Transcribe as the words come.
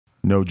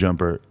No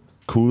Jumper,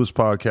 coolest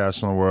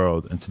podcast in the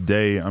world. And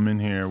today I'm in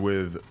here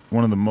with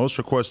one of the most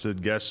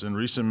requested guests in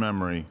recent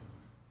memory.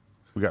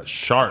 We got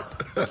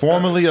Sharp,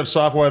 formerly of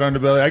Soft White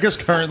Underbelly. I guess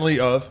currently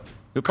of.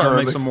 He'll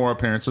probably make some more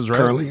appearances, right?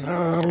 Currently?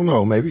 I don't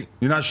know, maybe.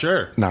 You're not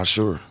sure? Not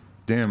sure.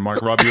 Damn,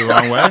 Mark rubbed you the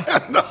wrong way?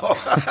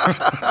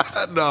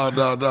 No,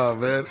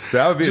 man.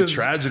 That would be a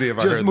tragedy if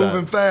I heard that. Just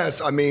moving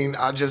fast. I mean,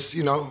 I just,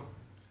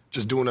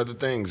 just doing other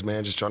things,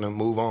 man. Just trying to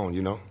move on,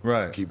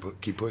 Right.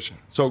 Keep pushing.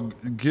 So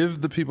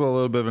give the people a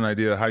little bit of an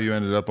idea how you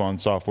ended up on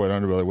Soft White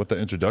Underbelly, what the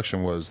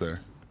introduction was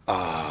there.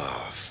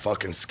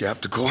 Fucking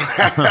skeptical.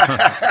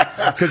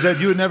 Because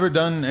you had never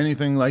done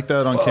anything like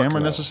that on camera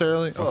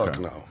necessarily? Fuck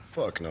no.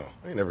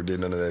 I ain't never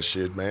did none of that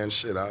shit, man.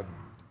 Shit,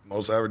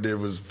 most I ever did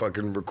was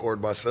fucking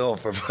record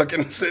myself or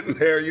fucking sitting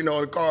there, in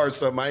a car or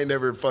something. I ain't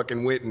never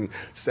fucking went and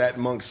sat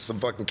amongst some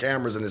fucking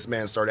cameras and this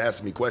man started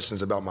asking me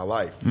questions about my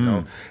life, you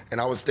know?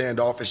 And I was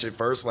standoffish at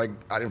first, like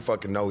I didn't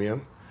fucking know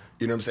him.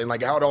 You know what I'm saying?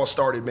 Like how it all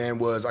started, man,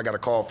 was I got a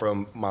call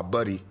from my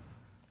buddy.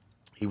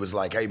 He was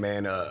like, hey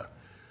man,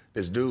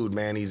 this dude,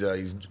 man, he's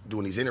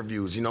doing these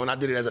interviews, and I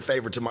did it as a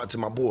favor to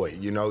my boy,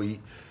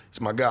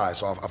 he's my guy,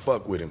 so I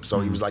fuck with him. So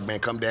he was like, man,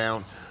 come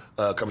down,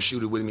 come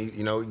shoot it with me,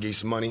 give you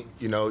some money,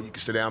 you can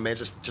sit down, man,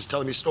 just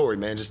tell him your story,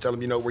 man, just tell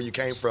him, where you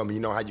came from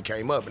and how you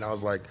came up. And I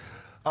was like,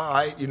 all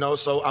right,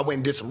 so I went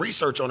and did some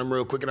research on him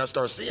real quick, and I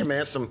started seeing,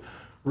 man, some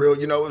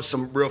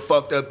real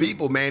fucked up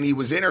people, man, he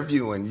was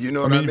interviewing,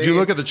 what I mean? If you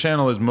look at the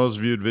channel, his most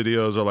viewed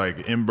videos are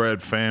like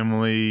inbred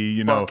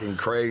family, fucking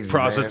crazy,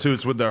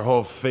 prostitutes, man, with their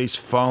whole face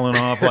falling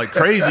off, like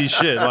crazy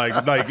shit.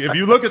 Like if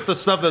you look at the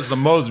stuff that's the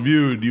most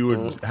viewed, you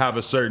would have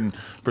a certain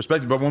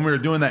perspective. But when we were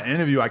doing that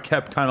interview, I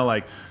kept kind of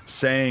like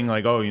saying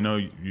like, oh,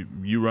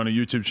 you run a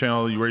YouTube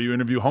channel where you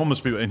interview homeless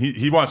people, and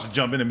he wants to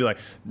jump in and be like,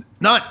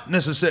 not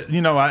necessarily,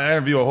 I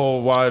interview a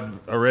whole wide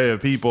array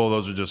of people.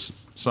 Those are just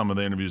some of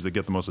the interviews that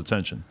get the most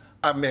attention.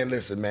 Man,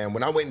 listen, man,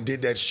 when I went and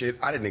did that shit,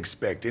 I didn't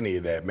expect any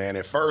of that, man.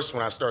 At first,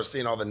 when I started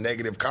seeing all the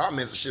negative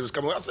comments and shit was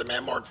coming, I said,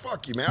 man, Mark,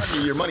 fuck you, man. I'll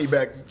give you your money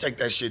back, take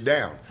that shit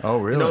down. Oh,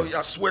 really?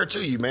 I swear to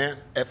you, man.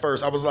 At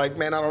first, I was like,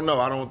 man, I don't know.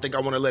 I don't think I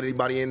want to let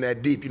anybody in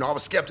that deep. I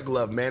was skeptical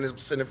of him, man. He's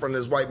sitting in front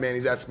of this white man.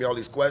 He's asking me all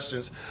these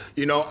questions.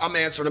 I'm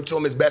answering them to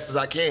him as best as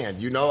I can.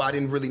 I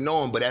didn't really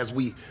know him, but as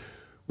we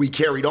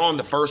carried on,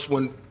 the first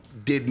one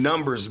did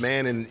numbers,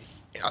 man, and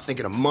I think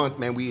in a month,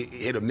 man, we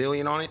hit 1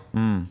 million on it.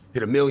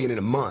 Hit 1 million in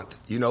a month.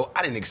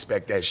 I didn't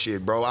expect that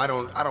shit, bro. I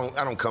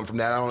don't come from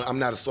that. I'm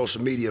not a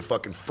social media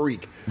fucking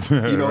freak.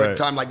 Right. At the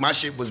time, like my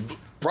shit was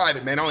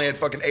private, man. I only had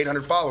fucking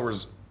 800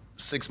 followers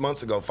 6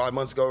 months ago, 5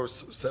 months ago, or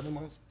 7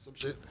 months, some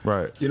shit.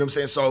 Right. You know what I'm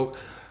saying? So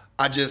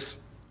I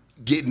just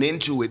getting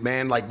into it,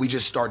 man, like we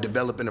just started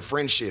developing a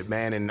friendship,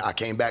 man, and I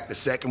came back the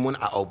second one,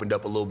 I opened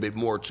up a little bit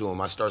more to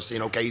him. I started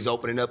seeing, okay, he's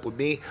opening up with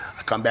me.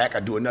 I come back, I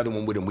do another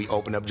one with him. We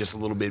open up just a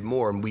little bit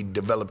more, and we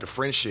developed a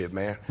friendship,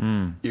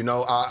 man. He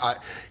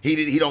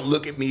don't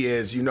look at me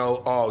as,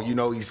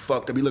 he's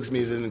fucked up. He looks at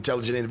me as an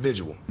intelligent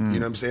individual. You know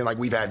what I'm saying? Like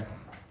we've had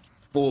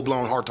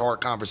full-blown heart-to-heart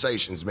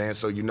conversations, man.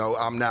 So,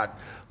 I'm not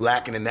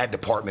lacking in that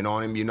department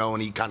on him,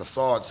 and he kind of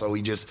saw it, so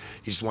he just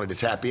wanted to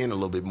tap in a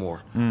little bit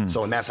more.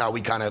 So, and that's how we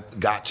kind of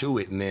got to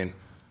it, and then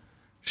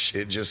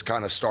shit just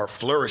kind of start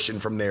flourishing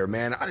from there,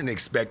 man. I didn't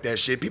expect that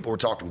shit. People were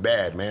talking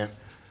bad, man,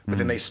 but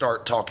then they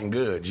start talking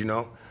good,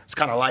 It's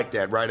kind of like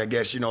that, right? I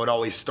guess, it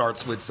always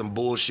starts with some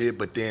bullshit,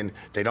 but then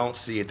they don't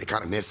see it, they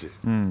kind of miss it.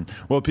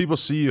 Well, people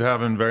see you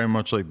having very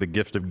much like the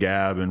gift of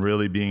gab and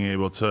really being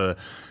able to,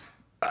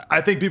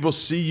 I think people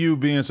see you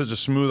being such a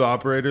smooth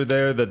operator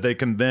there that they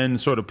can then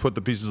sort of put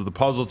the pieces of the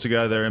puzzle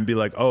together and be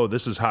like, oh,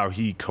 this is how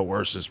he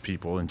coerces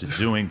people into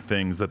doing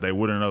things that they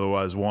wouldn't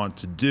otherwise want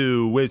to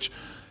do, which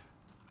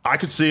I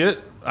could see it.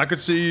 I could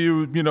see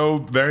you,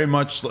 very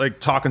much like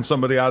talking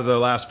somebody out of their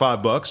last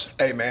 $5.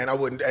 Hey, man,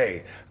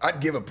 I'd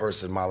give a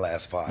person my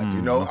last five, Okay.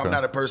 I'm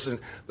not a person,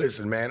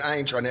 listen, man, I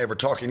ain't trying to ever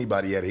talk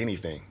anybody out of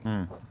anything.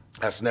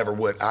 That's never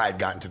what I had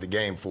gotten to the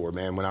game for,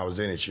 man, when I was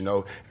in it,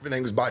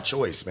 Everything was by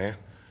choice, man.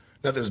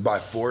 Nothing's by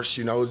force,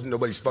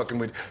 nobody's fucking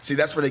with. See,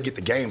 that's where they get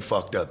the game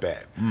fucked up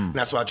at. And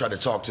that's what I tried to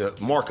talk to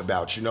Mark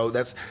about,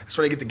 That's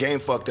where they get the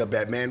game fucked up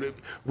at, man.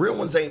 Real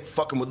ones ain't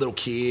fucking with little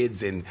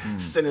kids and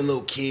sending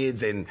little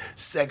kids and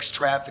sex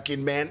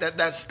trafficking, man.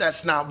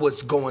 That's not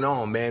what's going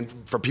on, man,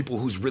 for people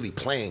who's really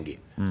playing it.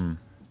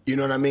 You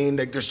know what I mean?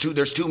 Like there's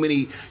too many,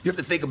 you have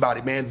to think about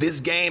it, man.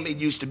 This game, it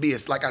used to be,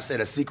 it's like I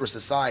said, a secret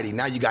society.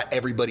 Now you got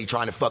everybody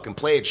trying to fucking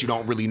play it. You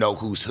don't really know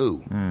who's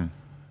who.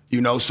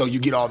 So you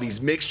get all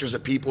these mixtures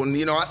of people,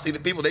 and, I see the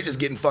people, they just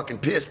getting fucking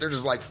pissed. They're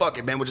just like, fuck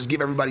it, man, we'll just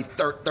give everybody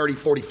 30,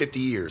 40, 50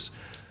 years.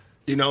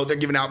 They're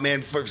giving out,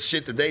 man, for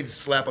shit that they'd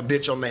slap a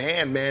bitch on the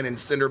hand, man, and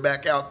send her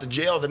back out to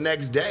jail the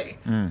next day.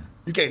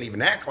 You can't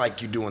even act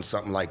like you're doing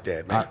something like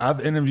that, man.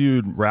 I've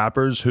interviewed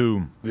rappers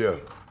who,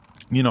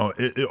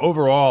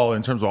 overall,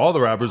 in terms of all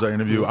the rappers I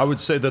interview, I would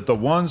say that the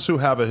ones who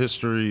have a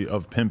history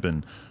of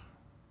pimping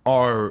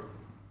are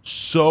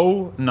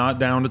so not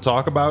down to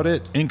talk about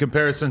it in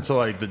comparison to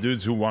like the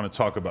dudes who want to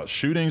talk about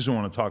shootings, who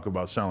want to talk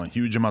about selling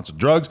huge amounts of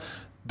drugs.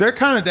 they're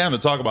kind of down to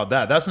talk about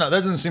that. That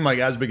doesn't seem like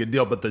as big a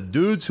deal. But the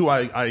dudes who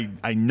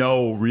I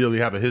know really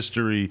have a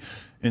history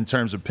in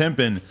terms of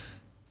pimping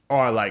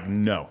are like,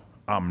 no,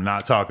 I'm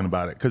not talking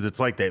about it, because it's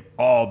like they've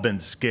all been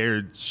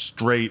scared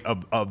straight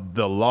of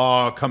the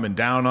law coming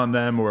down on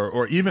them,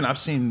 or even I've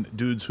seen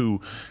dudes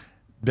who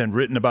been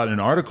written about in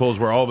articles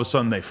where all of a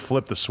sudden they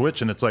flip the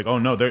switch and it's like, oh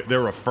no,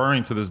 they're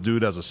referring to this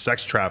dude as a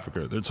sex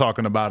trafficker. They're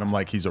talking about him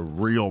like he's a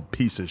real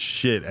piece of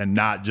shit and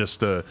not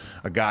just a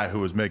guy who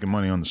was making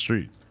money on the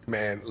street.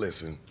 Man,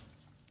 listen,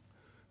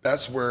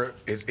 that's where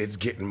it's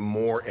getting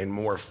more and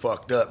more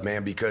fucked up,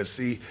 man, because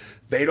see,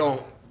 they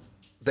don't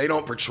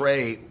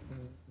portray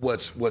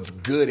what's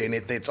good in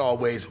it. It's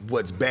always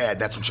what's bad.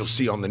 That's what you'll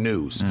see on the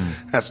news.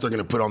 That's what they're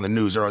gonna put on the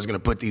news. They're always gonna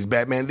put these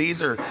bad, man.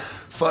 These are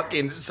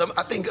fucking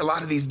I think a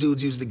lot of these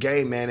dudes use the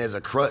game, man, as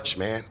a crutch,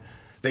 man.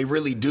 They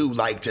really do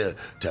like to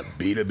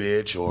beat a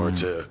bitch or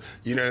to,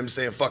 you know what I'm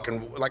saying,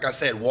 fucking, like I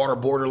said,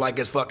 waterboard her like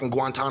it's fucking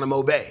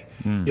Guantanamo Bay.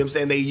 You know what I'm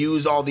saying? They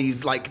use all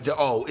these like,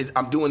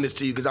 I'm doing this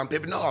to you because I'm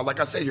pimping. No, like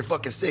I said, you're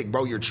fucking sick,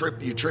 bro. You're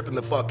tripping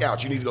the fuck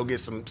out. You need to go get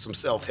some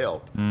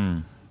self-help.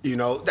 You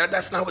know,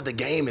 that's not what the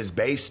game is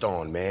based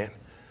on, man.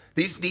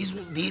 These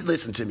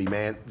listen to me,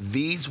 man.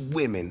 These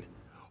women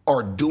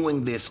are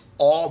doing this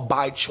all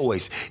by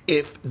choice.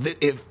 If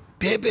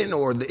pimping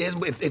or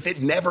if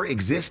it never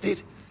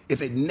existed,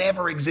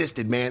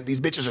 man,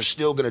 these bitches are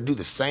still gonna do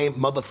the same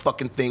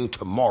motherfucking thing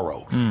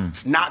tomorrow.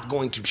 It's not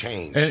going to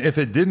change. And if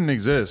it didn't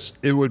exist,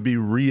 it would be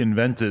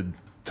reinvented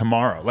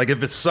tomorrow. Like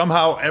if it's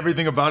somehow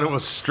everything about it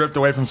was stripped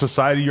away from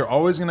society, you're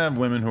always gonna have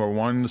women who are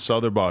wanting to sell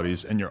their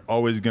bodies, and you're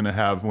always gonna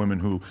have women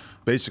who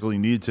basically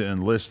need to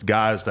enlist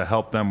guys to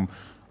help them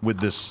with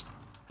this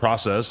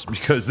process,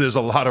 because there's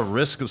a lot of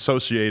risk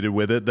associated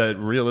with it that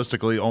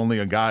realistically only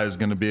a guy is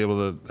gonna be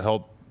able to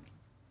help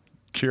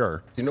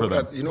cure. You know what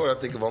I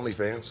think of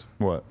OnlyFans?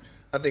 What?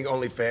 I think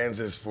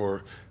OnlyFans is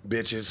for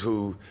bitches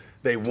who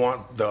they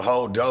want the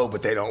whole dough,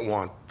 but they don't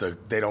want the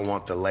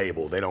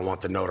label. They don't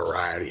want the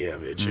notoriety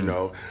of it. You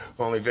know,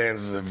 OnlyFans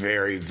is a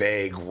very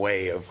vague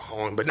way of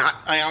home, but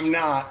I'm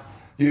not.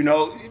 You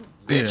know,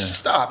 bitch,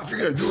 stop. If you're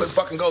gonna do it,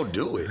 fucking go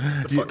do it.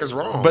 The fuck is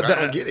wrong? But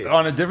I don't get it.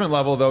 On a different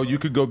level, though, you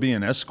could go be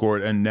an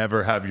escort and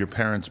never have your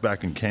parents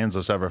back in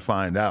Kansas ever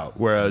find out.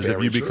 Whereas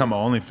if you become an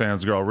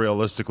OnlyFans girl,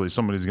 realistically,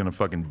 somebody's gonna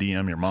fucking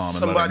DM your mom.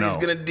 Somebody's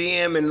gonna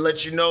DM and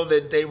let you know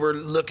that they were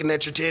looking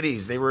at your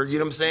titties. They were, you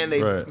know what I'm saying?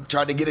 They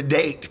tried to get a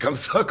date to come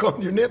suck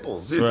on your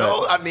nipples. You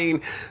know, I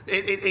mean,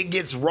 it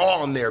gets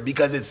raw in there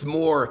because it's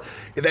more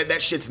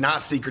that shit's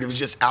not secretive. It's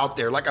just out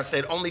there. Like I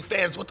said,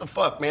 OnlyFans, what the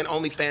fuck, man?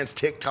 OnlyFans,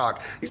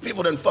 TikTok. These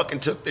people done fucking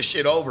took this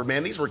shit over,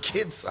 man. These were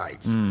kid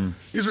sites.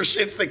 These were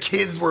shits that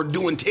kids were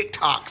doing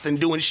TikToks and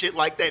doing shit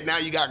like that. Now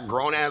you got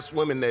grown-ass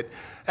women that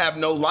have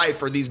no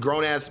life, or these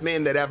grown-ass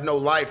men that have no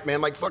life, man.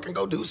 Like, fucking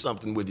go do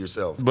something with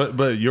yourself.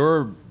 But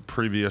your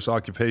previous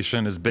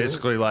occupation is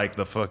basically like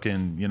the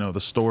fucking, you know,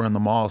 the store in the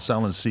mall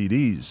selling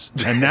CDs.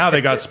 And now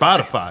they got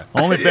Spotify.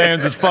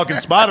 OnlyFans is fucking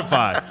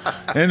Spotify.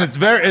 And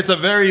it's a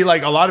very,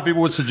 like, a lot of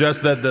people would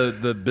suggest that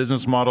the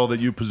business model that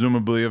you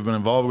presumably have been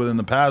involved with in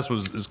the past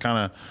is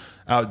kind of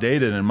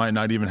outdated and might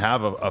not even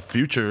have a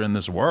future in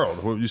this world.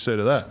 What would you say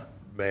to that?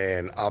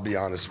 Man, I'll be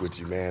honest with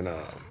you, man.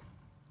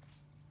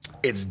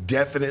 It's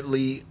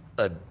definitely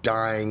a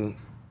dying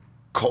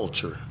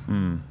culture.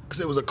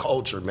 Because it was a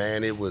culture,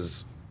 man. It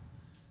was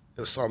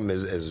something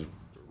as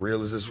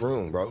real as this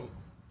room, bro.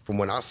 From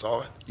when I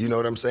saw it, you know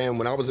what I'm saying?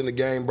 When I was in the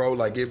game, bro,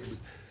 like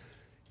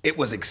it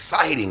was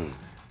exciting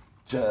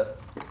to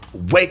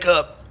wake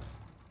up,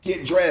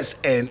 get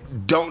dressed, and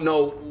don't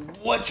know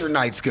what your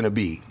night's gonna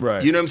be.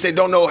 Right. You know what I'm saying?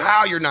 Don't know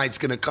how your night's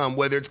gonna come,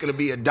 whether it's gonna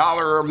be $1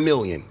 or $1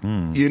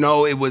 million. You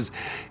know, it was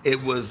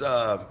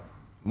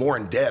more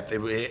in depth.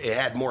 It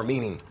had more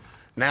meaning.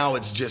 Now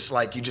it's just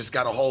like you just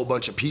got a whole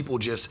bunch of people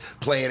just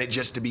playing it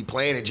just to be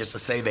playing it, just to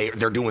say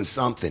they're doing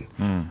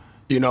something.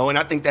 You know, and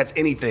I think that's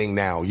anything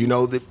now. You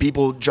know, that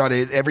people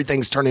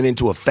everything's turning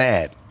into a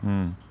fad.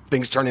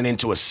 Things turning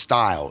into a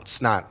style.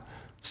 It's not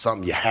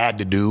something you had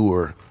to do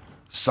or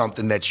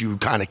something that you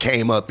kind of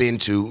came up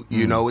into.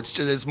 You know,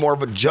 it's more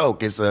of a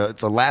joke. It's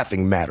a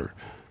laughing matter.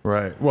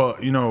 Right. Well,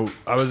 you know,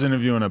 I was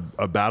interviewing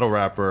a battle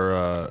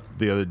rapper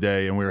the other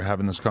day, and we were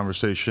having this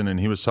conversation, and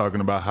he was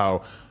talking about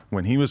how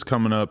when he was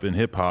coming up in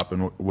hip hop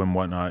and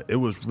whatnot, it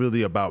was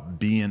really about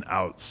being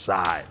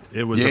outside.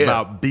 It was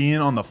about being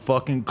on the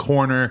fucking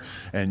corner,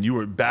 and you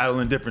were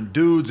battling different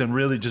dudes and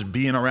really just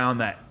being around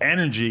that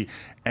energy.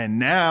 And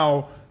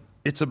now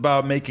it's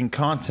about making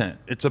content.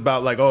 It's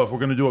about like, oh, if we're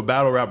gonna do a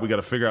battle rap, we got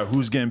to figure out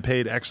who's getting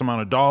paid X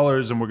amount of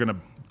dollars, and we're gonna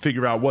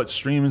figure out what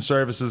streaming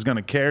service is going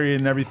to carry it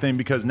and everything.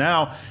 Because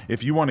now,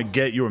 if you want to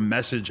get your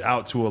message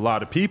out to a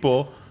lot of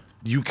people,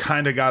 you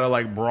kind of got to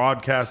like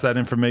broadcast that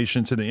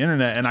information to the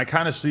internet. And I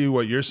kind of see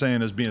what you're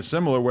saying as being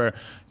similar, where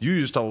you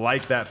used to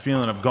like that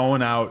feeling of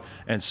going out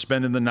and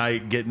spending the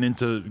night, getting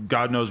into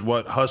God knows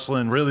what,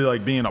 hustling, really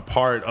like being a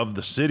part of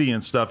the city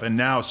and stuff. And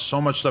now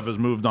so much stuff has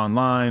moved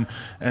online,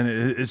 and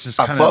it's just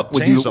kind of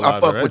changed a lot. I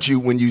fuck with you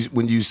when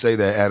you say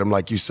that, Adam.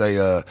 Like you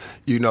say,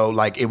 you know,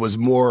 like it was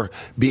more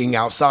being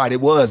outside.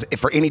 It was,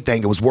 for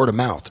anything, it was word of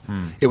mouth.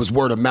 It was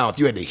word of mouth.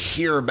 You had to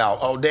hear about,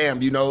 oh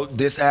damn, you know,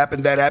 this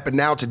happened, that happened.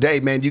 Now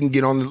today, man, you can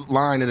get on the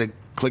line at a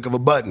click of a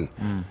button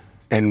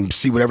and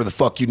see whatever the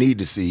fuck you need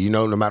to see, you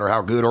know, no matter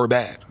how good or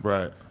bad.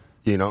 Right.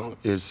 You know,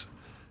 there's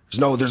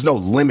no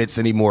limits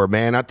anymore,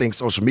 man. I think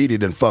social media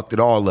done fucked it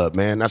all up,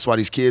 man. That's why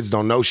these kids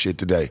don't know shit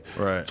today.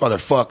 Right. That's why they're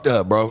fucked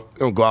up, bro. They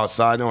don't go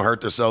outside, they don't hurt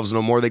themselves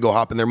no more. They go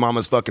hop in their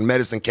mama's fucking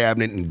medicine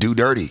cabinet and do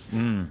dirty.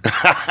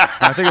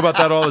 I think about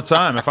that all the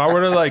time. If I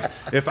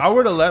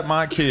were to let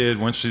my kid,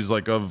 when she's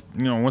like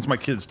once my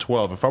kid's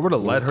 12, if I were to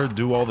let her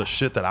do all the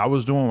shit that I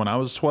was doing when I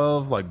was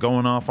 12, like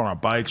going off on our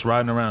bikes,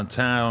 riding around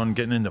town,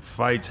 getting into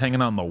fights,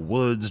 hanging out in the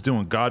woods,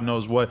 doing God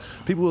knows what,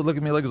 people would look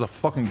at me like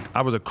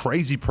I was a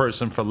crazy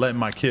person for letting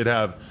my kid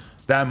have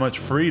that much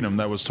freedom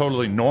that was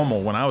totally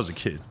normal when I was a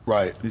kid.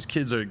 Right. These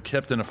kids are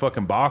kept in a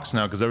fucking box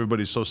now because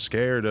everybody's so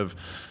scared of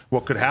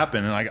what could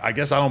happen. And I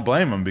guess I don't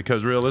blame them,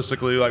 because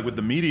realistically, like with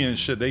the media and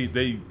shit,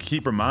 they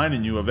keep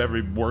reminding you of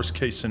every worst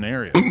case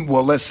scenario.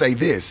 Well, let's say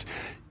this.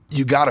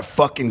 You gotta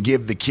fucking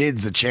give the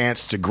kids a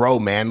chance to grow,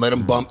 man. Let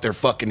them bump their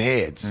fucking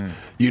heads.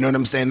 You know what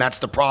I'm saying? That's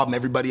the problem.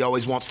 Everybody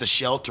always wants to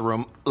shelter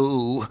them.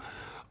 Ooh.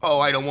 Oh,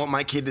 I don't want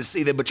my kid to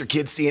see that, but your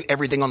kid's seeing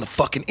everything on the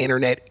fucking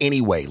internet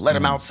anyway. Let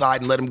them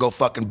outside and let them go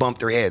fucking bump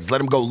their heads. Let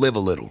them go live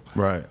a little.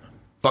 Right.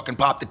 Fucking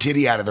pop the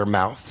titty out of their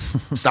mouth.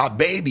 Stop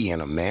babying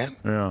them, man.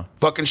 Yeah.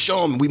 Fucking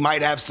show them we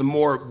might have some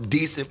more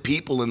decent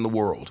people in the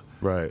world.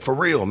 Right. For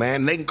real,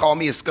 man. They can call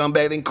me a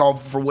scumbag. They can call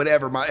for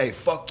whatever. Hey,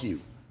 fuck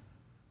you.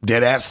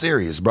 Dead ass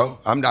serious, bro.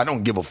 I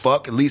don't give a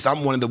fuck. At least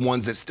I'm one of the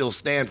ones that still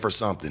stand for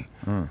something.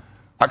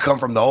 I come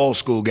from the old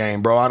school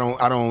game, bro.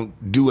 I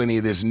don't do any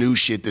of this new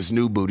shit, this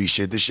new booty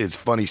shit. This shit's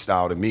funny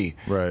style to me.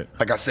 Right.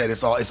 Like I said,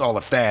 it's all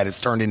a fad. It's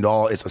turned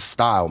into it's a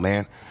style,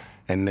 man.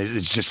 And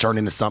it's just turned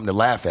into something to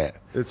laugh at.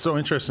 It's so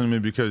interesting to me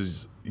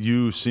because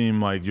you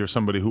seem like you're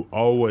somebody who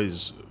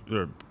always,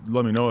 or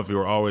let me know if you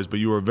were always, but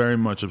you were very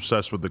much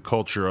obsessed with the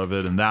culture of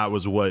it, and that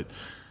was what,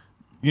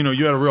 you know,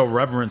 you had a real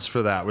reverence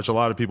for that, which a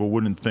lot of people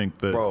wouldn't think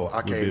that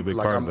would be a big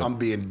part of it. I'm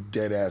being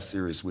dead ass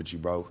serious with you,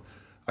 bro.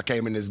 I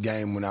came in this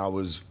game when I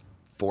was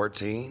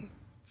 14,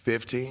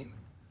 15.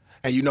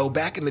 And you know,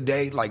 back in the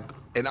day, like,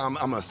 and I'm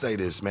gonna say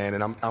this, man,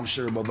 and I'm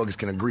sure motherfuckers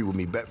can agree with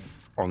me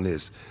on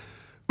this,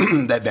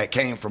 that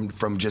came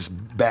from just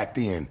back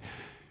then.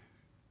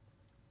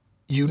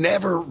 You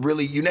never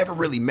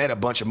really met a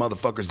bunch of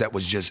motherfuckers that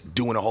was just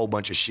doing a whole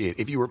bunch of shit.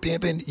 If you were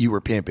pimping, you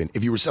were pimping.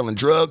 If you were selling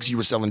drugs, you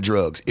were selling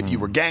drugs. If you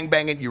were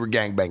gangbanging, you were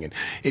gangbanging.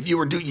 If you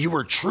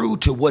were true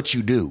to what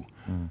you do.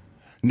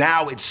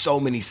 Now it's so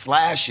many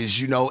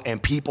slashes, you know,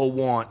 and people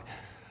want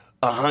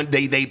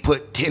they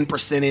put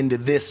 10% into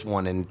this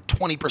one and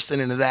 20%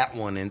 into that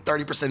one and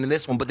 30% into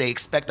this one, but they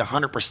expect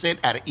 100%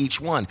 out of each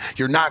one.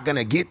 You're not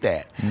gonna get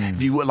that.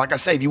 If you, like I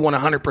say, if you want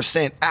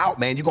 100% out,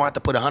 man, you're gonna have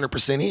to put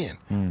 100%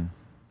 in.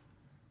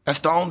 That's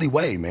the only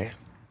way, man.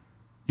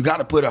 You got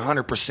to put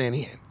 100%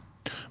 in.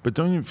 But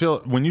don't you feel,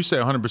 when you say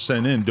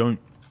 100% in,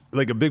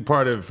 like a big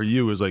part of it for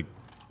you is like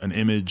an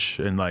image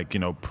and like, you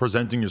know,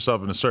 presenting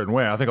yourself in a certain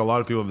way. I think a lot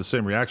of people have the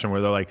same reaction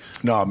where they're like,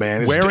 no,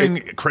 man,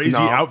 wearing crazy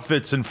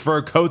outfits and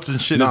fur coats and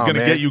shit is going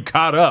to get you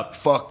caught up.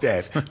 Fuck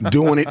that.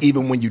 Doing it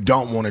even when you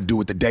don't want to do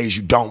it, the days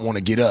you don't want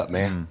to get up,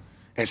 man,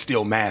 and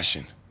still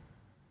mashing.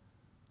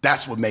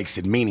 That's what makes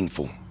it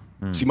meaningful.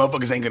 See,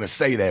 motherfuckers ain't going to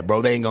say that,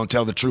 bro. They ain't going to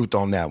tell the truth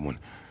on that one.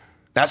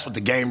 That's what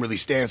the game really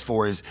stands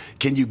for, is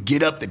can you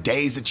get up the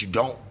days that you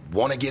don't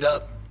want to get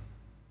up?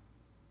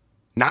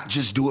 Not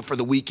just do it for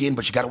the weekend,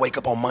 but you got to wake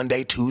up on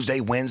Monday, Tuesday,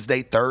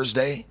 Wednesday,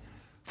 Thursday.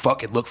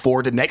 Fuck it, look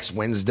forward to next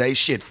Wednesday.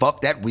 Shit, fuck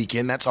that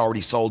weekend, that's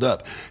already sold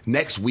up.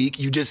 Next week,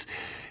 it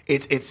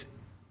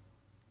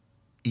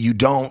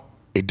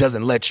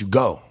doesn't let you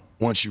go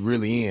once you're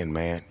really in,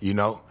 man, you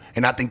know?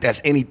 And I think that's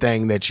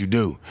anything that you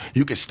do.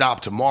 You can stop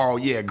tomorrow,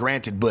 yeah,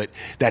 granted, but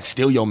that's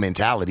still your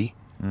mentality.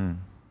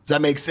 Does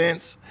that make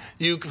sense?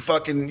 You can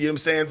fucking, you know what I'm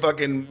saying,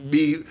 fucking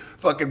be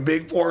fucking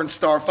big porn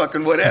star,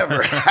 fucking whatever.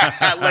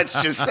 Let's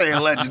just say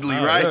allegedly,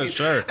 right? Yeah,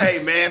 sure.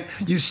 Hey, man,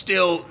 you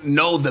still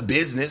know the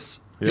business.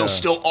 Yeah. You'll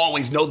still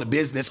always know the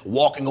business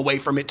walking away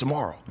from it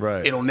tomorrow.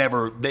 Right. It'll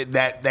never, they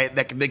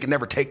can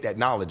never take that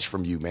knowledge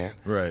from you, man.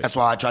 Right. That's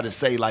why I try to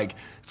say, like,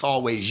 it's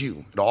always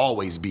you. It'll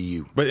always be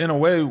you. But in a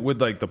way,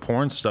 with like the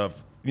porn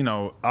stuff, you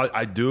know,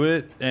 I do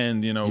it,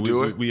 and you know,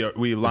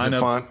 we line up.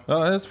 Fun?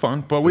 Oh, it's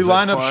fun. But we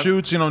line up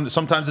shoots. You know,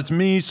 sometimes it's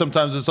me,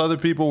 sometimes it's other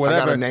people.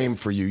 Whatever. I got a name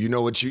for you. You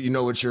know what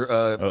your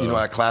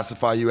I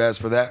classify you as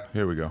for that?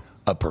 Here we go.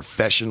 A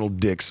professional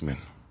dicksman.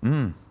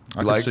 I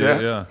like see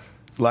that? It, yeah.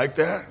 Like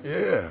that?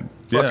 Yeah.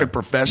 Fucking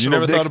professional. You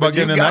never thought about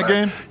getting in that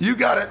game? You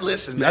got to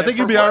listen, man. I think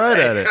you'd be all right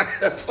at it.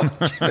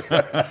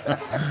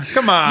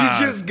 Come on.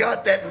 You just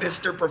got that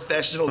Mr.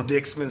 Professional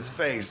Dixman's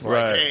face.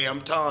 Like, Right. hey,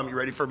 I'm Tom. You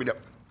ready for me to...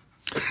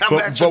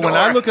 But when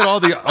I look at all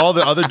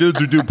the other dudes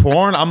who do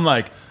porn, I'm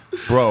like,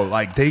 bro,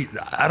 like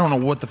I don't know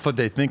what the fuck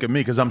they think of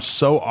me because I'm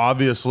so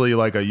obviously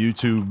like a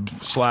YouTube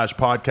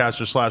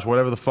 /podcaster /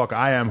 whatever the fuck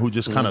I am who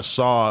just kind of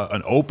saw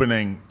an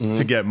opening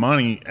to get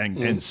money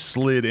and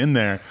slid in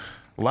there.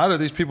 A lot of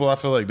these people, I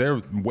feel like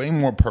they're way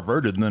more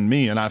perverted than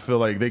me, and I feel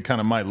like they kind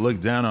of might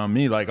look down on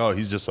me like, oh,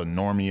 he's just a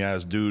normie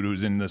ass dude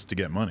who's in this to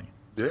get money.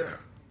 Yeah.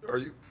 Are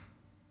you?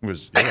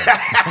 Which, yeah.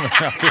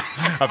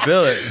 I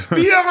feel it.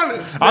 Be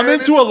honest, man. I'm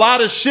into a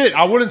lot of shit.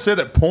 I wouldn't say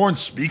that porn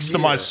speaks to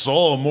my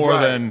soul more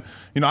than,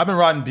 I've been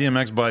riding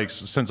BMX bikes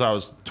since I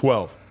was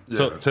 12.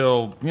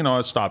 Till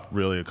I stopped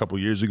really a couple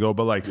years ago.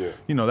 But like,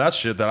 that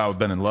shit that I've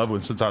been in love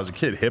with since I was a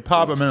kid. Hip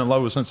hop I've been in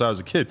love with since I was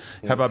a kid.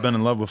 Have I been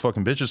in love with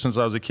fucking bitches since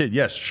I was a kid?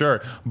 Yes,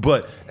 sure.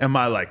 But am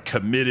I like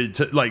committed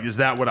to, like, is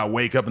that what I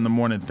wake up in the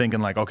morning thinking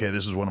like, okay,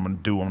 this is what I'm gonna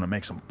do. I'm gonna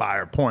make some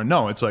fire porn.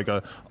 No, it's like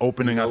a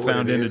opening I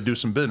found in to do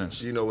some business.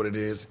 You know what it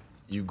is?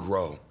 You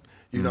grow.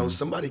 You know,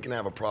 somebody can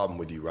have a problem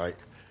with you, right?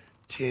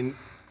 10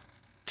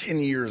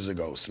 years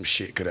ago, some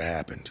shit could have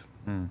happened.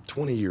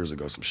 20 years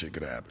ago, some shit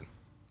could have happened.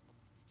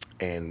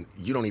 And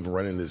you don't even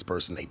run into this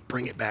person. They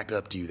bring it back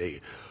up to you.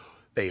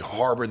 They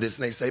harbor this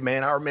and they say,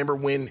 man, I remember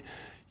when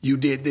you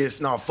did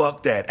this. No,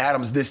 fuck that.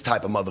 Adam's this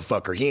type of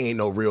motherfucker. He ain't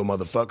no real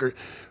motherfucker.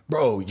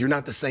 Bro, you're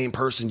not the same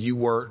person you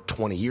were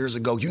 20 years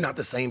ago. You're not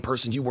the same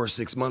person you were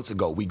 6 months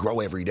ago. We grow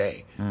every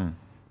day.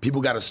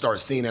 People got to start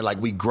seeing it like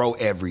we grow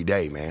every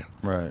day, man.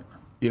 Right.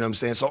 You know what I'm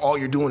saying? So all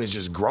you're doing is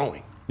just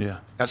growing. Yeah.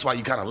 That's why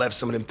you kind of left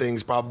some of them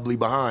things probably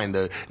behind.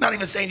 Not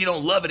even saying you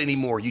don't love it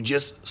anymore. You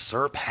just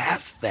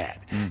surpassed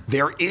that.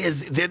 There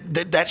is,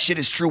 that shit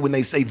is true when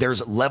they say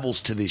there's levels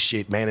to this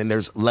shit, man, and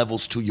there's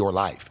levels to your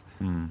life.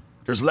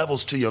 There's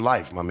levels to your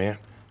life, my man.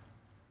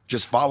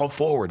 Just follow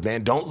forward,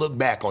 man. Don't look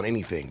back on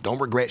anything. Don't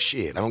regret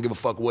shit. I don't give a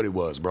fuck what it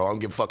was, bro. I don't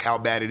give a fuck how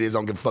bad it is. I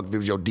don't give a fuck if it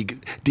was your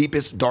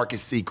deepest,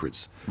 darkest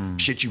secrets.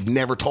 Shit you've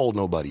never told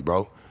nobody,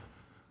 bro.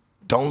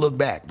 Don't look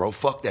back, bro.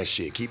 Fuck that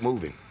shit. Keep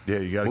moving. Yeah,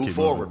 you gotta move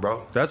forward,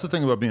 bro. That's the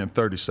thing about being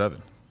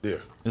 37. Yeah.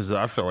 Is that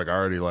I feel like I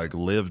already like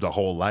lived a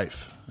whole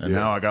life. And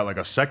now I got like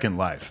a second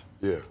life.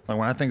 Yeah. Like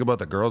when I think about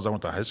the girls I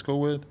went to high school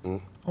with, I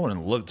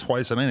wouldn't look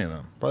twice at any of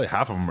them. Probably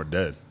half of them are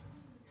dead.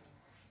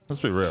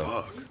 Let's be real.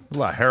 Fuck. There's a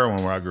lot of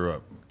heroin where I grew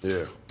up.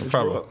 Yeah.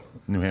 Probably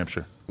New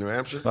Hampshire. New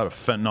Hampshire? A lot of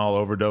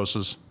fentanyl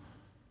overdoses.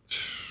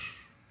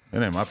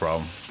 It ain't my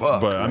problem.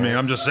 Fuck, but man. I mean,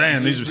 I'm just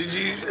saying. Did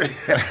you?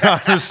 I'm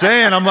just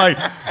saying. I'm like,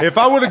 if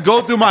I were to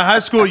go through my high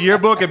school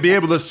yearbook and be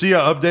able to see an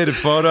updated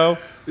photo,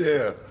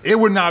 it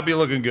would not be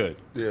looking good.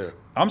 Yeah.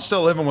 I'm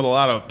still living with a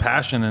lot of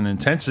passion and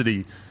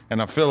intensity,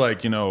 and I feel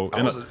like I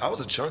was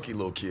a chunky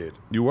little kid.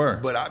 You were,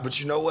 but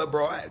you know what,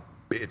 bro? I had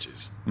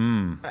bitches.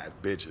 I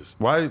had bitches.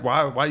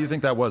 Why you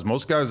think that was?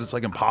 Most guys, it's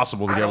like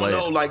impossible to get laid. I don't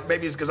know. Like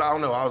maybe it's because I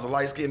don't know. I was a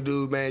light skinned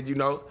dude, man. You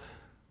know.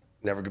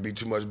 Never could be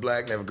too much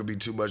black, never could be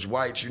too much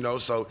white, you know?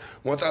 So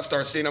once I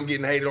start seeing I'm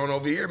getting hated on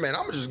over here, man,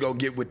 I'm gonna just go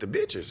get with the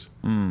bitches.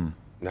 And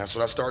that's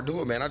what I start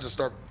doing, man. I just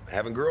start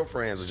having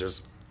girlfriends or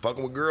just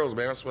fucking with girls,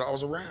 man. That's what I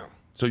was around.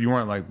 So you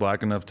weren't like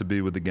black enough to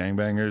be with the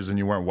gangbangers and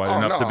you weren't white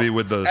enough to be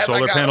with the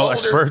solar panel older,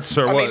 experts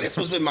or what? I mean, this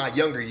was with my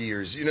younger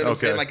years, you know what I'm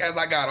saying? Like as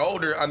I got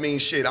older, I mean,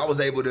 shit, I was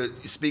able to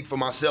speak for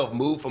myself,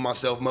 move for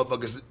myself,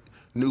 motherfuckers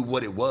knew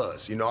what it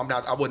was. You know,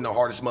 I wasn't the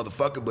hardest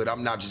motherfucker, but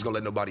I'm not just gonna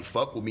let nobody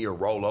fuck with me or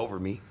roll over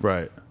me.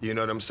 Right. You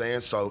know what I'm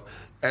saying? So,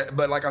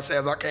 but like I said,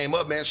 as I came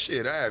up, man,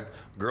 shit, I had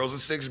girls in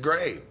 6th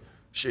grade.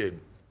 Shit,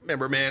 I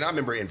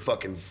remember in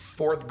fucking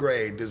 4th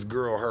grade, this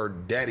girl, her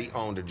daddy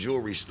owned a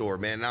jewelry store,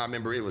 man. And I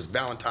remember it was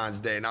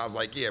Valentine's Day, and I was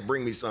like, yeah,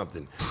 bring me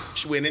something.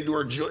 She went into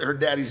her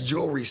daddy's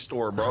jewelry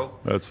store, bro.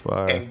 That's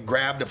fire. And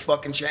grabbed a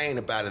fucking chain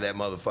up out of that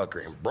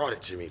motherfucker and brought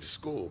it to me to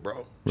school,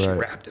 bro. She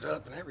wrapped it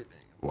up and everything.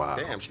 Wow.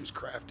 Damn, she was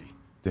crafty.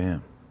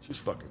 Damn. She was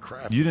fucking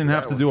crafty. You didn't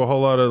have to do a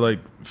whole lot of like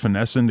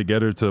finessing to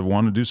get her to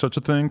want to do such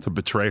a thing, to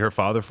betray her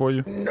father for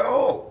you?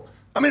 No.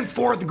 I'm in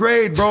 4th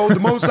grade, bro. The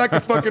most I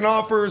could fucking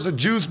offer is a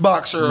juice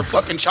box or a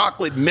fucking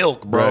chocolate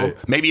milk, bro.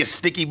 Right. Maybe a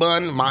sticky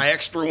bun, my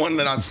extra one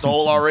that I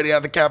stole already out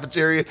of the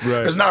cafeteria.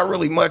 Right. There's not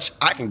really much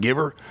I can give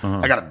her.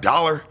 I got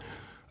 $1.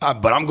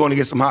 But I'm going to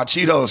get some hot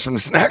Cheetos from the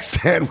snack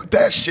stand with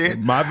that shit.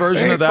 My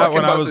version of that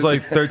when I was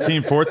like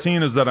 13,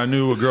 14 is that I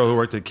knew a girl who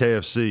worked at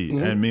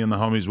KFC and me and the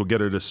homies would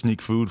get her to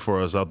sneak food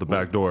for us out the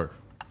back door.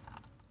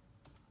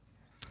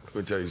 Let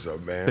me tell you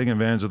something, man. Taking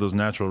advantage of those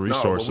natural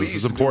resources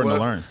is important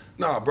to learn.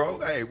 Nah, bro.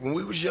 Hey, when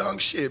we was young,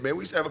 shit, man,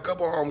 we used to have a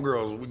couple of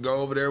homegirls. We'd go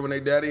over there when they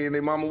daddy and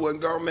their mama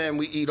wasn't gone, man,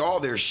 we eat all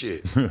their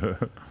shit.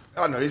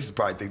 I know, these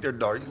probably think their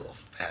daughter, you little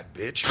fat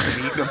bitch,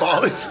 you eating up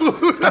all this food.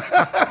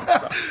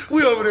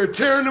 We over there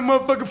tearing the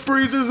motherfucking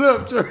freezers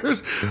up,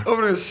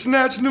 over there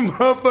snatching them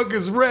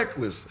motherfuckers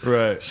reckless.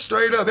 Right.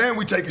 Straight up, and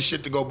we taking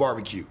shit to go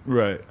barbecue.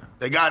 Right.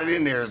 They got it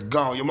in there, it's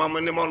gone. Your mama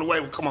and them on the way,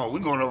 well, come on, we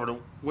going over to,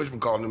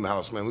 whatchamacallit, them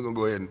house, man. We gonna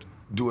go ahead and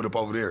do it up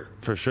over there.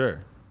 For sure.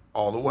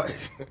 all the way.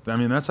 I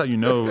mean, that's how you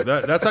know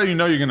that's how you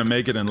know you're gonna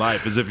make it in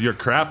life, is if you're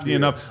crafty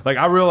enough. Like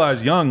I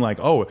realized young, like,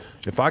 oh,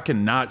 if I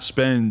can not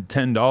spend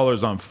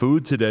 $10 on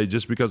food today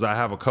just because I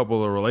have a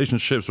couple of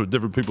relationships with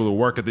different people who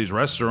work at these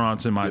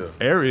restaurants in my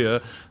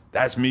area,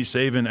 that's me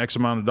saving X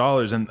amount of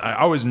dollars. And I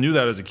always knew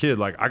that as a kid.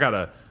 Like I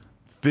gotta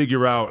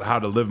figure out how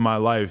to live my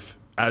life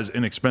as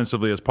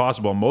inexpensively as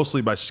possible,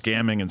 mostly by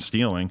scamming and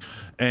stealing.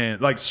 And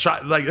like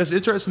it's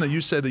interesting that you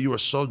said that you were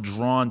so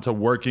drawn to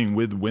working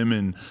with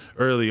women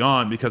early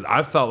on, because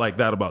I felt like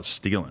that about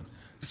stealing.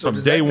 So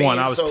from day one,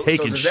 I was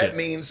taking does shit. That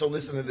mean, so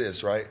listen to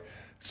this, right?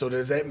 So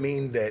does that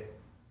mean that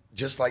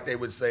just like they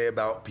would say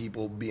about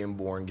people being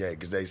born gay,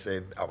 because they say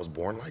I was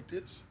born like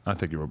this? I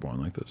think you were born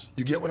like this.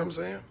 You get what I'm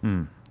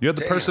saying? You have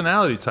the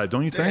personality type,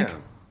 don't you think?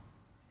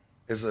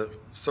 Is a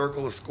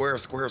circle a square,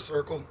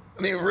 circle?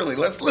 I mean, really,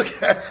 let's look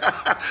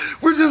at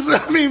we're just,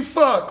 I mean,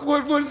 fuck.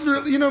 What's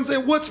really, you know what I'm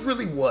saying? What's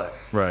really what?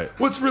 Right.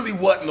 What's really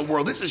what in the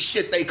world? This is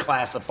shit they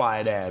classify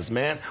it as,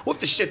 man. What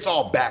if the shit's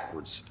all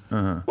backwards?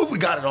 What if we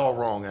got it all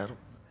wrong,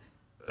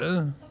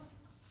 Adam?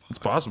 It's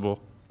possible.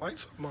 Light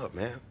something up,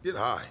 man. Get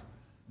high.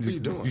 What are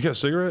you doing? You got a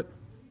cigarette?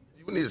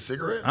 You need a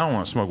cigarette? I don't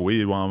want to smoke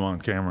weed while I'm on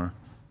camera.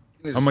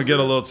 I'm going to get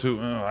a little too,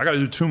 I got to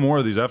do 2 more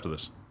of these after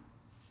this.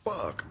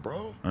 Fuck,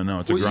 bro. I know,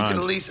 it's a grind. grind. You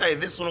can at least, hey,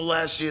 this one will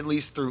last you at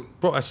least through.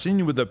 Bro, I seen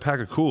you with that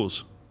pack of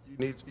Cools. You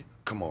need,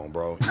 come on,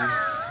 bro.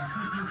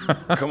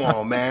 Come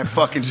on, man.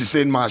 Fucking just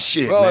in my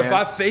shit, bro, man. If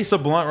I face a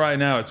blunt right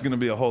now, it's going to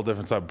be a whole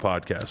different type of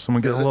podcast. I'm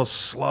going to get a little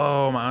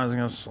slow. My eyes are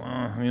going to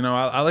slow. You know,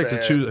 I like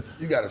to choose.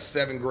 You got a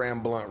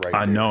 7-gram blunt right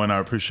there. I know, and I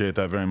appreciate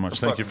that very much.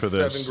 Thank you for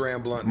this.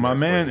 7-gram blunt. My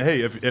man,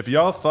 hey, if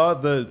y'all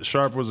thought that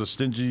Sharp was a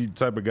stingy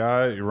type of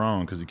guy, you're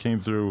wrong, because he came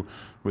through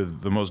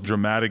with the most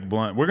dramatic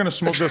blunt. We're gonna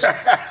smoke this.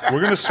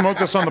 We're gonna smoke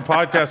this on the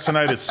podcast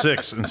tonight at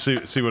 6 and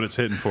see what it's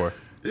hitting for.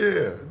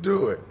 Yeah,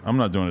 do it. I'm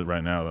not doing it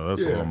right now though.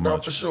 That's a little much. No,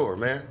 for sure,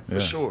 man.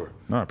 For sure.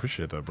 No, I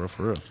appreciate that, bro.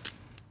 For real.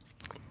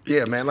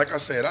 Yeah, man. Like I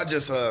said, I'm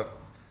just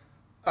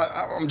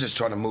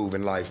trying to move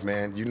in life,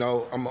 man. You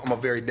know, I'm a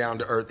very down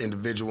to earth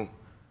individual.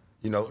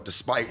 You know,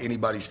 despite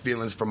anybody's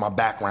feelings from my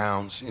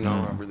backgrounds, you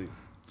know, I really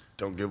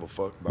don't give a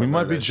fuck about. We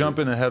might be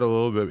jumping ahead a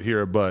little bit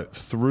here, but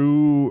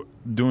through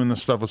doing the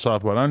stuff with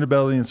Soft about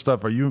Underbelly and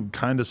stuff, are you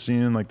kind of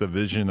seeing like the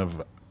vision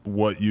of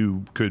what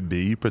you could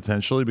be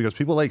potentially? Because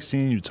people like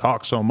seeing you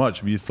talk so much.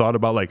 Have you thought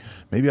about like,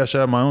 maybe I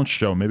should have my own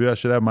show, maybe I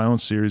should have my own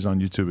series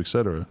on YouTube,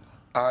 etc.?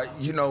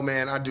 You know,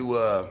 man, I do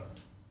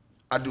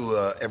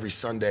every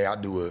Sunday. I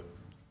do a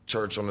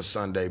church on a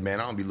Sunday, man.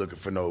 I don't be looking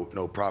for no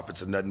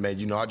profits or nothing, man.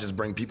 You know, I just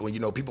bring people,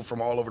 you know, people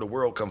from all over the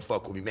world come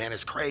fuck with me, man.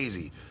 It's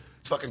crazy.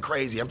 It's fucking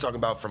crazy. I'm talking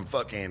about from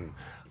fucking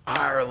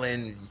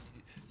Ireland,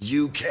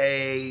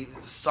 UK,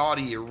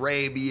 Saudi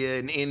Arabia,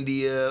 and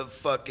India,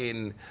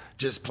 fucking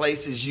just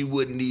places you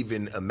wouldn't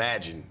even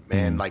imagine,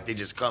 man. Like they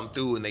just come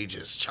through and they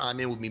just chime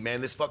in with me,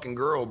 man. This fucking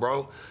girl,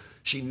 bro,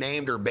 she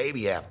named her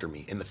baby after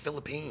me in the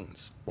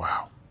Philippines.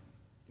 Wow.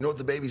 You know what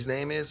the baby's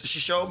name is? She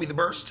showed me the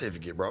birth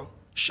certificate, bro.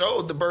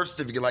 Showed the birth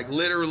certificate. Like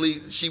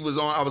literally,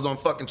 I was on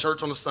fucking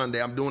church on a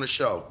Sunday. I'm doing a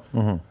show.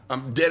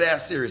 I'm dead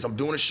ass serious. I'm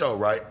doing a show,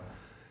 right?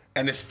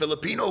 And this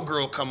Filipino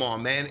girl come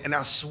on, man, and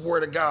I swear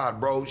to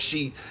God, bro,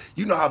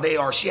 you know how they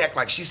are, she act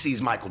like she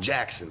sees Michael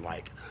Jackson,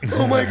 like,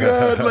 oh my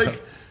God,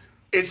 like,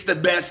 it's the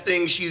best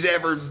thing she's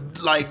ever,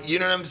 like, you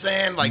know what I'm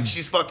saying? Like,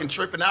 she's fucking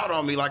tripping out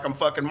on me like I'm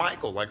fucking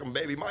Michael, like I'm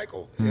baby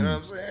Michael, you know what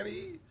I'm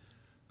saying?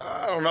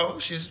 I don't know,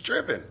 she's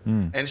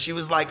tripping. And she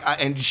was like,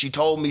 and she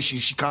told me,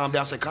 she calmed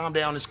down, I said, calm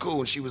down, it's cool.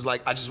 And she was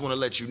like, I just want to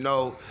let you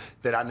know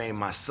that I named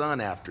my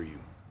son after you.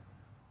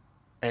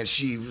 And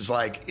she was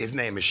like, his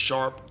name is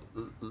Sharp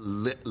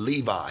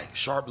Levi.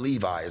 Sharp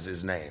Levi is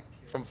his name.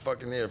 From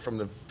fucking there, from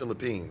the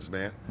Philippines,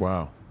 man.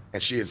 Wow.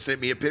 And she had sent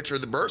me a picture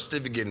of the birth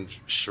certificate, and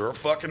sure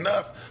fucking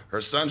enough,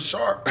 her son's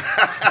Sharp.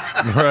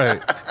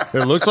 Right.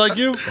 It looks like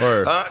you?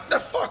 Or? No,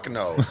 fuck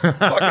no.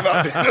 Fuck if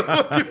I've been to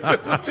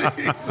the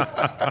Philippines.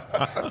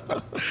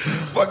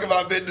 Fuck if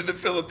I've been to the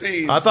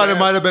Philippines. I thought man. it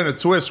might have been a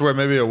twist where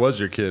maybe it was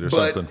your kid or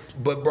something.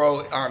 But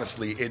bro,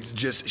 honestly, it's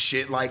just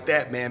shit like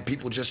that, man.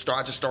 People just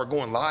start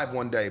going live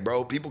one day,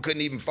 bro. People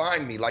couldn't even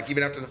find me, like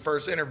even after the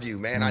first interview,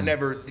 man.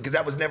 Because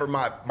that was never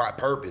my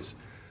purpose.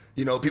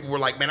 You know, people were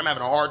like, man, I'm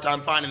having a hard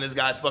time finding this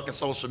guy's fucking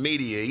social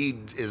media. He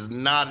is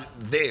not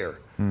there.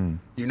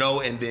 You know,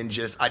 and then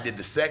I did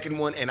the second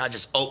one, and I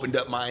just opened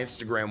up my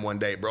Instagram one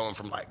day, bro, and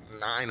from like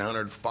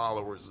 900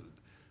 followers,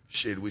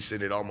 shit, we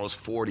sit at almost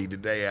 40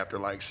 today after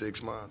like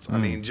 6 months. I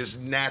mean, just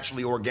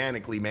naturally,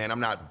 organically, man.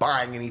 I'm not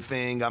buying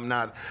anything.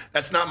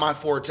 That's not my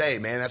forte,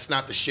 man. That's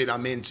not the shit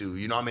I'm into.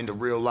 You know, I'm into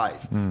real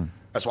life.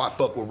 That's why I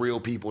fuck with real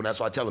people, and that's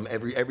why I tell them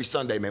every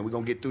Sunday, man, we're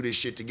gonna get through this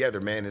shit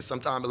together, man. And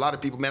sometimes a lot of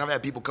people, man, I've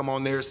had people come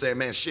on there and say,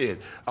 man, shit,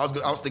 I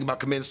was thinking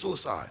about committing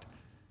suicide.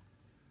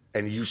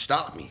 And you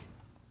stopped me.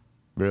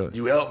 Really?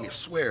 You helped me, I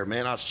swear,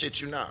 man, I'll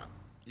shit you not.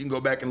 You can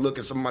go back and look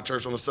at some of my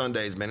church on the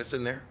Sundays, man, it's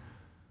in there.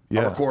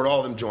 I record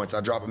all them joints.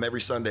 I drop them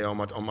every Sunday on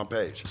my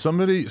page.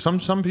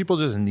 Some people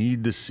just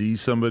need to see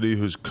somebody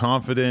who's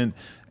confident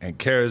and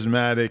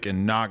charismatic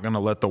and not going to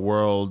let the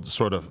world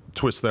sort of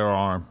twist their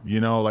arm. You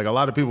know, like a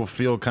lot of people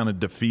feel kind of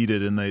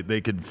defeated, and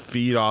they could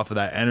feed off of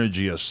that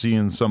energy of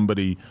seeing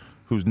somebody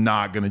who's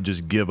not going to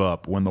just give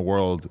up when the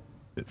world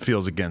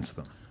feels against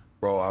them.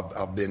 Bro,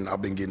 I've been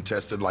getting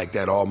tested like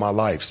that all my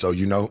life. So,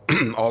 you know,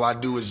 all I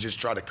do is just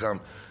try to come,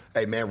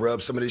 hey, man,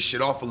 rub some of this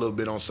shit off a little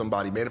bit on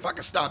somebody, man. If I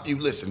can stop you,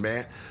 listen,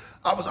 man.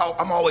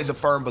 I'm always a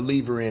firm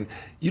believer in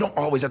you don't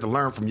always have to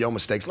learn from your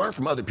mistakes. Learn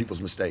from other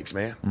people's mistakes,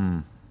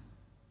 man.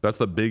 That's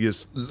the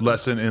biggest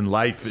lesson in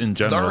life in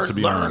general, to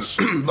be honest.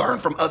 Learn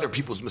from other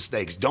people's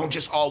mistakes. Don't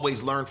just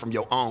always learn from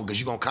your own, because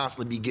you're going to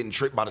constantly be getting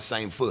tripped by the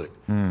same foot.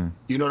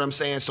 You know what I'm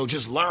saying? So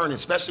just learn,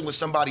 especially when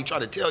somebody try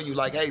to tell you,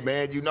 like, hey,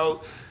 man, you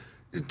know,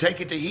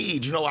 take it to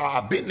heed. You know,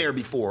 I've been there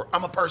before.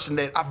 I'm a person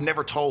that I've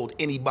never told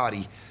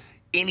anybody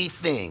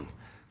anything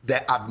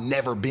that I've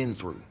never been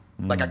through.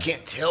 Like, I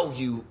can't tell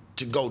you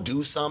to go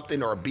do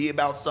something or be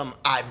about something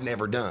I've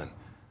never done.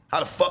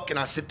 How the fuck can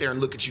I sit there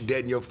and look at you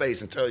dead in your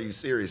face and tell you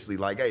seriously,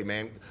 like, hey,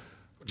 man,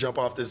 jump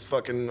off this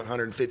fucking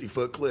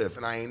 150-foot cliff,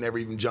 and I ain't never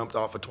even jumped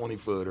off a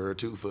 20-foot or a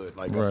 2-foot.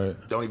 Like, I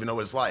don't even know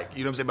what it's like.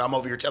 You know what I'm saying? But I'm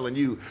over here telling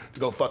you to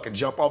go fucking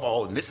jump off.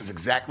 Oh, and this is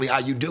exactly how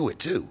you do it,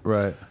 too.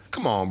 Right.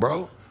 Come on,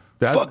 bro.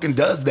 Fucking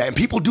does that, and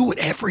people do it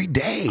every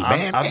day,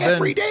 man.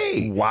 Every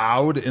day.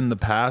 Wowed in the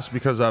past,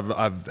 because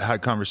I've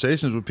had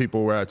conversations with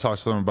people where I talk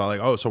to them about,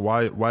 like, oh, so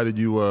why did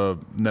you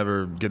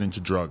never get into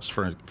drugs,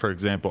 for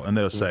example? And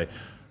they'll say,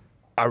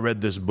 I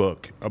read this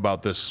book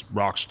about this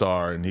rock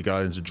star and he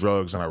got into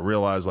drugs, and I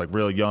realized, like,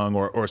 real young,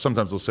 or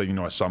sometimes they'll say, you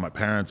know, I saw my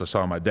parents, I saw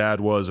how my dad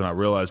was, and I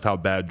realized how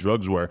bad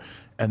drugs were.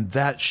 And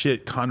that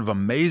shit kind of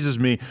amazes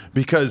me,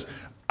 because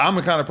I'm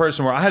the kind of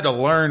person where I had to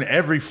learn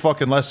every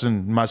fucking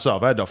lesson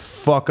myself. I had to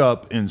fuck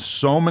up in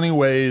so many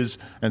ways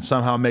and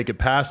somehow make it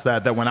past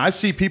that, that when I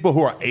see people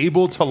who are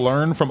able to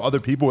learn from other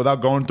people without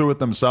going through it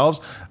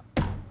themselves,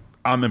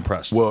 I'm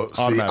impressed. Well,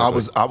 see, I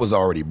was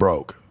already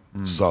broke.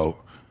 So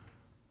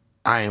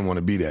I ain't want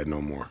to be that no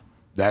more.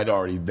 That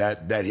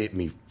hit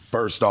me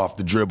first off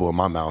the dribble in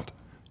my mouth.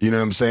 You know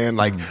what I'm saying?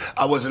 Like,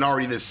 I wasn't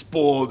already this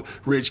spoiled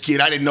rich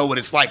kid. I didn't know what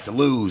it's like to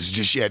lose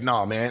just yet.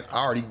 No, man,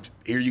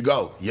 here you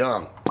go,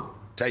 young.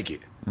 Take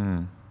it. You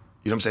know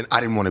what I'm saying? I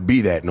didn't want to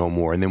be that no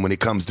more. And then when it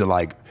comes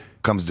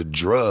to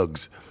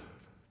drugs,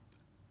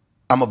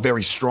 I'm a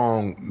very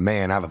strong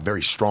man. I have a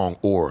very strong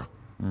aura.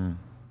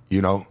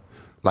 You know?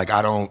 Like,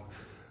 I'm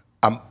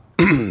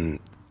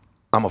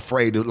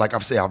afraid to, like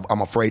I've said,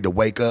 I'm afraid to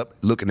wake up,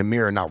 look in the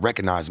mirror, and not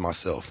recognize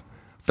myself.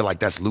 I feel like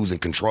that's losing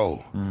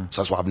control.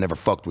 So that's why I've never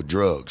fucked with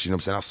drugs. You know what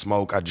I'm saying? I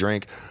smoke, I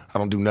drink, I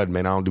don't do nothing,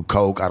 man. I don't do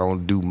coke, I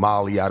don't do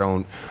Molly, I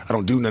don't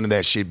do none of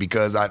that shit,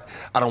 because I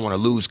don't want to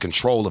lose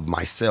control of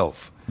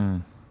myself.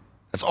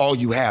 That's all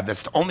you have.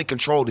 That's the only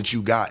control that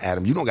you got,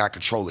 Adam. You don't got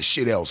control of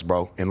shit else,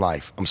 bro, in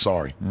life. I'm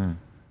sorry.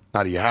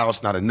 Not of your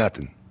house, not of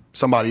nothing.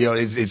 Somebody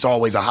else, it's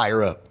always a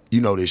higher up. You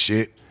know this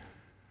shit.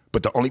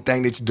 But the only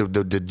thing that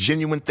the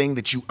genuine thing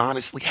that you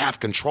honestly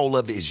have control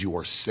of is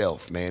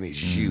yourself, man.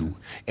 Is you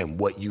and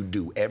what you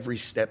do. Every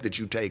step that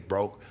you take,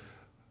 bro,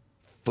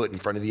 foot in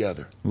front of the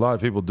other. A lot of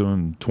people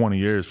doing 20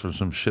 years for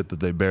some shit that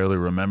they barely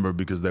remember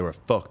because they were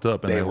fucked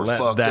up, and they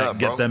let that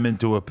get them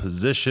into a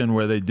position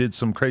where they did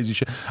some crazy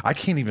shit. I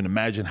can't even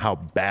imagine how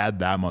bad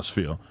that must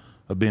feel,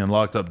 of being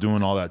locked up,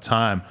 doing all that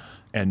time,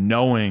 and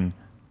knowing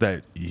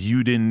that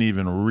you didn't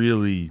even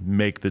really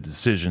make the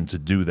decision to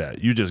do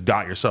that. You just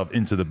got yourself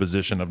into the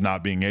position of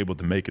not being able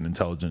to make an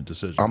intelligent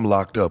decision. I'm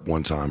locked up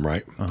one time,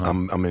 right?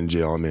 I'm in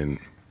jail. I'm in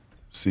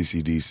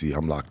CCDC.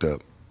 I'm locked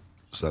up,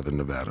 Southern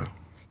Nevada.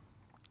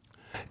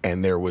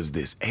 And there was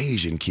this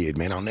Asian kid,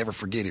 man. I'll never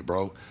forget it,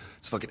 bro.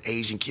 This fucking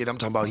Asian kid. I'm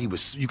talking about,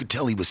 you could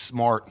tell he was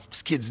smart.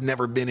 This kid's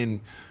never been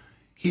in,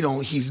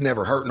 he's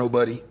never hurt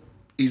nobody.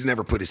 He's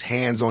never put his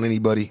hands on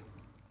anybody.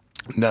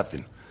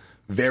 Nothing.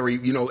 Very,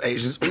 you know,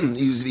 Asians,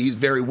 he's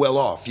very well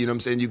off. You know what I'm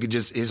saying? You could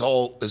just, his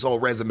whole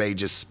resume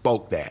just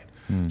spoke that.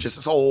 Just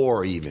his whole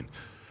aura even.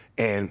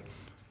 And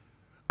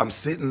I'm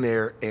sitting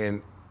there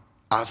and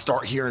I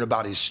start hearing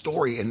about his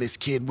story, and this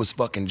kid was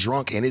fucking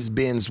drunk in his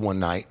Benz one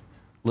night.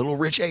 Little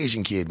rich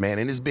Asian kid, man,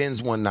 in his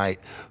Benz one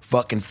night,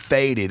 fucking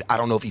faded. I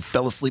don't know if he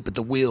fell asleep at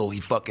the wheel. He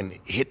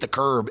fucking hit the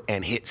curb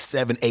and hit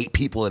 7, 8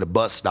 people at a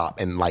bus stop,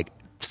 and like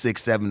 6,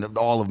 7,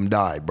 all of them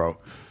died, bro.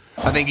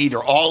 I think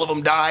either all of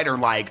them died or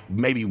like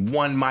maybe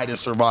one might have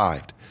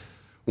survived.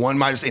 One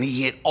might have, and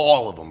he hit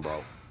all of them,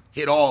 bro.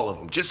 Hit all of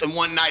them. Just in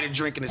one night of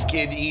drinking, this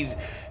kid, he's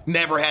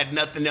never had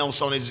nothing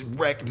else on his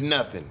record,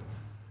 nothing.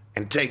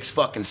 And takes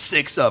fucking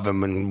 6 of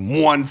them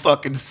in one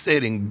fucking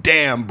sitting.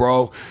 Damn,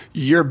 bro.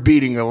 You're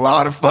beating a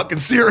lot of fucking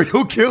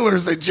serial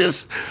killers at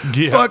just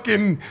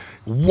fucking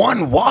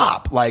one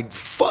whop. Like,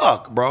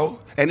 fuck, bro.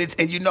 And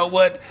you know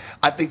what?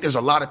 I think there's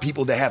a lot of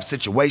people that have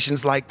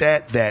situations like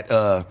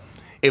that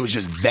it was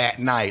just that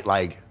night,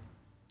 like,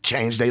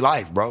 changed their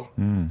life, bro.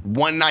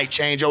 One night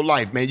changed your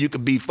life, man. You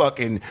could be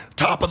fucking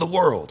top of the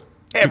world.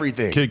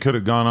 Everything. Kid could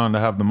have gone on to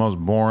have the most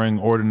boring,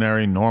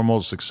 ordinary,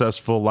 normal,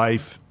 successful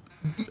life.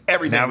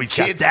 everything. Now he's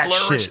Kids got that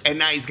flourish, shit. and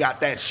now he's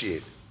got that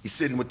shit. He's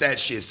sitting with that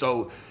shit.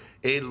 So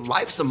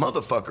life's a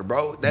motherfucker,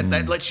 bro.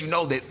 That lets you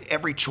know that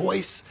every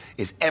choice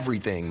is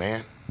everything,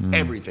 man.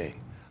 Everything.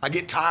 I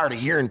get tired of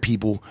hearing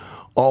people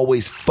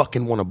always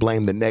fucking want to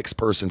blame the next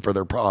person for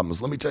their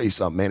problems. Let me tell you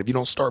something, man. If you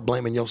don't start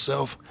blaming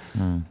yourself,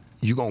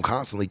 you're going to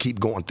constantly keep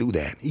going through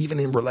that, even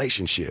in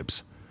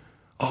relationships.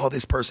 Oh,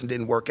 this person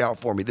didn't work out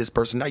for me. This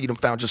person, now you done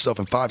found yourself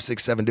in 5,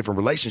 6, 7 different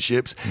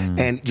relationships,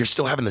 and you're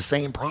still having the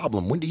same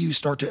problem. When do you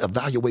start to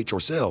evaluate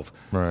yourself?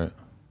 Right.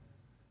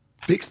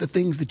 Fix the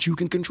things that you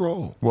can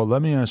control. Well,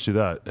 let me ask you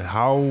that.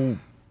 How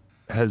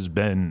has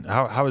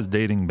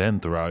dating been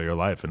throughout your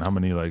life, and how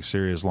many like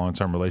serious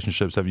long-term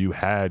relationships have you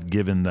had,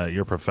 given that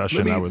your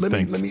profession, let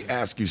me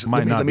ask you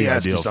something. Let me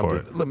ask you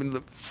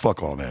something.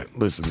 Fuck all that.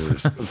 Listen to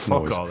this. It's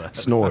noise. All that.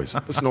 It's noise.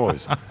 It's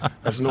noise.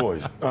 That's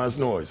noise. It's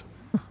noise.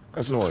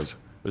 That's noise.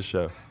 The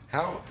show.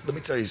 Let me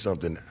tell you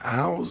something.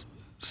 How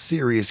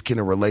serious can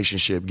a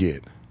relationship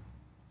get?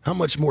 How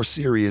much more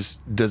serious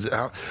does it?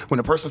 When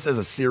a person says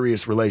a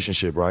serious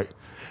relationship, right?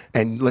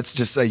 And let's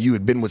just say you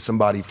had been with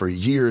somebody for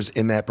years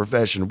in that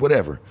profession,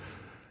 whatever.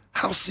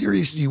 How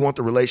serious do you want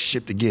the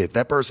relationship to get?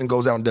 That person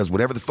goes out and does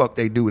whatever the fuck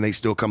they do, and they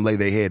still come lay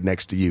their head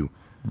next to you.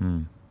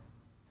 And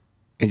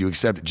you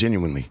accept it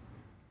genuinely.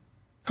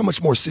 How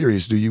much more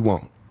serious do you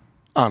want?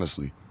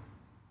 Honestly.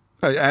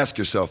 Ask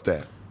yourself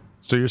that.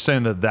 So you're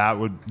saying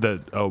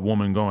that a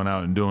woman going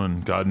out and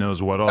doing God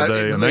knows what all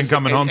day and then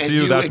coming home to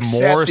you, that's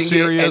more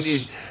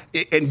serious?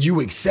 And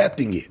you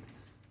accepting it.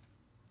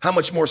 How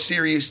much more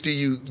serious do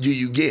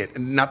you get?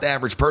 And not the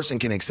average person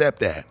can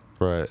accept that.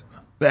 Right.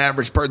 The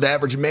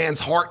average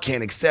man's heart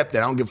can't accept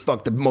that. I don't give a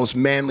fuck the most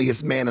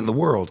manliest man in the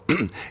world.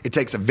 It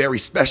takes a very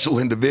special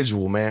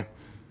individual, man.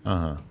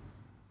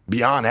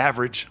 Beyond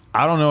average.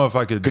 I don't know if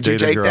I could. Could you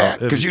take that?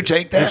 Could you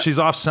take that? If she's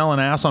off selling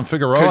ass on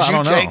Figueroa, I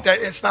don't know. Could you take that?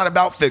 It's not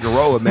about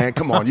Figueroa, man.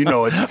 Come on, you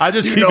know it's. I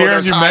just keep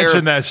hearing you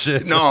mention that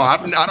shit. No, I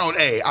don't.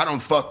 Hey, I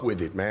don't fuck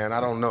with it, man. I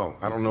don't know.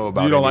 I don't know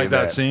about. You don't any like of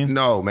that scene?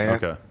 No, man.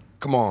 Okay.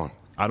 Come on.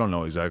 I don't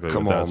know exactly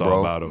what that's bro.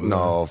 all about.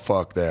 No,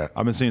 fuck that.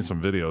 I've been seeing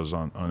some videos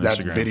on That's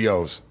Instagram.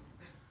 videos.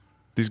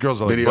 These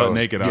girls are like butt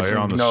naked out here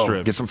on the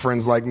strip. Get some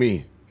friends like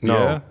me. No,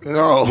 Yeah?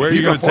 no. Where are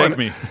you gonna take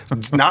me?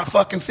 Not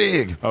fucking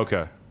Fig.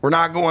 Okay. We're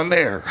not going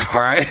there.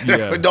 All right.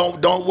 Yeah. Don't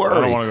worry.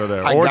 I don't want to go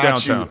there. Or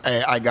downtown.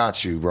 Hey, I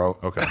got you, bro.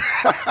 Okay.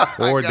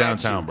 Or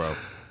downtown, bro.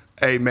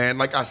 Hey, man,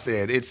 like I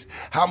said, it's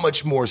how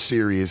much more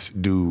serious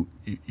do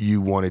you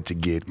want it to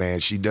get,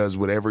 man? She does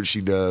whatever she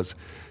does.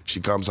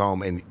 She comes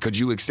home, and could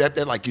you accept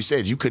that? Like you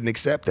said, you couldn't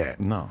accept that.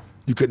 No.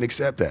 You couldn't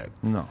accept that.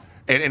 No.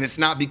 And it's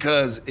not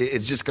because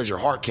it's just because your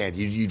heart can't.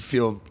 You'd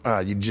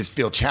just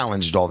feel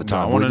challenged all the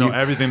time. I want to know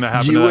everything that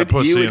happened to that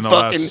pussy in the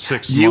last 6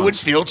 months. You would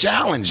feel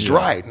challenged,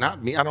 right?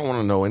 Not me. I don't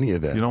want to know any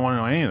of that. You don't want to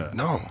know any of that?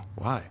 No.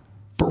 Why?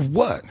 For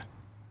what?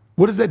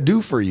 What does that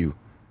do for you?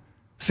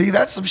 See,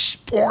 that's some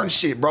porn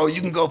shit, bro. You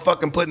can go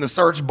fucking put in the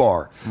search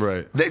bar.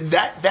 Right.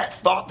 That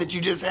thought that you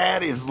just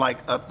had is like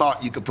a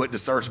thought you could put in the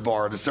search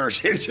bar, the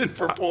search engine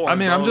for porn. I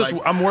mean, bro.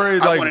 I'm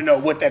worried. I want to know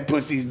what that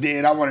pussy's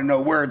did. I want to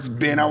know where it's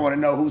been. I want to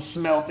know who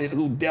smelt it,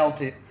 who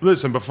dealt it.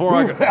 Listen, before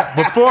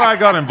I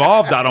got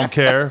involved, I don't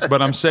care.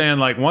 But I'm saying,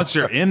 like, once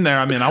you're in there,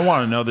 I mean, I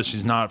want to know that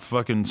she's not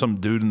fucking some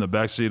dude in the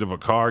backseat of a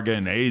car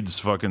getting AIDS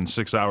fucking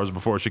 6 hours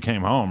before she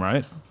came home,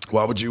 right?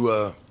 Why would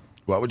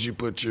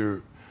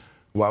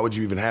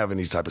you even have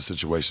any type of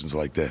situations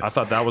like that? I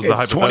thought that was the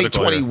hypothetical. It's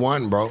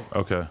 2021, bro.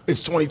 Okay.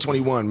 It's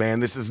 2021,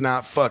 man. This is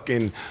not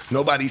fucking,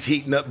 nobody's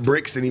heating up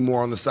bricks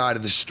anymore on the side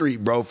of the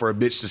street, bro, for a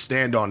bitch to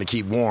stand on to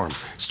keep warm.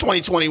 It's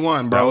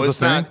 2021, bro.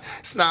 It's not,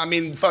 I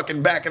mean,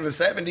 fucking back in the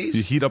 70s.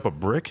 You heat up a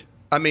brick?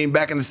 I mean,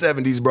 back in the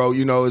 70s, bro,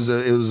 you know,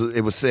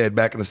 it was said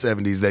back in the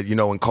 70s that, you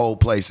know, in cold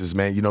places,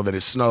 man, you know, that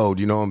it snowed,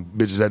 you know, and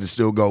bitches had to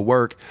still go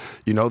work.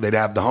 You know, they'd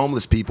have the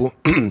homeless people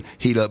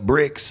heat up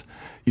bricks,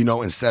 you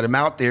know, and set them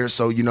out there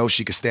so, you know,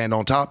 she could stand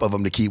on top of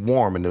them to keep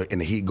warm and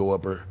the heat go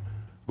up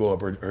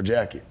her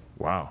jacket.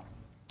 Wow.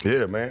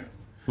 Yeah, man.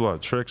 A lot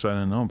of tricks I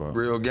didn't know about.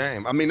 Real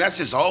game. I mean, that's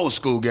just old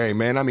school game,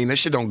 man. I mean, that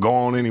shit don't go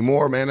on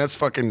anymore, man. That's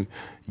fucking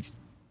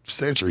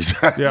centuries.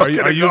 Yeah, are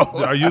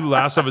you the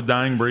last of a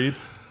dying breed?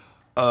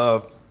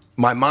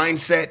 My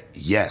mindset,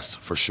 yes,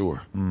 for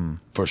sure.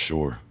 For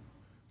sure.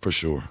 For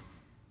sure.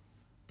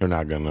 They're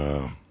not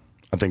gonna,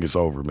 I think it's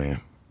over,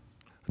 man.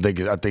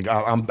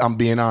 I'm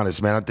being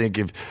honest, man. I think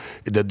if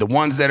the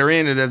ones that are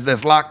in it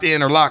that's locked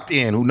in are locked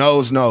in. Who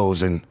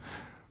knows, and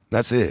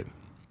that's it.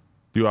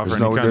 Do you offer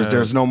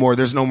there's no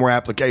more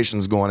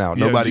applications going out.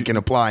 Nobody can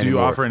apply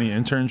anymore. Do you offer any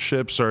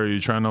internships, or are you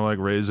trying to like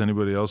raise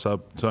anybody else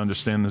up to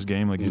understand this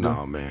game like you do?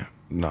 No, man.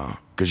 No.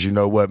 Because you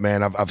know what,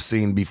 man? I've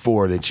seen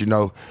before that, you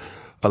know,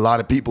 a lot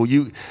of people,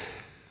 you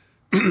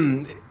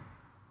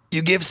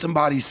give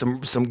somebody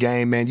some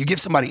game, man. You give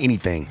somebody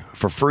anything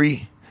for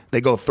free, they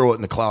go throw it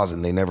in the closet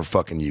and they never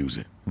fucking use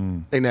it.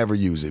 They never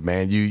use it,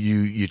 man.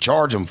 You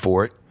charge them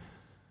for it.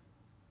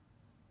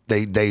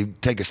 They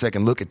take a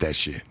second look at that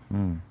shit.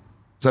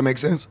 Does that make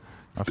sense?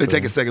 They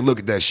take a second look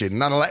at that shit.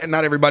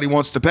 Not everybody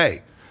wants to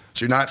pay.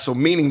 So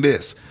meaning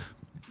this,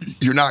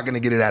 you're not gonna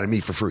get it out of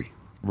me for free.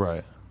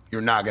 Right.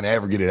 you're not gonna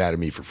ever get it out of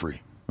me for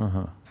free.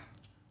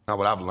 Not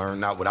what I've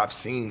learned, not what I've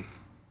seen,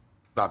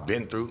 what I've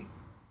been through.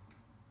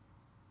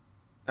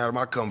 Adam,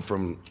 I come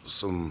from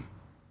some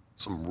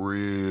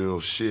real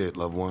shit,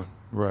 loved one.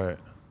 Right.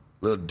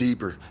 A little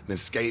deeper than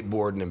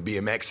skateboarding and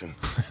BMXing.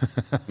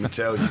 Let me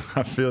tell you.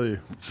 I feel you.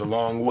 It's a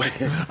long way.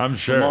 I'm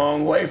sure. It's a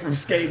long way from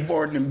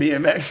skateboarding and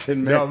BMXing,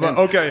 man. No,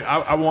 okay,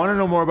 I want to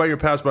know more about your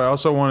past, but I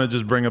also want to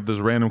just bring up this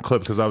random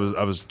clip because I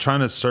was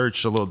trying to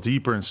search a little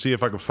deeper and see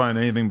if I could find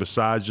anything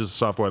besides just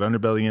soft white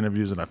underbelly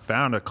interviews, and I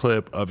found a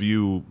clip of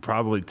you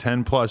probably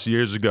 10 plus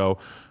years ago,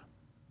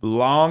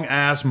 long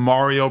ass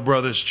Mario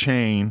Brothers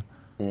chain,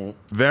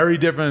 very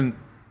different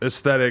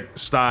aesthetic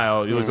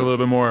style. You looked a little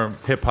bit more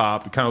hip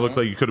hop. It kind of looked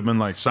like you could have been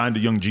like signed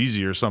to Young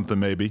Jeezy or something,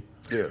 maybe.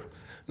 Yeah.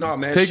 No,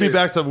 man. Take me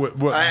back to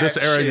this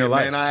era in your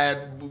life.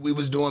 Man, we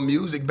was doing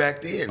music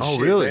back then. Oh,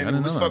 shit, really? Man. We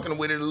was fucking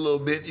with it a little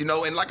bit, you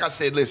know. And like I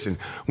said, listen,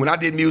 when I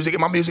did music,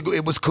 my music,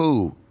 it was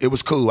cool. It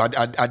was cool.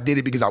 I did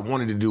it because I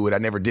wanted to do it. I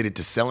never did it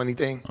to sell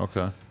anything.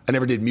 Okay. I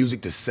never did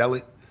music to sell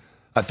it.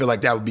 I feel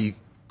like that would be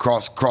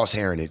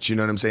cross-hairing it, you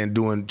know what I'm saying?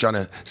 Trying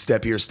to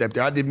step here, step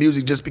there. I did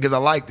music just because I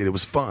liked it. It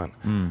was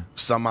fun.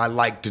 Something I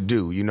like to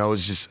do, you know,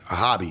 it's just a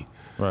hobby.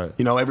 Right.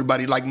 You know,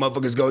 everybody like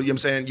motherfuckers go, you know what I'm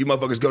saying? You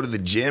motherfuckers go to the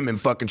gym and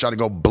fucking try to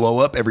go blow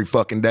up every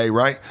fucking day,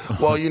 right?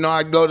 Well, you know,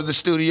 I go to the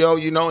studio,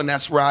 you know, and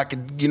that's where I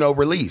could, you know,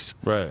 release.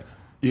 Right.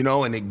 You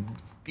know, and it,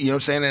 you know what I'm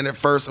saying? And at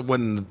first it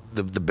wasn't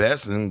the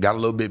best, and then got a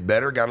little bit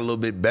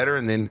better,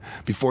 and then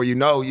before you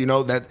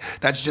know,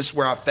 that's just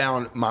where I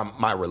found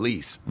my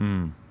release.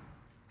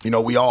 You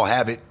know, we all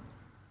have it.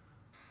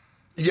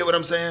 You get what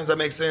I'm saying? Does that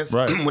make sense?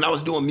 Right. When I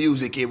was doing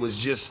music, it was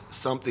just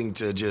something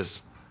to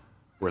just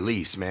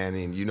release, man,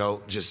 and, you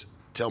know, just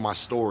tell my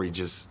story.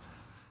 Just,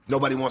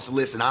 nobody wants to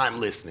listen, I'm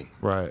listening.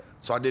 Right.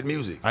 So I did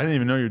music. I didn't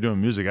even know you were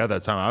doing music at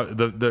that time.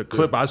 The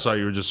clip I saw,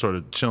 you were just sort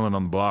of chilling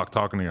on the block,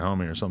 talking to your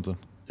homie or something.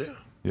 Yeah.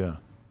 Yeah.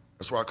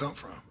 That's where I come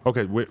from.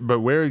 Okay,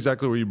 but where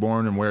exactly were you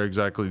born, and where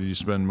exactly did you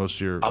spend most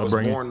of your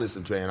upbringing?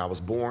 I was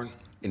born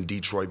in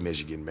Detroit,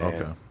 Michigan, man.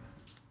 Okay.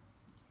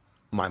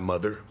 My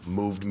mother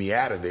moved me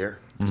out of there.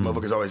 These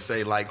motherfuckers always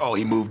say, like, oh,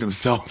 he moved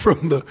himself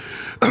from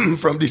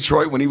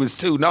Detroit when he was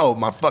 2. No,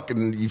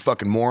 you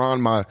fucking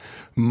moron. My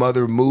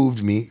mother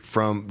moved me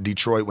from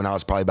Detroit when I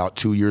was probably about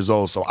 2 years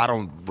old. So I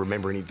don't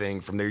remember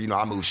anything from there. You know,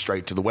 I moved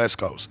straight to the West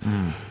Coast. You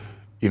know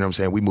what I'm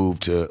saying? We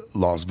moved to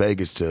Las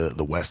Vegas, to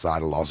the west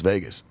side of Las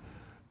Vegas. You know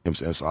what I'm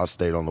saying? So I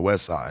stayed on the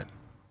west side.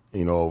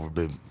 You know,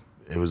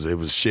 it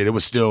was shit. It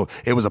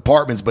was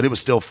apartments, but it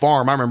was still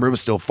farm. I remember it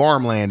was still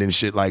farmland and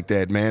shit like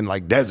that, man,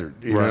 like desert.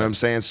 You know what I'm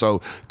saying?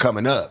 So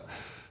coming up.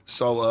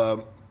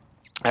 So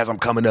as I'm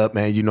coming up,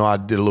 man, you know, I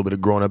did a little bit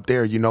of growing up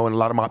there, you know, and a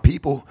lot of my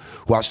people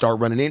who I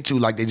started running into,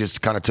 like, they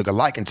just kind of took a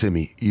liking to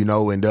me, you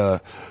know, and I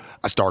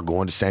started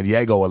going to San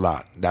Diego a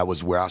lot. That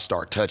was where I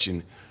started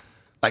touching.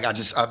 Like,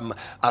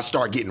 I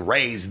started getting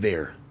raised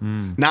there,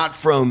 not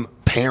from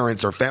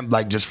parents or family,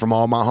 like just from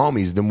all my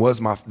homies.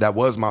 That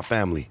was my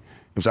family.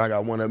 So I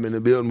got one of them in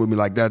the building with me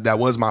like that. That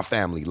was my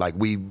family. Like,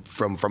 we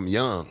from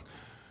young,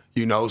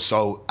 you know.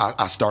 So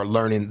I started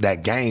learning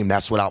that game.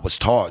 That's what I was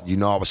taught. You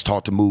know, I was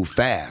taught to move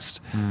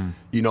fast,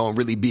 you know, and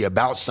really be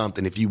about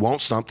something. If you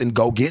want something,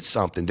 go get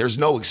something. There's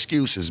no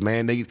excuses,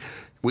 man.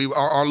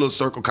 Our little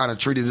circle kind of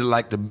treated it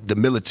like the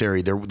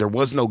military. There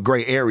was no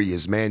gray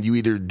areas, man. You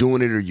either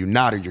doing it or you're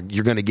not, or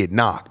you're gonna get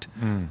knocked.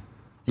 You're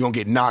gonna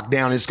get knocked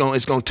down. It's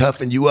gonna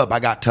toughen you up.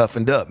 I got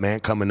toughened up, man,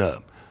 coming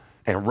up.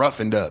 And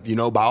roughened up, you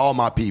know, by all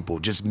my people,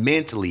 just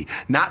mentally,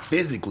 not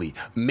physically,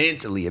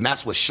 mentally. And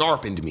that's what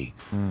sharpened me.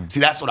 See,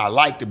 that's what I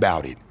liked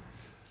about it,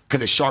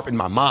 because it sharpened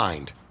my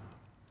mind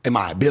and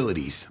my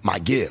abilities, my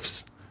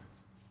gifts.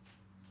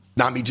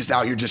 Not me just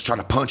out here just trying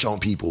to punch on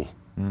people,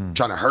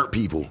 trying to hurt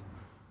people.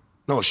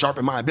 No, it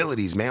sharpened my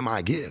abilities, man,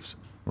 my gifts.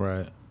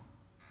 Right.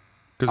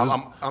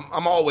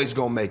 I'm always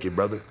gonna make it,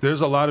 brother.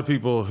 There's a lot of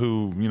people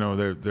who, you know,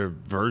 their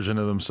version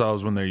of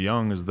themselves when they're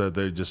young is that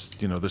they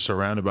just, you know, they're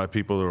surrounded by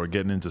people who are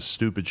getting into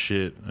stupid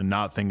shit and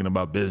not thinking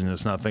about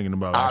business, not thinking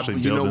about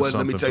actually building something for themselves. You know what?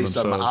 Let me tell you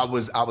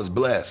something. I was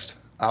blessed.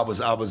 I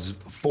was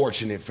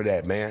fortunate for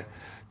that, man.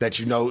 That,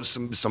 you know,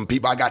 some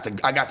people I got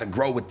to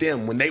grow with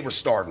them when they were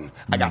starting.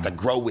 I got to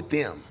grow with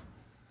them,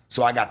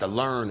 so I got to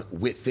learn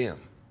with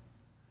them.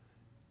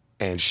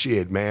 And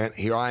shit, man,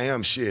 here I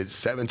am,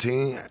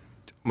 17.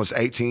 Almost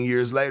 18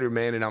 years later,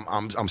 man, and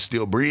I'm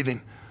still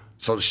breathing.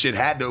 So the shit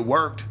had to have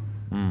worked.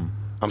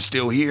 I'm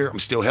still here. I'm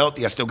still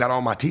healthy. I still got all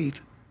my teeth.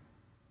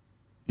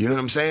 You know what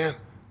I'm saying?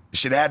 The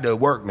shit had to have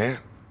worked, man.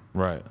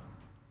 Right.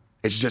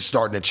 It's just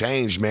starting to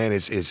change, man.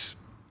 It's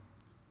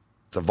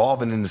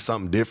evolving into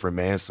something different,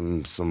 man.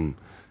 Some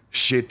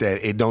shit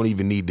that it don't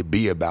even need to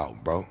be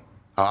about, bro.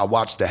 I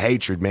watch the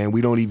hatred, man.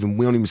 We don't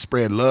even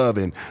spread love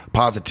and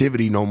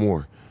positivity no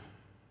more.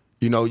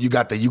 You know, you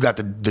got the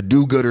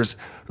do-gooders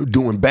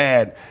doing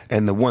bad,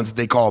 and the ones that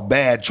they call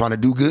bad trying to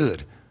do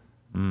good.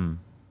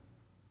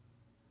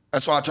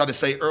 That's why I tried to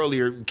say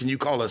earlier, can you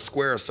call a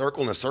square a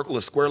circle and a circle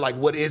a square? Like,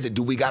 what is it?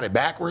 Do we got it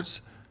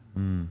backwards?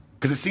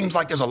 Because it seems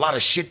like there's a lot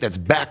of shit that's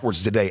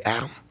backwards today,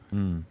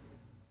 Adam.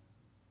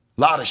 A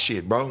A lot of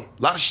shit, bro.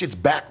 A lot of shit's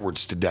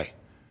backwards today.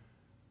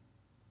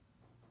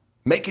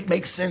 Make it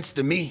make sense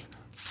to me.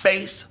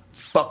 Face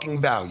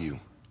fucking value.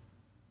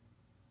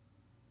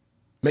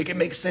 Make it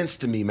make sense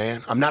to me,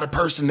 man. I'm not a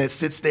person that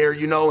sits there,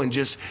 you know, and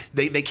just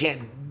they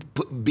can't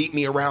beat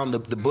me around the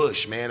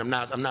bush, man. I'm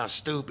not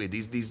stupid.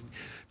 These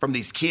from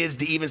these kids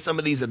to even some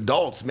of these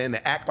adults, man,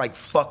 that act like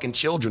fucking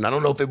children. I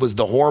don't know if it was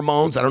the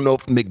hormones. I don't know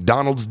if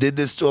McDonald's did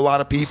this to a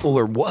lot of people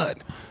or what.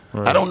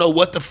 Right. I don't know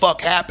what the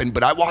fuck happened,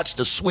 but I watched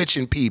a switch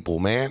in people,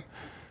 man.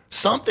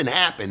 Something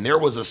happened. There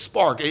was a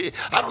spark.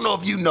 I don't know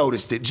if you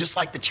noticed it, just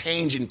like the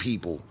change in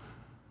people.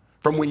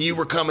 From when you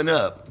were coming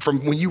up,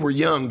 from when you were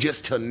young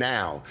just to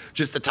now,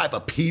 just the type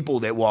of people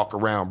that walk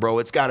around, bro,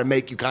 it's got to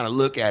make you kind of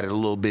look at it a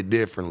little bit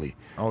differently.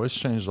 Oh, it's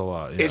changed a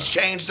lot. Yeah. It's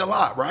changed a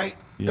lot, right?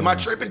 Yeah. Am I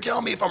tripping?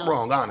 Tell me if I'm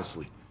wrong,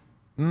 honestly.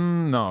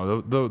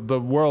 No, the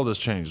world has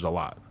changed a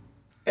lot.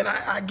 And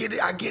I get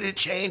it. I get it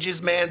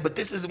changes, man. But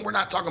this isn't. We're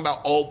not talking about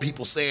old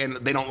people saying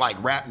they don't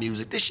like rap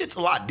music. This shit's a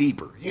lot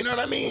deeper. You know what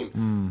I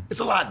mean?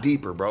 It's a lot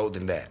deeper, bro,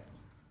 than that.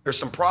 There's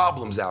some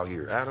problems out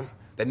here, Adam,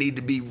 that need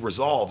to be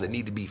resolved, that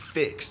need to be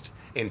fixed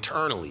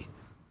internally.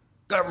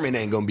 Government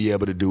ain't gonna be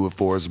able to do it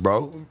for us,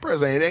 bro.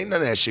 President ain't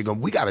none of that shit gonna.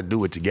 We gotta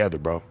do it together,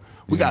 bro.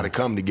 We gotta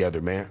come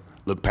together, man.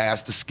 Look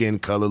past the skin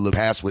color, look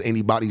past what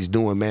anybody's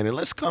doing, man, and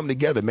let's come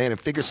together, man, and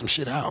figure some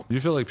shit out. You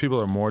feel like people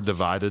are more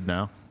divided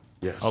now?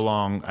 Yes.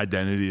 Along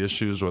identity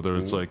issues, whether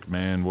it's like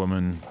man,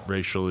 woman,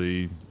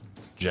 racially,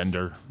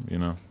 gender, you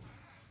know?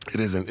 It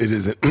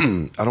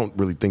isn't. I don't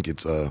really think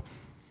it's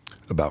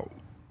about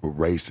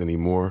race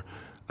anymore.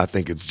 I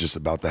think it's just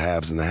about the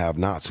haves and the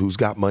have-nots. Who's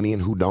got money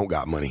and who don't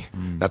got money.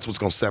 That's what's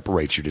going to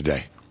separate you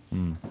today.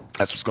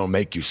 That's what's going to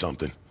make you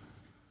something.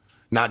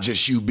 Not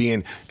just you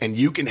being, and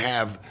you can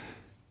have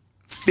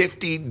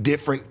 50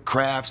 different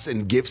crafts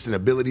and gifts and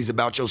abilities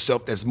about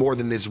yourself that's more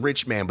than this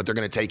rich man, but they're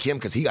going to take him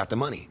because he got the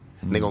money.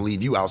 And they're going to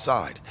leave you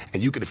outside.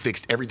 And you could have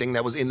fixed everything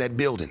that was in that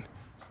building.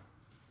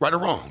 Right or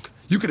wrong.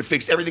 You could have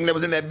fixed everything that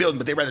was in that building,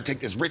 but they'd rather take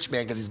this rich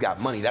man because he's got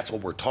money. That's what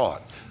we're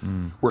taught.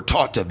 We're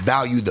taught to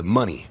value the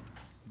money.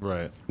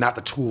 Right. Not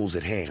the tools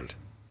at hand.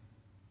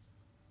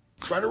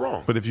 Right or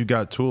wrong. But if you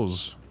got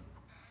tools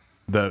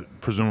that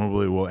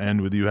presumably will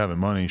end with you having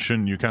money,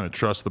 shouldn't you kind of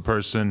trust the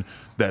person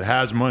that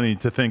has money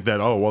to think that,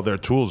 oh, well, their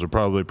tools are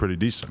probably pretty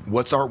decent?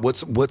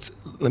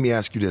 Let me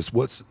ask you this.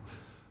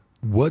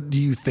 What do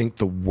you think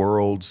the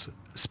world's,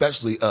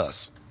 especially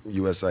us,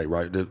 USA,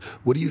 right?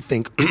 What do you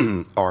think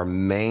our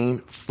main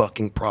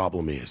fucking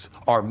problem is?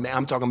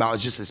 I'm talking about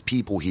just as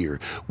people here.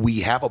 We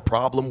have a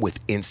problem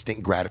with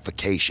instant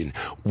gratification.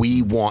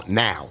 We want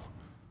now.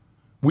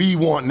 We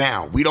want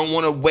now. We don't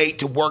want to wait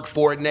to work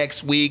for it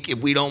next week. If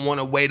we don't want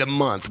to wait a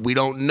month, we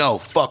don't know.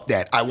 Fuck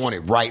that. I want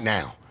it right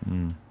now.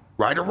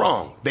 Right or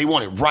wrong? They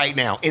want it right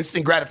now.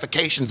 Instant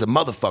gratification's a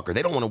motherfucker.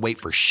 They don't want to wait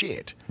for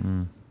shit.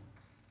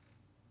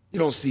 You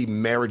don't see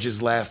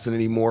marriages lasting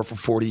anymore for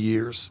 40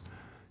 years.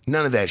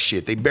 None of that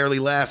shit. They barely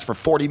last for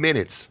 40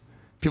 minutes.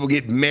 People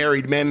get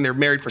married, man, and they're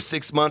married for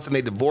 6 months and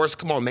they divorce.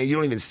 Come on, man. You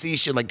don't even see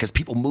shit like, because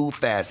people move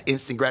fast.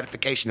 Instant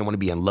gratification. They want to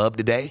be in love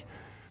today.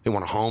 They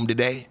want a home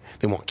today.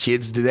 They want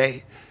kids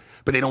today.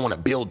 But they don't want to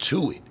build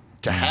to it,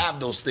 to have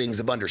those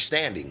things of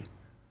understanding.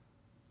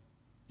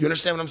 You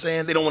understand what I'm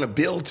saying? They don't want to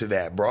build to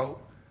that,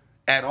 bro,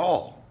 at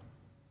all.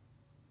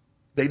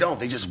 They don't.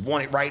 They just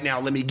want it right now.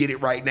 Let me get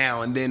it right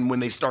now. And then when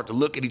they start to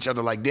look at each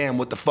other like, damn,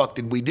 what the fuck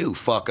did we do?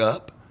 Fuck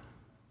up.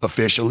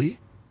 Officially.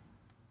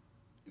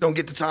 You don't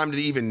get the time to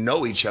even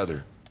know each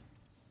other.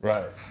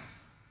 Right.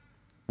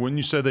 Wouldn't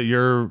you say that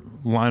your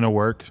line of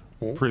work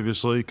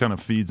previously kind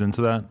of feeds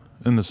into that,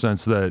 in the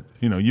sense that,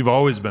 you know, you've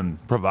always been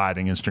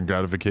providing instant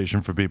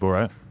gratification for people,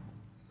 right?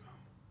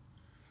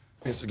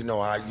 You know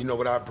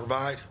what I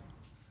provide?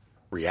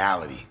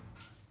 Reality.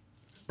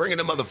 Bringing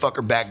the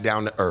motherfucker back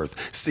down to earth.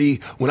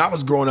 See, when I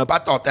was growing up, I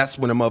thought that's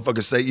when a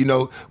motherfucker say, you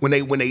know, when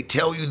they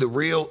tell you the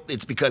real,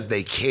 it's because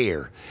they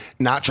care.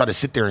 Not try to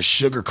sit there and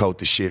sugarcoat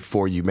the shit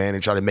for you, man,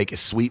 and try to make it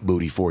sweet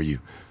booty for you.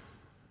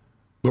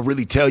 But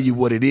really tell you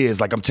what it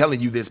is. Like, I'm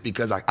telling you this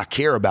because I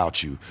care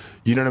about you.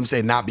 You know what I'm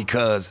saying? Not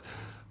because,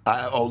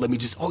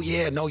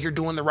 yeah, no, you're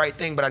doing the right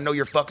thing, but I know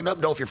you're fucking up.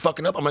 No, if you're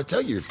fucking up, I'm going to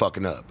tell you you're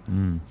fucking up.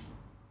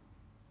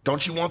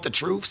 Don't you want the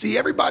truth? See,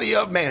 everybody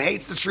up, man,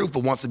 hates the truth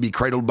but wants to be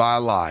cradled by a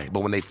lie.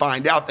 But when they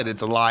find out that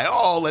it's a lie,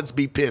 oh, let's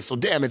be pissed. So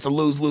damn, it's a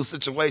lose-lose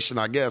situation,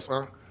 I guess,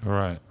 huh?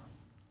 Right.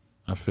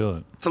 I feel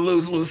it. It's a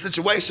lose-lose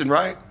situation,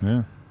 right?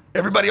 Yeah.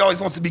 Everybody always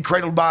wants to be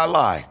cradled by a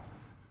lie.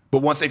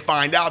 But once they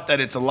find out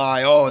that it's a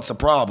lie, oh, it's a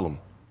problem.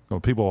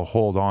 Well, people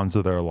hold on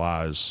to their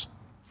lies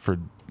for,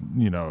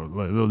 you know,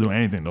 they'll do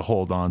anything to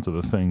hold on to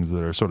the things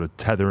that are sort of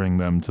tethering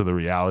them to the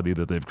reality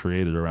that they've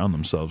created around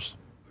themselves.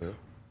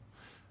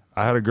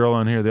 I had a girl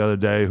on here the other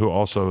day who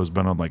also has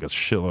been on like a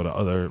shitload of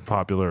other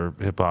popular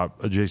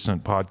hip-hop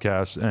adjacent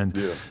podcasts. And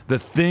the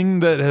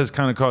thing that has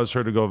kind of caused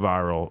her to go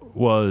viral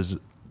was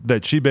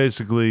that she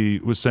basically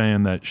was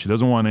saying that she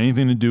doesn't want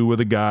anything to do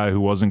with a guy who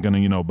wasn't going to,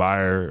 you know, buy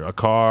her a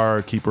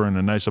car, keep her in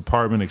a nice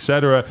apartment,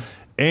 etc.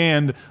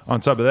 And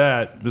on top of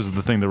that, this is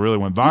the thing that really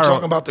went viral. You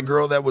talking about the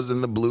girl that was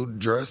in the blue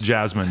dress?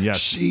 Jasmine, yes.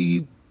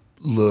 She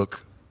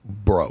looked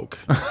broke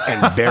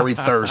and very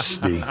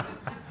thirsty.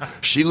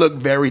 She looked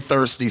very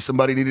thirsty.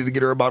 Somebody needed to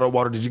get her a bottle of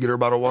water. Did you get her a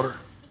bottle of water?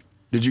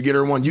 Did you get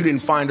her one? You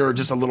didn't find her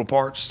just a little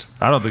parched?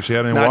 I don't think she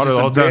had any water the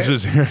whole time she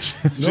was here.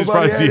 She's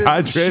probably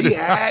dehydrated. She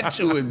had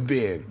to have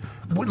been.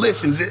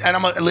 Listen,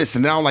 and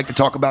listen, I don't like to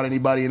talk about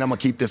anybody, and I'm going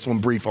to keep this one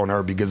brief on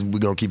her because we're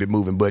going to keep it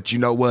moving. But you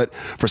know what?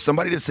 For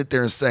somebody to sit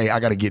there and say, I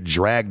got to get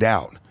dragged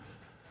out.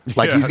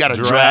 Like he's got to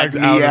drag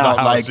me out.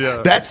 Like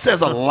that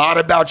says a lot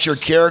about your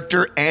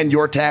character and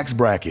your tax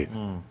bracket.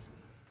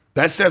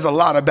 That says a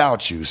lot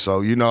about you.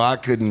 So, you know, I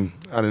didn't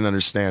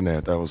understand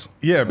that. That was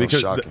because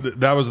shocking.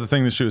 That was the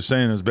thing that she was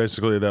saying is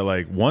basically that,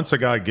 like, once a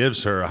guy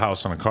gives her a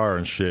house and a car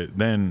and shit,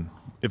 then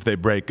if they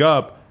break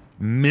up,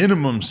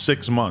 minimum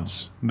 6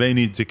 months, they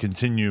need to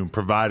continue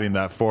providing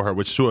that for her,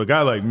 which to a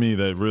guy like me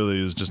that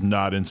really is just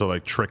not into,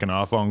 like, tricking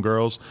off on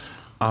girls,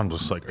 I'm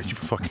just like, are you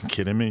fucking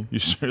kidding me? You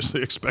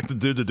seriously expect a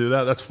dude to do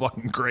that? That's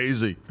fucking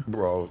crazy.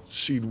 Bro,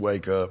 she'd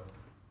wake up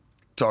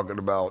talking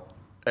about,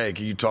 hey,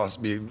 can you toss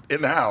me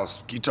in the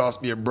house? Can you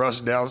toss me a brush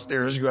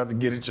downstairs? You have to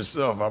get it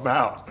yourself. I'm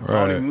out. Right.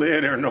 I don't even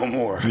live there no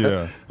more.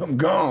 Yeah. I'm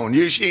gone.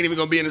 She ain't even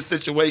going to be in a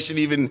situation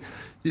even.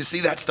 You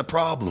see, that's the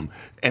problem.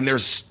 And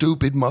there's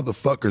stupid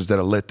motherfuckers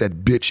that'll let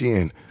that bitch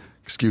in.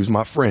 Excuse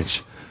my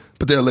French.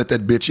 But they'll let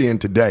that bitch in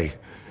today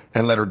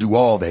and let her do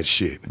all that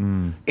shit.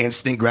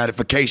 Instant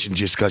gratification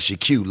just because she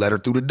cute. Let her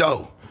through the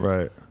door.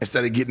 Right.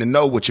 Instead of getting to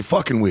know what you're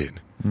fucking with.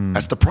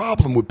 That's the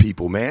problem with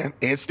people, man.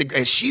 And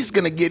she's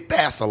going to get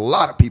past a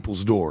lot of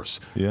people's doors.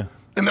 Yeah.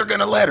 And they're going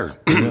to let her.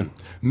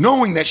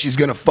 Knowing that she's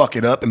going to fuck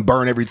it up and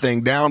burn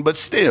everything down, but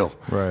still.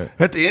 Right.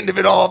 At the end of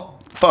it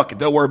all, fuck it.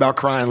 They'll worry about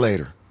crying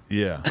later.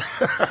 Yeah.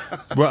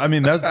 Well, I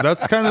mean,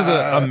 that's kind of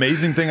the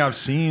amazing thing I've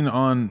seen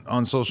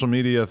on social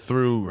media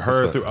through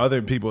her, through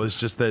other people. It's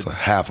just that it's a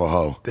half a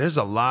hoe. There's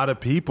a lot of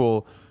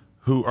people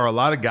who are a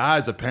lot of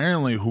guys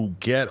apparently who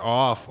get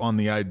off on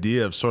the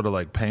idea of sort of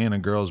like paying a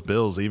girl's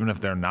bills, even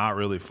if they're not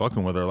really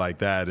fucking with her like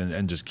that,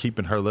 and just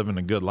keeping her living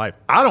a good life.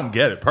 I don't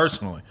get it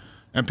personally.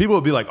 And people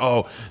will be like,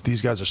 oh,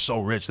 these guys are so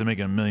rich, they're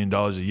making $1 million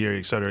a year,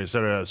 et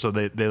cetera, so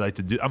they like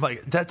to do. I'm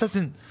like, that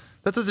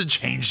doesn't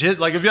change it.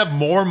 Like, if you have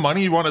more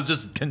money, you want to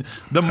just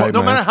no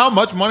matter how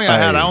much money I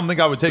had, I don't think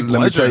I would take pleasure in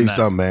that.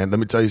 Let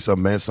me tell you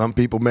something, man. Some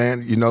people,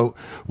 man, you know,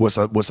 what's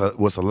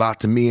a lot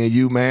to me and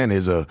you, man,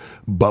 is a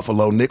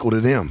buffalo nickel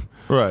to them.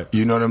 Right.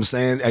 You know what I'm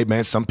saying? Hey,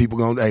 man, some people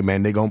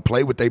they gonna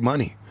play with their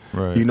money.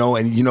 Right. You know,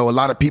 and you know, a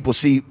lot of people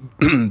see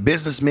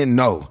businessmen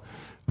know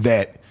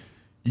that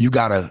you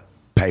gotta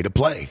pay to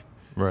play.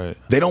 Right.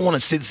 They don't want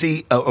to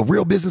see a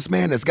real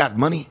businessman that's got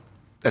money,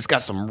 that's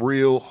got some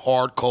real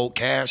hard cold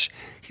cash.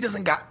 He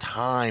doesn't got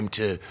time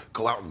to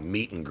go out and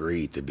meet and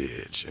greet the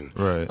bitch and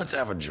let's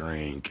have a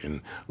drink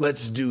and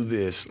let's do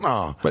this.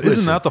 No, but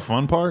isn't that the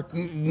fun part?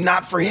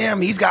 Not for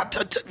him. He's got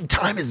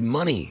time is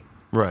money.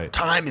 Right.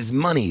 Time is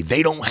money.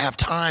 They don't have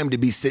time to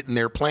be sitting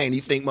there playing.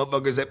 You think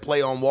motherfuckers that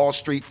play on Wall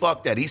Street,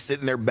 fuck that. He's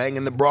sitting there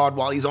banging the broad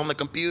while he's on the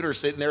computer,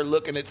 sitting there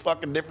looking at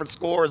fucking different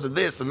scores of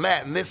this and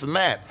that and this and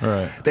that.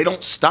 Right. They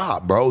don't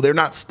stop, bro. They're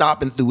not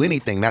stopping through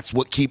anything. That's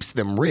what keeps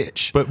them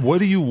rich. But what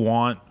do you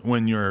want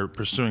when you're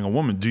pursuing a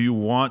woman? Do you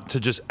want to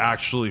just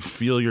actually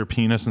feel your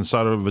penis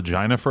inside of a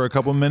vagina for a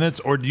couple minutes?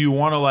 Or do you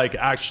want to like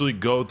actually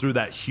go through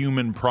that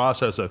human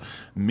process of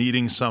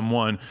meeting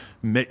someone,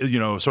 you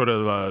know, sort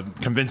of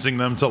convincing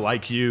them to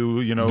like you,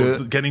 you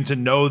know, getting to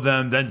know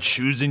them, then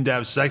choosing to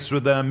have sex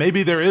with them?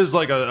 Maybe there is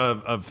like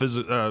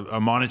a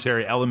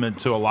monetary element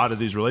to a lot of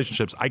these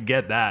relationships. I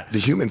get that. The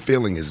human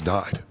feeling has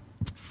died.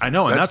 I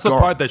know, and that's the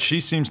part that she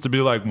seems to be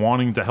like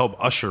wanting to help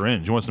usher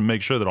in. She wants to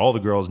make sure that all the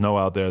girls know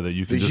out there that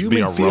you can just be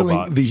a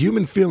robot. The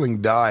human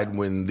feeling died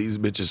when these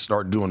bitches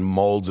start doing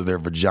molds of their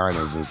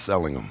vaginas and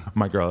selling them.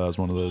 My girl has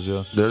one of those,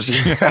 yeah. Does she?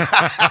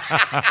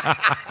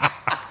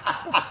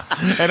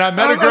 And I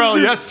met a girl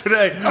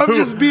yesterday. I'm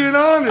just being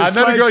honest. I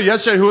met a girl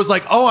yesterday who was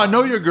like, "Oh, I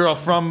know your girl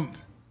from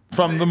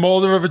the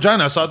mold of her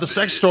vagina. I saw at the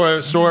sex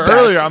store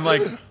earlier." I'm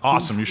like,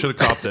 "Awesome, you should have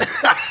copped it."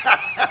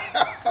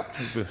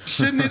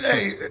 Shouldn't it?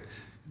 Hey,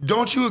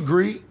 don't you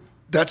agree?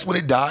 That's when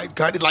it died.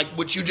 Kind of like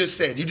what you just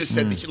said. You just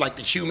said that you like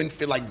the human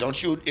feel. Like,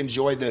 don't you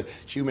enjoy the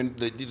human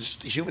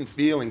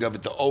feeling of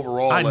it? The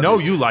overall. I know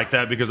you like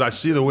that because I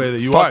see the way that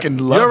you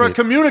fucking are. Love You're it. a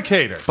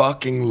communicator.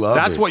 Fucking love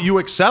it. That's what you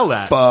excel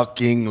at.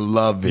 Fucking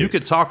love it. You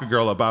could talk a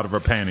girl up out of her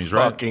panties,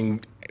 right?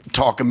 Fucking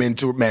talk them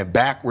into man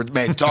backwards,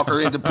 man. Talk her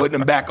into putting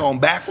them back on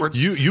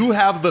backwards. You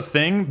have the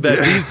thing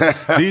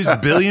that these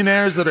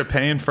billionaires that are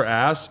paying for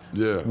ass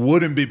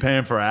wouldn't be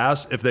paying for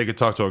ass if they could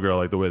talk to a girl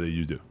like the way that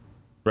you do,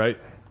 right?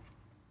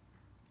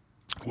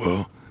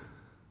 Well,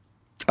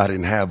 I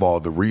didn't have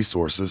all the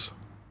resources.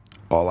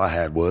 All I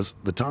had was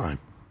the time.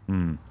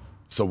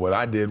 So what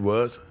I did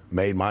was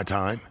made my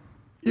time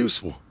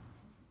useful.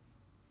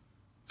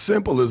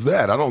 Simple as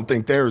that. I don't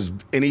think there's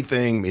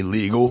anything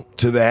illegal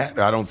to that.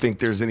 I don't think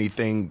there's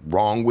anything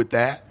wrong with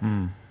that.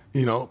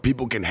 You know,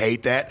 people can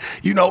hate that.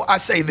 You know, I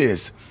say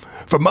this.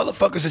 For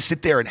motherfuckers to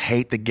sit there and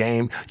hate the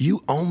game,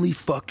 you only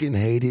fucking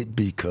hate it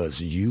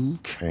because you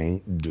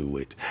can't do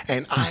it.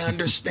 And I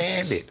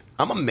understand it.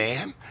 I'm a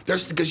man.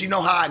 Because you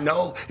know how I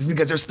know? It's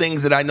because there's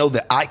things that I know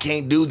that I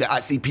can't do, that I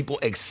see people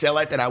excel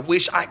at, that I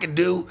wish I could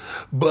do.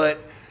 But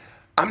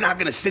I'm not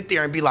gonna sit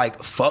there and be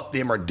like, fuck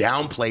them or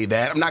downplay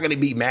that. I'm not gonna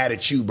be mad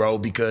at you, bro,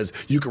 because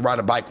you can ride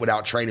a bike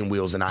without training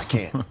wheels and I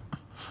can't.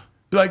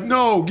 Like,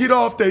 no, get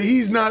off there.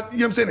 He's not, you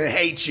know what I'm saying, and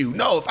hate you.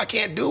 No, if I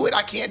can't do it,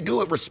 I can't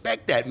do it.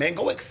 Respect that, man.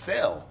 Go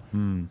excel.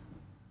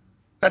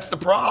 That's the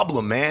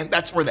problem, man.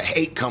 That's where the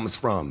hate comes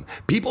from.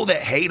 People that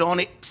hate on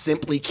it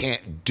simply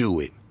can't do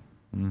it.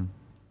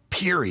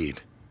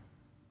 Period.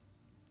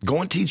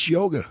 Go and teach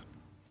yoga.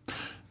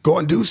 Go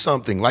and do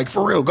something. Like,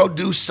 for real, go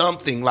do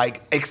something.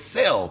 Like,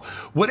 excel.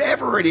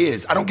 Whatever it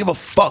is, I don't give a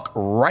fuck.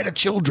 Write a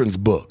children's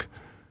book.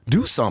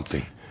 Do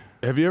something.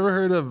 Have you ever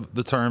heard of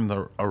the term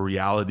a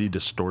reality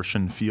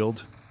distortion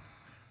field?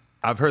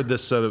 I've heard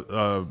this said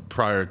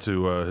prior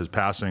to his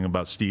passing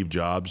about Steve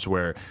Jobs,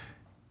 where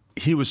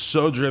he was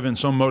so driven,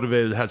 so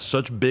motivated, had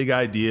such big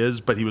ideas,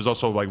 but he was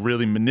also like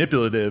really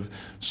manipulative.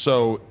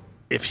 So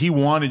if he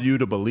wanted you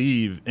to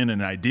believe in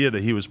an idea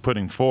that he was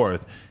putting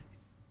forth,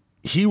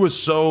 he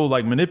was so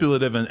like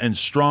manipulative and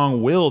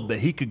strong-willed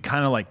that he could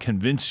kind of like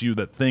convince you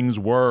that things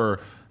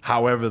were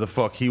however the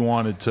fuck he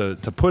wanted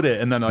to put it.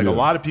 And then like a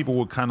lot of people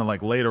would kind of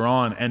like later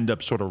on end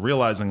up sort of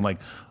realizing like,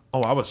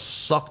 oh, I was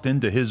sucked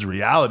into his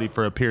reality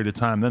for a period of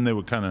time. Then they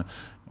would kind of,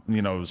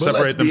 you know,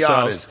 separate themselves. Let's be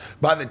honest.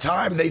 By the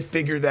time they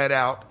figure that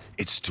out,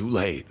 it's too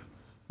late.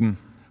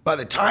 By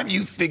the time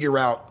you figure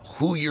out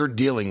who you're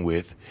dealing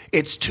with,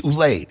 it's too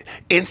late.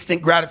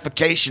 Instant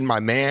gratification, my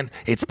man,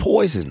 it's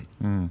poison.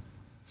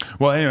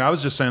 Well, anyway, I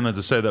was just saying that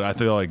to say that I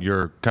feel like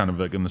you're kind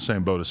of like in the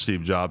same boat as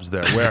Steve Jobs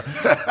there, where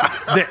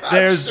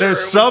there's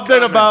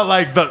something about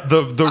like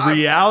the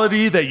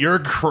reality that you're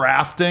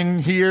crafting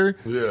here,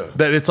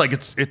 that it's like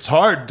it's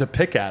hard to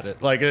pick at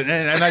it. Like,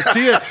 and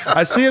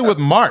I see it with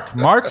Mark.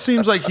 Mark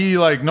seems like he,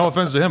 like, no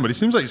offense to him, but he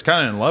seems like he's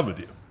kind of in love with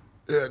you.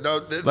 Yeah, no,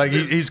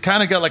 he's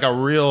kind of got like a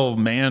real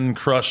man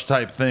crush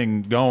type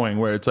thing going,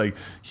 where it's like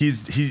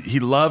he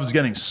loves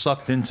getting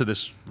sucked into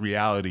this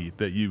reality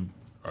that you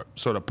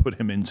sort of put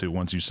him into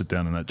once you sit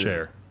down in that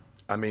chair.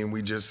 I mean,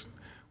 we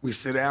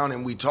sit down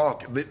and we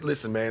talk.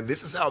 Listen, man,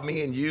 this is how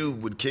me and you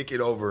would kick it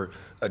over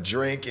a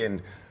drink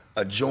and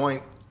a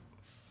joint.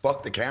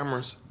 Fuck the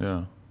cameras.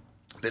 Yeah.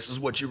 This is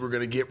what you were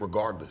going to get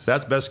regardless.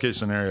 That's best case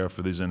scenario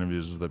for these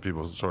interviews, is that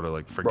people sort of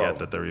like forget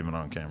that they're even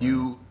on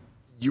camera.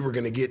 You were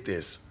going to get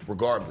this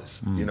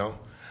regardless, you know?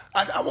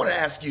 I want to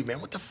ask you, man,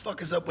 what the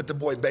fuck is up with the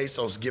boy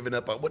Bezos giving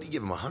up? What did he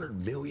give him,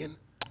 $100 million?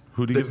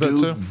 Who did he give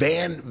that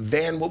to?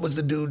 Van, what was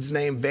the dude's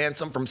name? Van,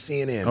 something from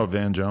CNN. Oh,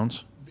 Van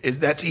Jones?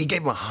 He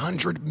gave him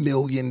 $100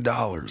 million,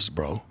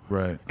 bro.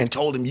 Right. And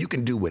told him you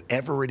can do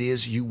whatever it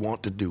is you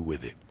want to do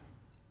with it.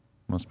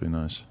 Must be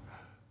nice.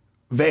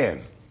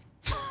 Van.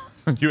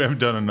 You haven't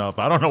done enough.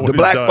 I don't know what the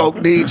black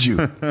folk need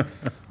you.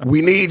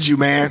 We need you,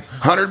 man.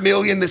 $100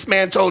 million. This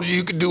man told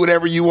you can do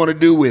whatever you want to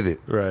do with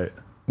it. Right.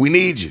 We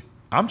need you.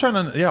 I'm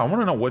trying to. Yeah, I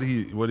want to know what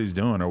he's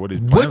doing or what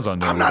he plans on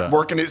doing. I'm not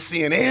working at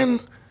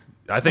CNN.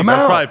 I think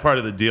that's probably part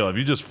of the deal. If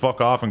you just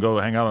fuck off and go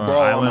hang out on an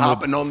island, I'm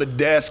hopping on the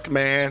desk,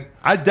 man.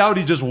 I doubt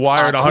he just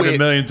wired $100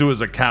 million to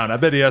his account. I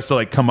bet he has to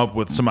like come up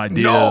with some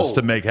ideas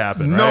to make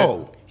happen. No,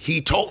 right? He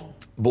told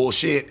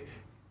bullshit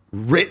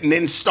written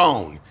in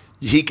stone.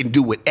 He can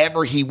do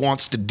whatever he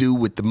wants to do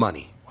with the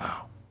money.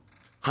 Wow.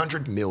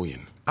 $100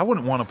 million. I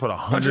wouldn't want to put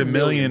 $100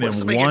 million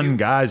in one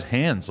guy's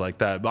hands like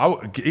that. I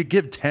would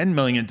give $10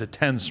 million to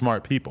 10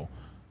 smart people.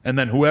 And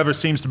then whoever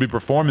seems to be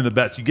performing the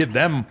best, you give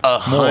them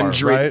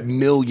 $100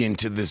 million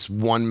to this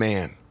one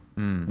man.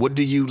 What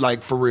do you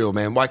like for real,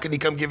 man? Why couldn't he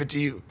come give it to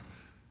you?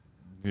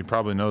 He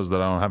probably knows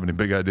that I don't have any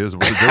big ideas of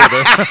what to do with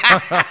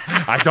it.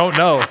 I don't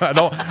know. I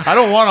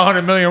don't want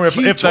 $100 million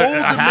if I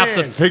have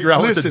to figure out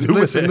what to do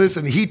with it.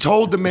 Listen, he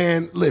told the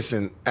man,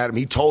 listen, Adam,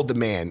 he told the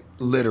man,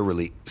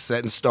 literally,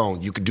 set in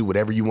stone, you can do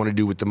whatever you want to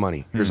do with the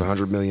money. Here's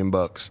 $100 million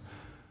bucks.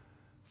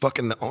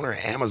 Fucking the owner of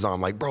Amazon,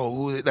 like,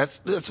 bro,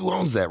 that's who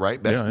owns that,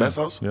 right?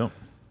 Bezos? Yeah.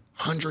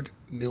 $100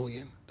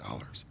 million.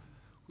 Who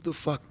the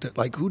fuck,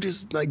 like, who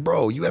just, like,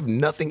 bro, you have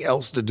nothing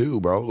else to do,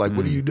 bro. Like,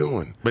 what are you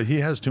doing? But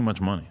he has too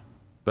much money.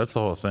 That's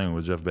the whole thing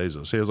with Jeff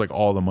Bezos. He has like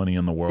all the money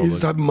in the world. He's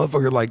the type of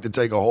motherfucker like to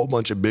take a whole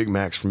bunch of Big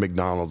Macs from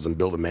McDonald's and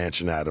build a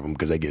mansion out of them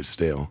because they get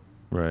stale.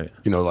 Right.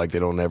 You know, like they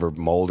don't ever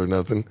mold or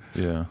nothing.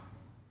 Yeah.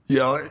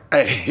 Y'all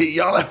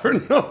ever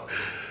know?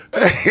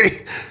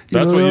 That's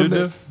what you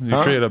do? You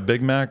create a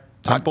Big Mac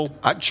temple?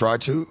 I'd try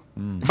to.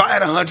 If I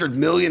had $100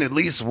 million at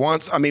least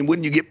once, I mean,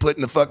 wouldn't you get put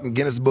in the fucking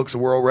Guinness Books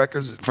of World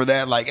Records for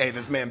that? Like, hey,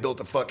 this man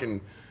built a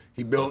fucking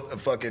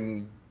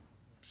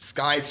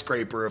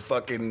skyscraper of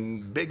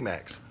fucking Big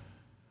Macs.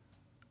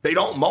 They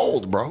don't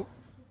mold, bro.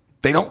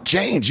 They don't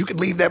change. You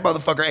could leave that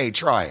motherfucker. Hey,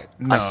 try it.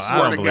 No, I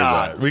swear to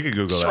God. that. We could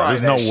Google that.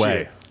 There's no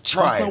way.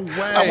 Try No it.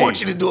 way. I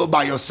want you to do it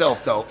by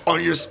yourself, though,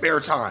 on your spare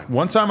time.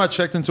 One time I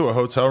checked into a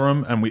hotel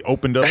room and we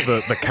opened up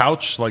the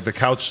couch, like the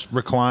couch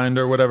reclined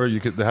or whatever.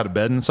 They had a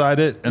bed inside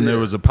it, and there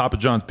was a Papa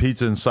John's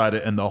pizza inside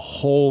it, and the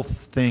whole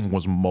thing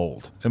was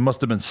mold. It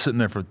must have been sitting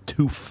there for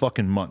 2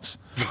 fucking months.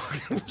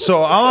 So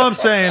all I'm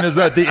saying is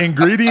that the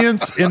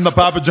ingredients in the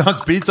Papa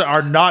John's pizza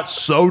are not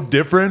so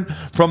different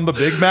from the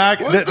Big Mac.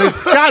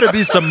 There's got to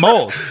be some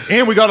mold,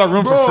 and we got our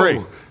room for free.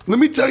 Let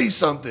me tell you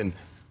something.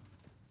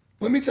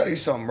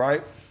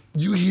 Right?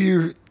 You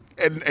hear,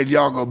 and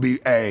y'all gonna be,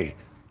 hey,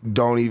 I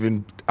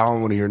don't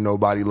want to hear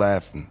nobody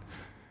laughing.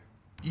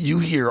 You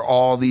hear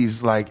all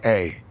these,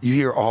 you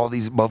hear all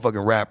these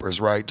motherfucking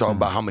rappers, right? Talking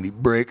about how many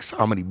bricks,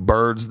 how many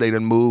birds they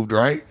done moved,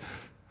 right?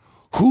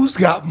 Who's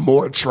got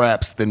more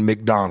traps than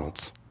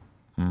McDonald's?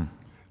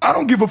 I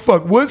don't give a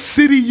fuck what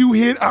city you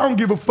hit. I don't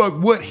give a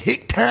fuck what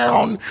hick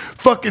town,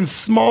 fucking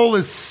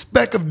smallest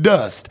speck of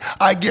dust.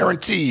 I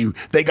guarantee you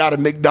they got a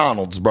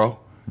McDonald's, bro.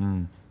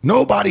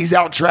 Nobody's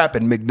out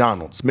trapping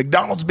McDonald's.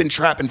 McDonald's been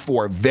trapping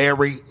for a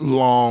very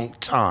long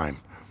time.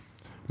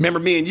 Remember,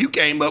 me and you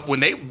came up when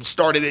they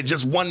started at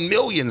just 1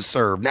 million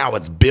served. Now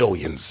it's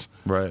billions.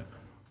 Right.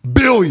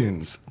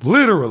 Billions,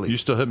 literally. You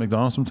still hit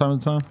McDonald's from time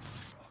to time?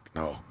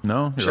 No.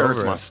 No? It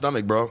hurts my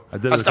stomach, bro. I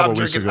did it a couple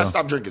weeks ago. I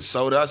stopped drinking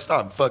soda. I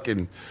stopped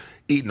fucking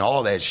eating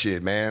all that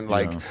shit, man.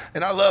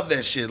 And I love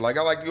that shit. Like,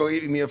 I like to go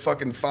eat me a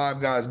fucking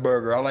Five Guys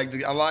burger. I like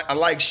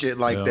shit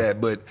like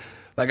that. But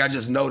like, I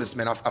just noticed,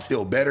 man, I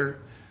feel better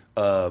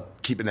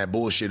keeping that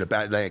bullshit up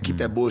out. Keep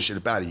that bullshit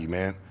up out of you,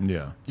 man.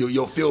 Yeah.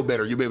 You'll feel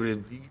better. You'll be able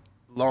to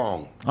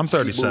long. I'm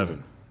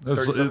 37.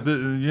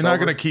 You're not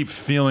going to keep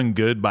feeling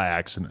good by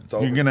accident.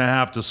 You're going to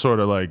have to sort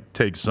of like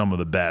take some of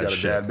the bad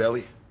shit. Got a dad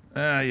belly?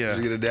 Yeah. Did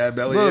you get a dad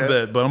belly? A little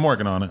bit, but I'm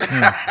working on it.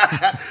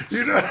 Yeah.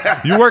 You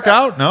you work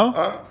out?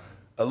 No?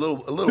 A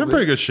little You're bit. in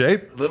pretty good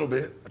shape. A little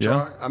bit.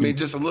 I mean,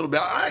 just a little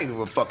bit. I ain't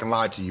even fucking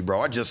lie to you, bro.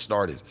 I just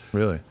started.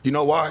 Really? You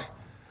know why?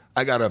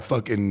 I got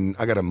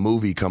a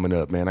movie coming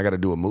up, man. I got to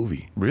do a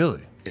movie.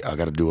 Really? I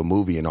got to do a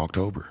movie in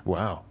October.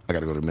 Wow. I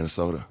got to go to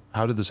Minnesota.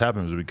 How did this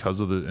happen? Was it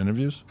because of the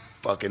interviews?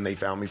 Fucking, they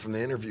found me from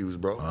the interviews,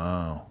 bro.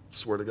 Wow.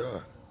 Swear to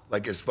God.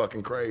 Like, it's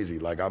fucking crazy.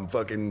 Like,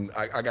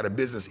 I got a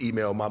business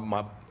email.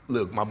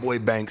 Look, my boy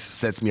Banks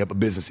sets me up a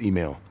business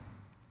email.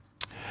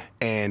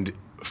 And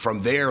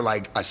from there,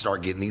 like, I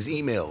start getting these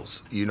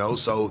emails, you know?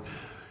 So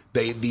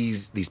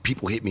these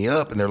people hit me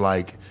up and they're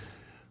like,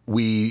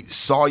 we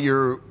saw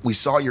your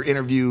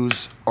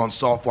interviews on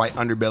Soft White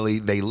Underbelly.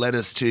 They led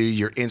us to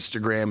your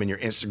Instagram, and your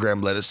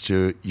Instagram led us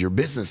to your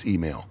business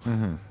email.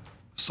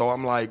 So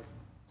I'm like,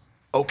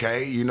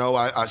 okay, you know,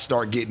 I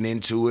start getting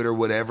into it or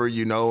whatever,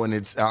 you know, and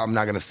I'm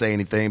not gonna say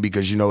anything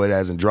because, you know, it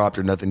hasn't dropped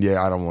or nothing yet.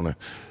 I don't want to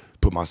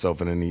put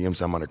myself in any, you know what I'm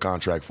saying, I'm under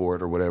contract for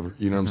it or whatever,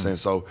 you know what I'm saying?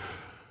 So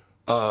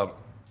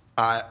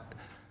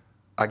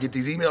I get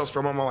these emails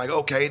from them. I'm like,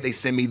 okay, they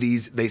send me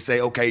these. They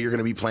say, okay, you're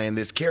gonna be playing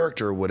this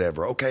character or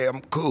whatever. Okay, I'm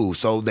cool.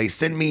 So they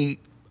send me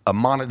a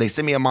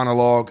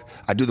monologue.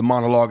 I do the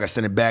monologue. I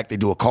send it back. They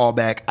do a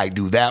callback. I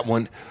do that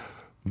one.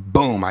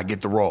 Boom, I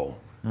get the role.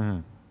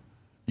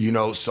 You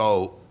know,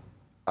 so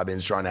I've been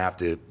trying to have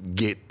to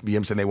get, you know what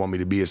I'm saying, they want me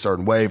to be a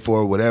certain way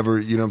for whatever,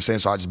 you know what I'm saying?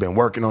 So I just been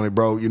working on it,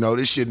 bro. You know,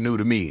 this shit new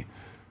to me.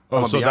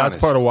 Oh, so that's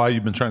part of why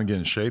you've been trying to get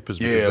in shape? Is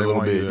yeah, a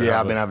little bit. Yeah,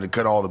 I've been having to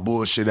cut all the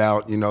bullshit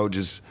out, you know,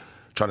 just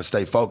trying to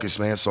stay focused,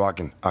 man, so I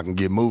can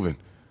get moving.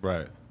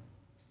 Right.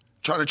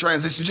 Trying to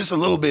transition just a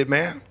little bit,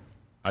 man.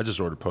 I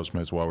just ordered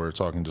Postmates while we were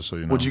talking, just so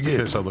you know. What'd you get? In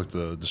case I looked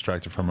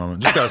distracted for a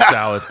moment. Just got a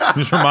salad.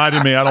 Just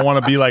reminded me, I don't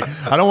want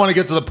to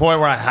get to the point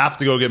where I have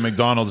to go get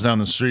McDonald's down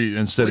the street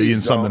instead of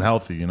eating something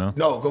healthy, you know?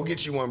 No, go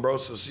get you one, bro,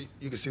 so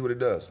you can see what it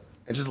does.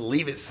 And just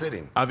leave it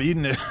sitting. I've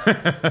eaten it.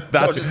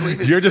 Just leave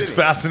it You're sitting. just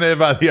fascinated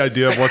by the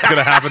idea of what's going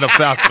to happen to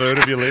fast food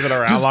if you leave it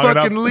around long enough. Just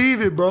fucking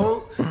leave it,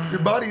 bro. Your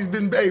body's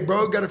been, hey,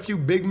 bro, got a few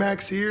Big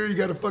Macs here. You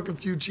got a fucking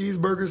few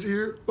cheeseburgers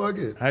here. Fuck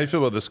it. How do you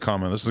feel about this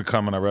comment? This is a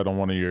comment I read on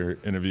one of your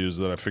interviews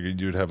that I figured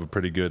you'd have a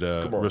pretty good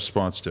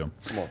response to.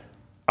 Come on.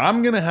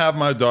 I'm going to have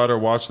my daughter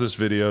watch this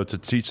video to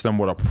teach them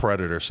what a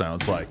predator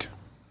sounds like.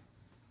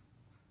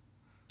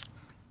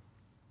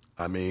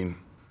 I mean,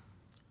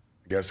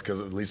 I guess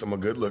because at least I'm a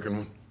good-looking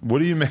one. What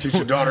do you make? Teach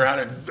your daughter how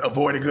to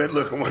avoid a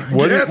good-looking one.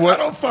 I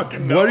don't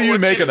fucking know. What do you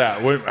make of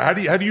that?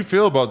 How do you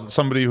feel about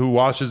somebody who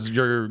watches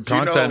your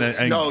content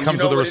and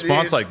comes with a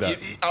response like that?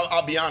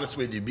 I'll be honest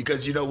with you,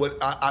 because you know what?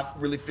 I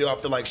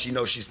feel like she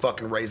knows she's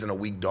fucking raising a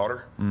weak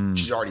daughter.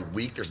 She's already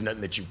weak. There's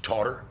nothing that you've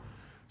taught her.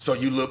 So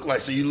you look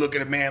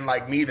at a man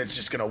like me that's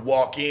just gonna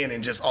walk in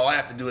and just all I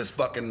have to do is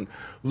fucking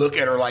look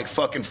at her like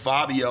fucking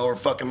Fabio or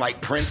fucking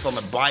like Prince on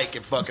the bike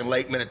at fucking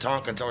Lake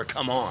Minnetonka and tell her,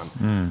 come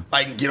on,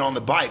 like get on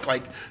the bike.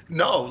 Like,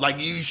 no,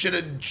 like you should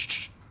have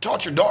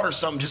taught your daughter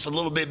something just a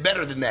little bit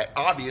better than that.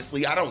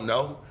 Obviously, I don't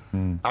know.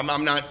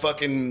 I'm not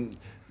fucking,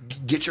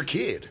 get your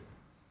kid.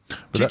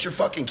 Teach your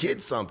fucking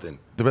kid something.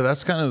 But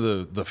that's kind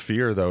of the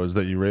fear, though, is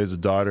that you raise a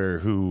daughter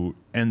who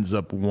ends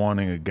up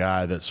wanting a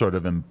guy that sort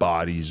of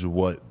embodies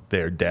what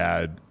their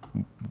dad's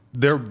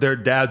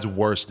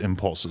worst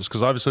impulses.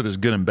 Because obviously there's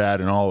good and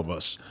bad in all of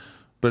us.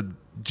 But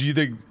Do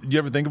you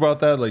ever think about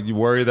that? Like, you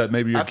worry that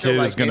maybe your kid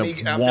is going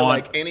to I feel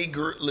like any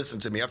girl, listen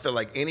to me, I feel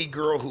like any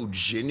girl who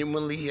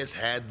genuinely has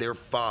had their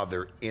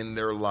father in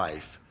their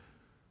life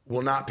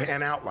will not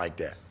pan out like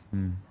that.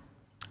 And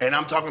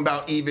I'm talking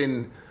about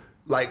even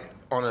like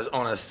on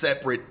a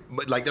separate,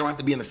 but like they don't have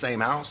to be in the same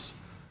house.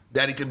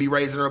 Daddy could be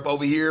raising her up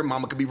over here.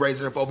 Mama could be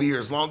raising her up over here.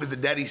 As long as the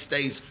daddy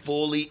stays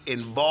fully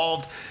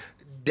involved.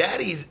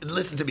 Daddies,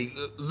 listen to me,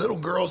 little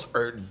girls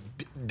are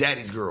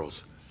daddy's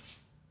girls.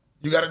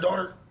 You got a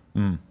daughter?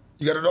 You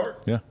got a daughter?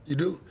 Yeah. You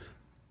do?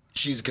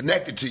 She's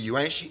connected to you,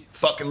 ain't she?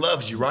 Fucking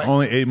loves you, right?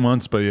 Only 8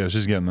 months, but yeah,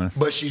 she's getting there.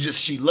 But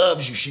she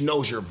loves you. She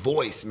knows your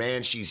voice,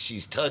 man.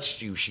 She's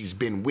touched you. She's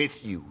been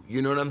with you.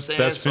 You know what I'm saying?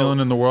 Best feeling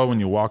in the world when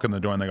you walk in the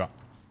door and they go,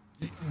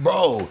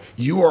 bro,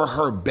 you are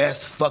her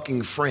best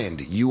fucking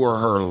friend. You are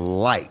her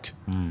light.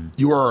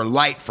 You are her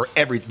light for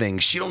everything.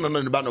 She don't know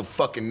nothing about no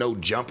fucking no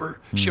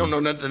jumper. She don't know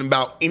nothing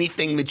about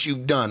anything that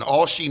you've done.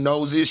 All she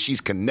knows is she's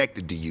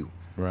connected to you.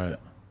 Right.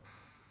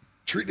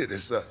 Treat it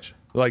as such.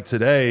 Like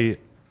today,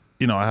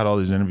 you know, I had all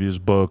these interviews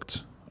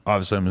booked.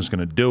 Obviously, I'm just going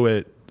to do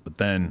it. But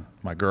then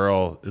my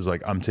girl is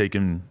like, I'm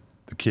taking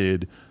the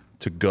kid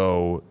to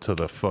go to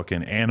the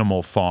fucking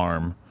animal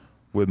farm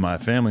with my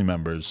family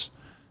members.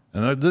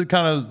 And that did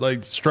kind of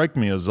like strike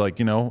me as like,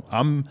 you know,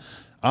 I'm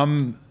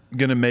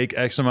going to make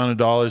X amount of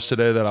dollars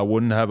today that I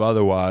wouldn't have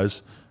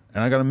otherwise.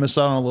 And I got to miss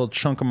out on a little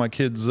chunk of my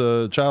kid's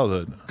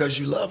childhood. Because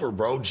you love her,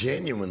 bro,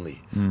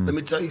 genuinely. Let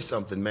me tell you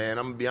something, man.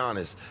 I'm going to be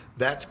honest.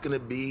 That's going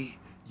to be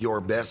your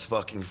best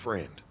fucking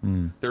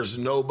friend. There's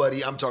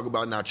nobody, I'm talking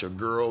about not your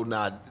girl,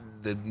 not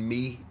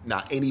me,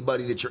 not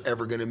anybody that you're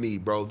ever going to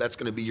meet, bro. That's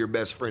going to be your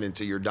best friend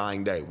until your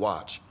dying day.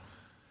 Watch.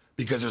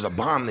 Because there's a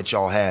bond that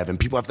y'all have, and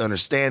people have to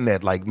understand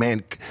that. Like,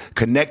 man,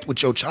 connect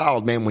with your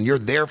child, man. When you're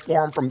there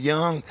for him from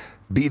young,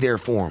 be there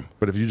for him.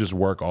 But if you just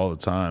work all the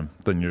time,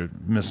 then you're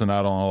missing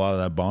out on a lot of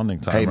that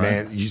bonding time. Hey,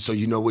 right? man, so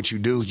you know what you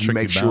do? You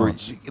make sure,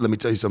 let me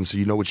tell you something. So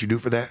you know what you do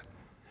for that?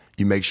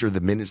 You make sure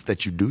the minutes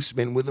that you do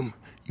spend with them,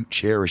 you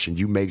cherish, and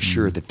you make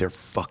sure that they're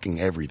fucking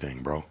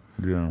everything, bro.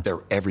 Yeah.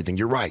 They're everything.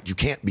 You're right. You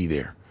can't be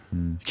there.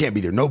 You can't be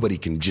there. Nobody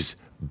can just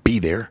be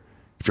there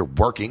if you're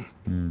working,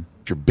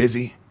 if you're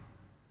busy.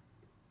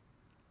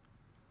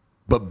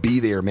 But be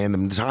there,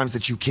 man. The times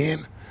that you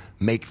can,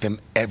 make them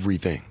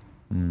everything.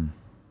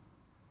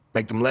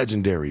 Make them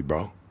legendary,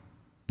 bro.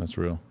 That's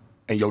real.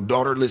 And your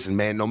daughter, listen,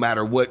 man, no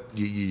matter what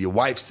your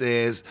wife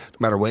says, no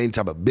matter what any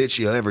type of bitch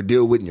you'll ever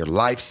deal with in your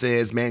life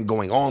says, man,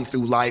 going on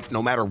through life,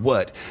 no matter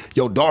what,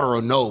 your daughter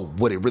will know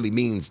what it really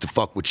means to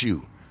fuck with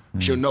you.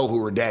 She'll know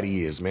who her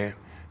daddy is, man.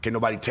 Can't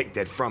nobody take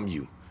that from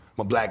you.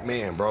 I'm a black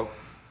man, bro.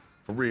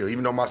 For real.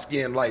 Even though my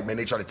skin light, man,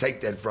 they try to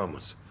take that from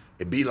us.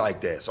 It be like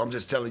that. So I'm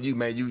just telling you,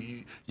 man,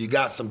 you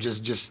got some,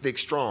 just stick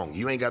strong.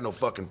 You ain't got no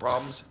fucking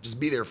problems. Just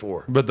be there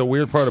for her. But the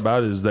weird part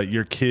about it is that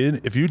your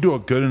kid, if you do a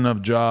good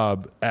enough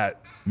job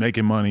at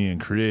making money and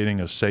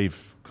creating a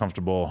safe,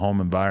 comfortable home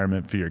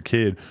environment for your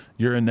kid,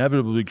 you're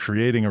inevitably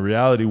creating a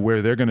reality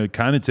where they're going to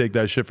kind of take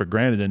that shit for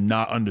granted and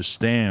not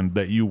understand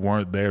that you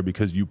weren't there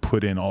because you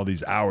put in all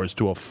these hours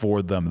to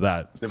afford them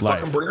that Then life.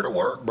 fucking bring her to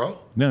work, bro.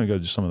 Yeah, you got to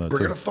do some of that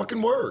Bring too. her to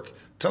fucking work.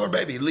 Tell her,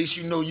 baby, at least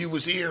you know you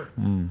was here.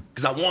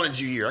 Because I wanted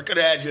you here. I could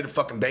have had you to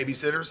fucking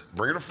babysitters.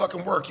 Bring her to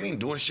fucking work. You ain't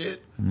doing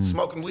shit.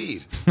 Smoking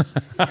weed. What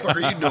the fuck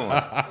are you doing?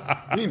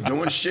 You ain't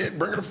doing shit.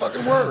 Bring her to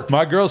fucking work.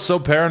 My girl's so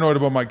paranoid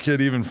about my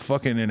kid even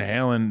fucking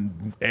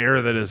inhaling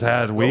air that has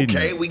had weed.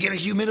 Okay, we get a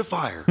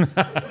humidifier.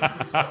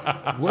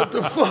 What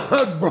the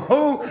fuck,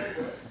 bro?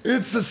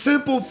 It's a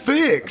simple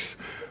fix.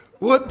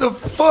 What the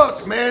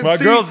fuck, man? My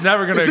girl's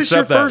never gonna accept that. Is this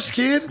your first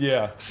kid?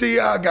 Yeah. See,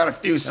 I got a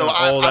few. So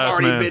I've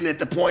already been at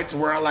the point to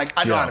where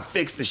I know how to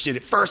fix the shit.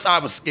 At first, I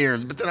was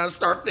scared, but then I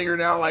start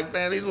figuring out, like,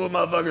 man, these little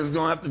motherfuckers are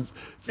gonna have to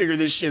figure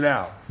this shit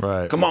out.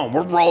 Right. Come on,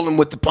 we're rolling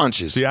with the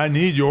punches. See, I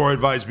need your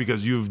advice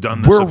because you've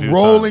done this a few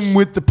rolling times.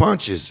 with the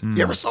punches.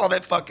 You ever saw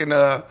that fucking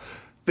I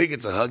think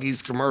it's a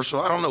Huggies commercial.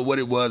 I don't know what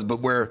it was,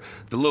 but where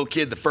the little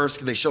kid,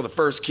 they show the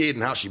first kid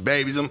and how she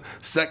babies him.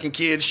 Second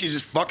kid, she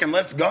just fucking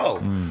lets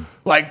go.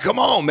 Like, come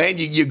on, man.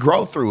 You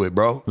grow through it,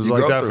 bro. Was it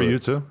like that for you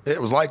too? It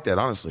was like that,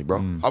 honestly,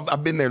 bro.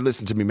 I've been there.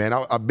 Listen to me, man.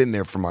 I've been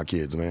there for my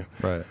kids, man.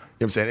 Right. You know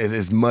what I'm saying?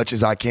 As much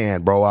as I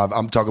can, bro.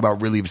 I'm talking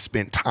about really have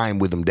spent time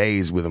with them,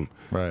 days with them.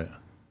 Right.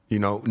 You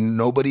know,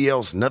 nobody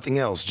else, nothing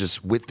else,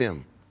 just with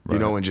them. You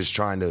know, and just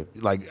trying to,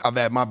 like, I've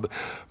had my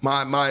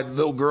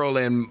little girl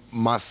and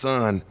my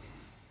son,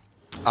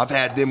 I've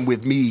had them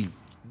with me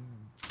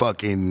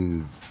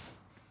fucking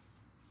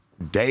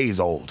days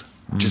old.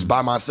 Just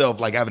by myself,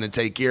 like having to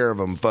take care of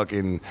him.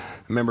 Fucking,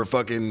 remember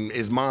fucking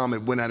his mom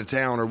had went out of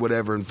town or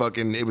whatever, and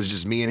fucking it was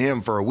just me and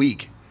him for a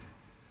week.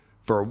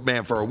 For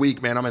a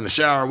week, man. I'm in the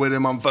shower with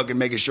him. I'm fucking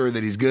making sure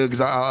that he's good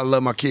because I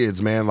love my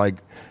kids, man. Like,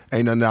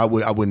 ain't nothing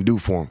I wouldn't do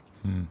for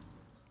him.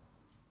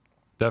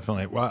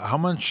 Definitely. Well, how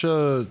much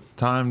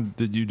time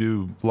did you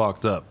do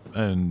locked up,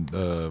 and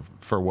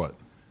for what?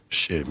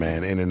 Shit,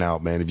 man, in and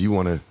out, man. If you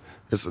want to,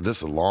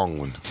 this a long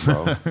one,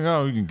 bro.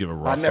 No, we can give a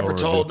rough. I never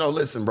told. No,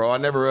 listen, bro. I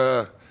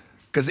never,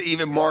 because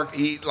even Mark,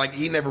 he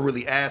never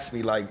really asked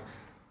me like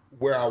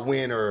where I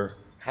went or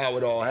how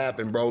it all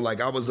happened, bro.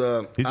 Like I was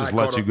He just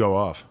lets you go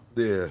off.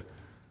 Yeah.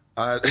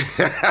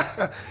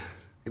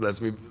 He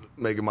lets me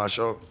make it my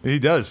show. He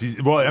does.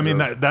 I mean,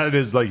 that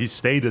is like he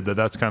stated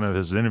that's kind of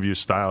his interview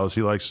style. Is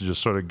he likes to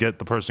just sort of get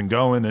the person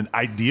going, and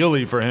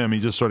ideally for him, he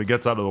just sort of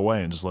gets out of the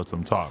way and just lets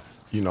them talk.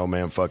 You know,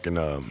 man, fucking.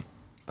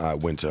 I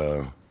went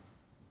to.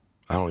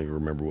 I don't even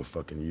remember what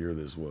fucking year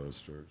this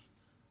was, church.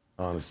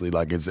 Honestly,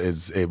 like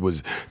it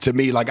was to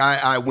me like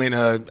I went.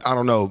 I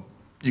don't know.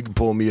 You can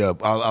pull me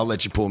up. I'll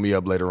let you pull me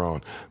up later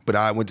on. But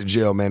I went to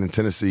jail, man, in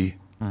Tennessee.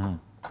 Mm-hmm.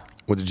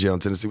 Went to jail in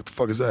Tennessee. What the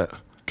fuck is that?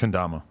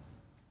 Kendama.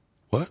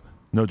 What?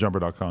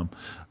 NoJumper.com.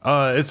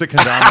 It's a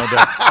kendama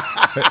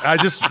that I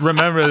just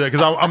remember that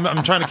because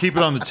I'm trying to keep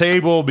it on the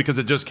table because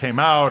it just came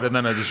out, and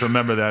then I just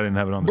remember that I didn't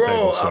have it on the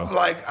table. So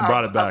I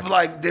brought it back. I'm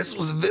like, this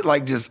was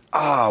like just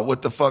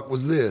what the fuck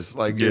was this?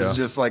 Like it's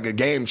just like a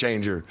game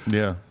changer.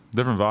 Yeah,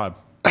 different vibe.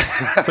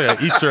 It's like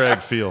an Easter egg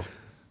feel.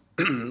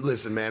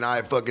 Listen, man,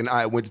 I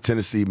went to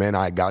Tennessee, man.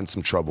 I had gotten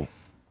some trouble.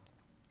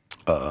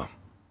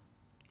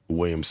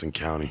 Williamson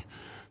County.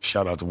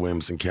 Shout out to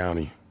Williamson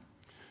County.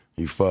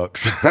 You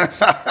fucks.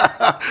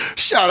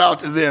 Shout out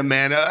to them,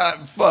 man.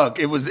 Fuck.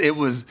 It was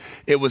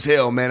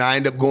hell, man. I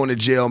ended up going to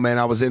jail, man.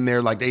 I was in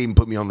there like they even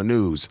put me on the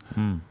news.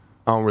 I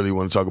don't really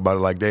want to talk about it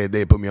like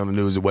they put me on the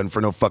news. It wasn't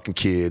for no fucking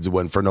kids. It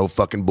wasn't for no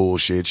fucking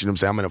bullshit. You know what I'm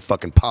saying? I'm in a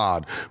fucking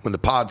pod. When the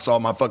pod saw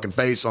my fucking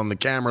face on the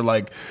camera,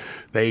 like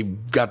they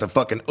got the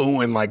fucking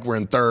oohing like we're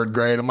in 3rd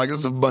grade. I'm like, this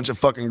is a bunch of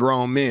fucking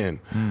grown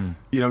men. You know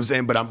what I'm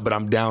saying? But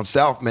I'm down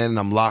south, man, and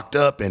I'm locked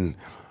up, and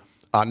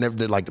I never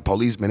did like the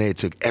police, man. They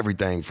took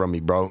everything from me,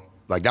 bro.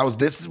 Like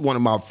this is one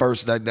of my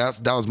first that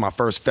was my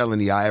first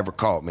felony I ever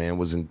caught, man.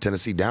 Was in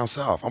Tennessee, down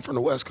south. I'm from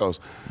the West Coast.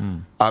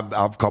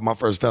 I've caught my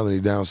first felony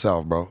down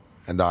south, bro.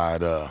 And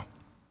I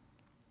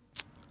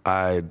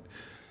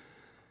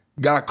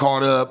got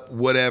caught up,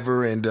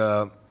 whatever, and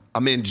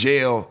I'm in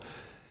jail,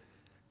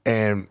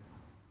 and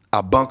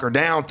I bunker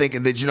down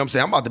thinking that, you know what I'm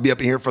saying, I'm about to be up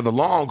in here for the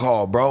long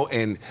haul, bro.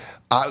 And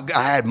I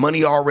had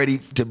money already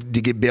to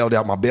get bailed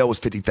out. My bail was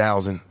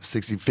 $50,000,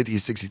 $50,000 to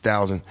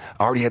 $60,000.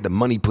 I already had the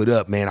money put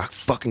up, man. I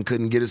fucking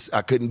couldn't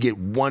get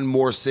one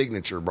more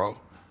signature, bro.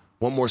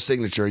 One more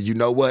signature. You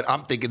know what?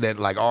 I'm thinking that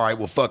like, all right,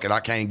 well, fuck it. I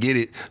can't get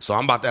it. So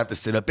I'm about to have to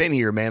sit up in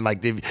here, man.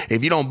 Like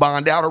if you don't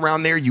bond out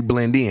around there, you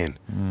blend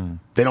in.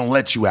 They don't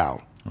let you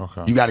out.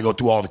 Okay. You got to go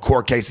through all the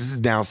court cases. This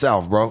is down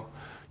south, bro.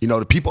 You know,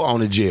 the people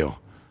own the jail.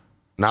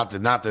 Not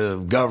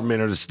the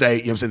government or the state. You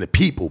know what I'm saying?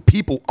 The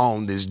people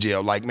own this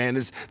jail. Like, man,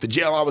 the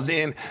jail I was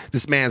in,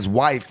 this man's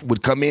wife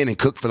would come in and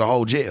cook for the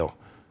whole jail.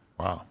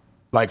 Wow.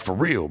 Like, for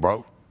real,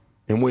 bro.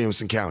 In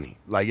Williamson County.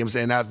 Like, you know what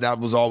I'm saying? That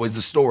was always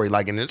the story.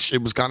 Like, and this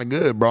shit was kind of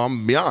good, bro. I'm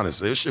gonna be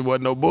honest. This shit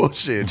wasn't no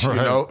bullshit, you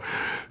know?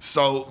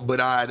 So,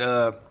 but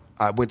I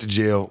went to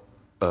jail.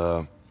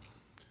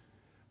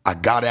 I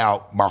got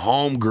out. My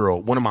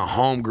homegirl, one of my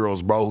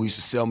homegirls, bro, who used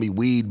to sell me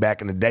weed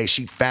back in the day,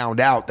 she found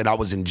out that I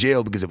was in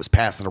jail because it was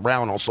passing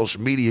around on social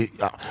media.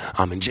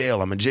 I'm in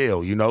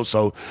jail, you know?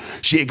 So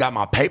she had got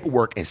my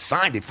paperwork and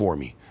signed it for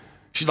me.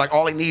 She's like,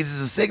 all he needs is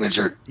a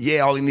signature? Yeah,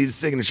 all he needs is a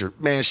signature.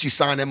 Man, she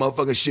signed that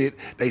motherfucking shit.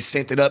 They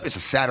sent it up. It's a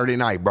Saturday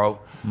night, bro.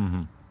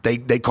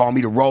 They call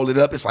me to roll it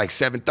up. It's like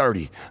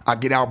 7:30. I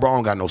get out, bro. I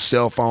don't got no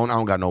cell phone. I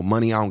don't got no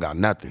money. I don't got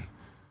nothing.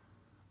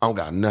 I don't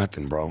got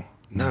nothing, bro.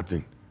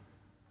 Nothing.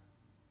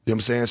 You know what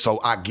I'm saying? So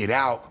I get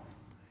out,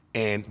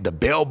 and the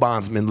bail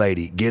bondsman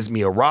lady gives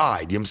me a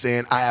ride. You know what I'm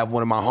saying? I have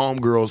one of my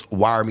homegirls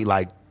wire me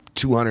like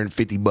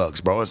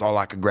 $250, bro. That's all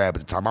I could grab at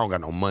the time. I don't got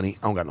no money.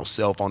 I don't got no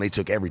cell phone. They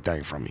took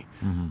everything from me.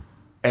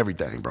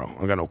 Everything, bro. I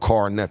don't got no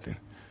car, nothing.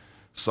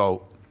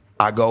 So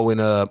I go and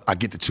I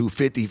get the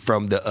 $250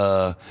 from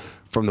the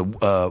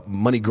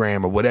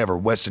MoneyGram or whatever,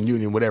 Western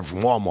Union, whatever,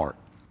 from Walmart.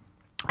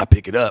 I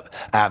pick it up.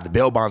 I have the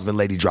bail bondsman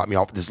lady drop me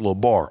off at this little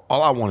bar.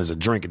 All I want is a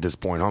drink at this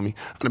point, homie.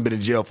 I done been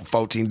in jail for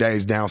 14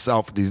 days down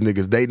south with these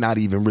niggas. They not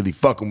even really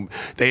fucking.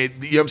 You know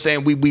what I'm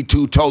saying? We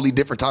two totally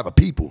different type of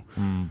people.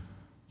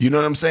 You know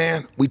what I'm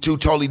saying? We two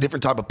totally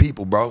different type of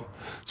people, bro.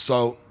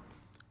 So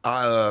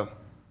I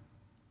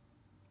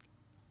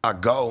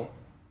go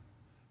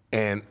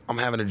and I'm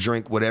having a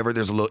drink, whatever.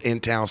 There's a little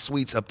in-town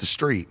suites up the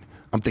street.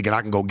 I'm thinking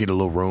I can go get a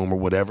little room or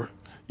whatever.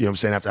 You know what I'm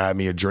saying? After I have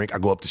me a drink, I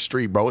go up the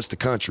street, bro. It's the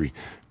country.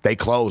 They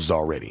closed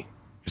already.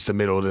 It's the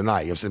middle of the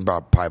night. You know what I'm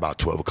saying? Probably about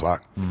 12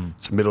 o'clock.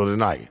 It's the middle of the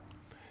night.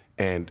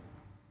 And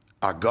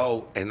I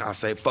go and I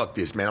say, fuck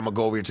this, man. I'm going to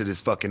go over here to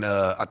this fucking,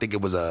 I think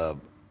it was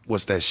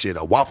what's that shit,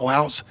 a Waffle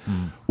House?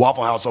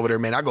 Waffle House over there,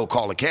 man. I go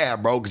call a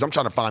cab, bro, because I'm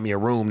trying to find me a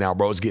room now,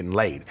 bro. It's getting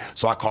late.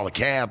 So I call a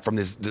cab from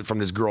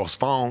this girl's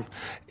phone,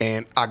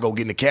 and I go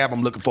get in the cab.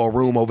 I'm looking for a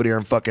room over there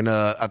in fucking,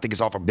 I think it's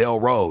off of Bell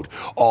Road.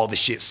 All the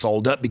shit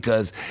sold up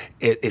because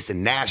it's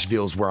in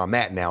Nashville's where I'm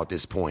at now at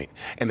this point.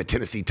 And the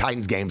Tennessee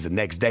Titans game's the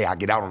next day. I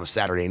get out on a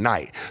Saturday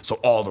night. So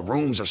all the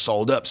rooms are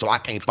sold up, so I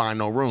can't find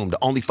no room. The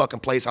only fucking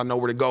place I know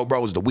where to go,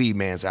 bro, is the weed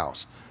man's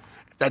house.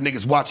 That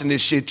nigga's watching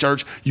this shit,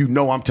 church. You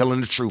know I'm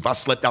telling the truth. I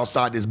slept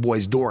outside this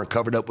boy's door and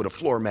covered up with a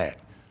floor mat.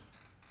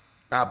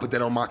 I put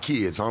that on my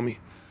kids, homie.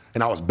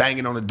 And I was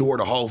banging on the door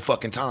the whole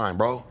fucking time,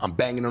 bro. I'm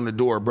banging on the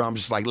door, bro. I'm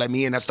just like, let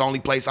me in. That's the only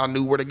place I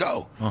knew where to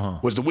go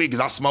was the weed, because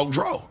I smoked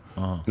dro.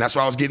 And that's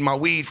where I was getting my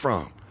weed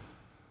from.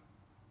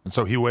 And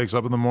so he wakes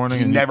up in the morning?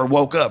 He never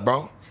woke up,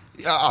 bro.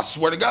 I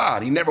swear to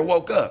God, he never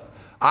woke up.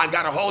 I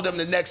got a hold of him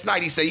the next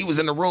night. He said he was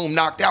in the room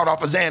knocked out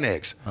off of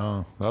Xanax.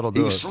 Oh, that'll do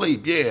it. He was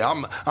asleep,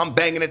 yeah. I'm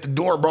banging at the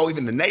door, bro.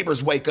 Even the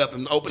neighbors wake up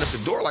and open up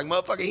the door like,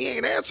 motherfucker, he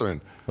ain't answering.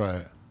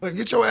 Right. Like,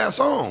 get your ass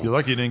on. You're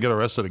lucky you didn't get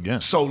arrested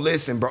again. So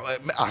listen, bro,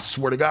 I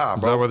swear to God,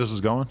 bro. Is that where this is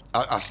going?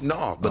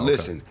 No, but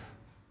listen,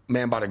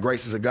 man, by the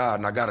graces of God,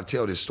 and I gotta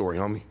tell this story,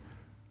 homie.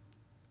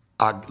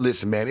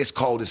 Listen, man, it's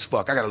cold as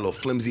fuck. I got a little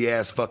flimsy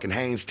ass fucking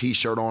Hanes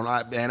t-shirt on,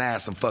 and I had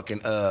some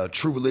fucking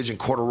True Religion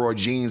corduroy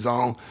jeans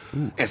on,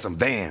 and some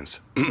Vans.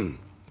 This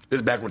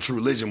is back when True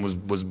Religion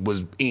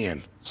was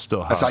in.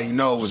 Still hot. That's how you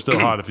know it was still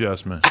hot if you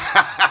ask me.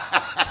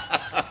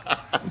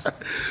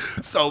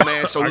 So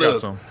man,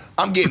 look,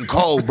 I'm getting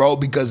cold, bro,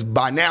 because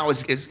by now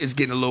it's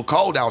getting a little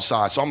cold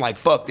outside. So I'm like,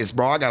 fuck this,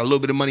 bro. I got a little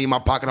bit of money in my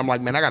pocket. I'm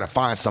like, man, I gotta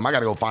find something. I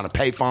gotta go find a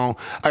payphone.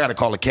 I gotta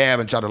call a cab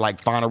and try to like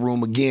find a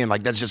room again.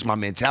 Like, that's just my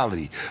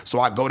mentality. So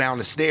I go down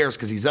the stairs,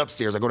 because he's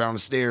upstairs. I go down the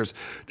stairs.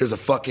 There's a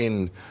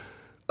fucking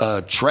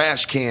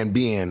trash can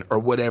bin or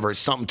whatever.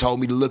 Something told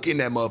me to look in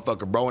that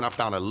motherfucker, bro. And I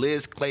found a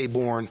Liz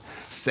Claiborne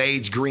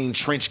sage green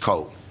trench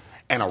coat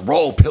and a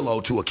roll pillow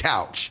to a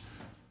couch.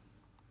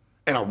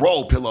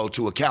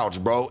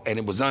 Bro, and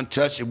it was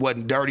untouched. It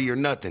wasn't dirty or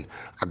nothing.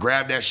 I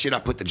grabbed that shit. I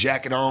put the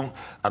jacket on.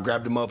 I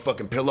grabbed the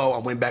motherfucking pillow. I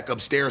went back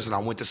upstairs and I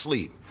went to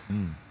sleep.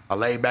 I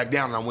laid back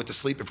down and I went to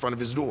sleep in front of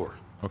his door.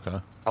 Okay.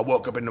 I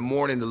woke up in the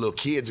morning. The little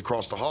kids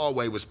across the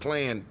hallway was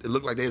playing. It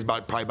looked like they was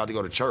probably about to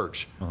go to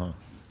church.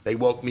 They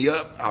woke me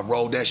up. I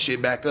rolled that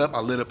shit back up. I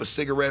lit up a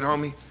cigarette,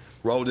 homie.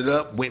 Rolled it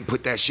up, went and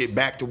put that shit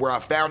back to where I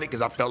found it,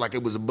 because I felt like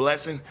it was a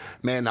blessing.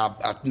 Man,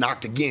 I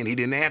knocked again. He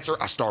didn't answer.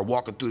 I started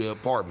walking through the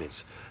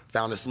apartments.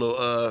 Found this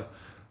little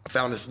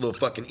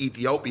fucking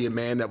Ethiopian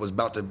man that was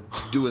about to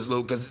do his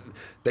little, because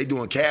they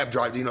doing cab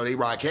drive, you know, they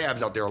ride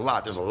cabs out there a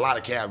lot. There's a lot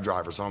of cab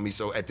drivers on me,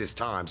 so at this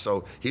time.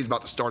 So he's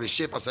about to start his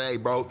shift. I say, hey,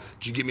 bro,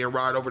 could you give me a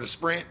ride over to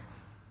Sprint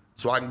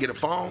so I can get a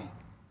phone?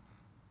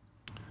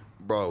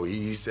 Bro,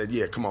 he said,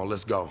 yeah, come on,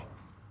 let's go.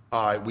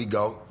 All right, we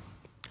go.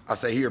 I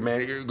say, here,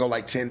 man, it go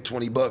like 10,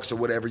 20 bucks or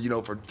whatever, you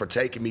know, for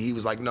taking me. He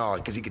was like, no,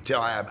 because he could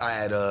tell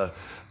I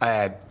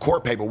had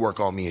court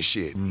paperwork on me and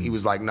shit. He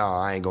was like, no,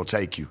 I ain't gonna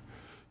take you. You know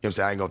what I'm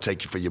saying? I ain't gonna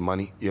take you for your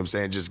money. You know what I'm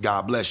saying? Just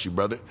God bless you,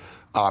 brother.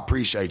 I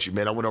appreciate you,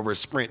 man. I went over to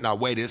Sprint and I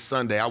waited. It's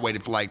Sunday. I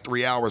waited for like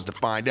 3 hours to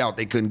find out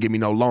they couldn't give me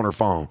no loaner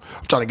phone.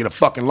 I'm trying to get a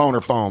fucking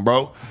loaner phone,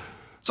 bro.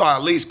 So I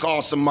at least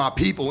called some of my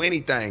people,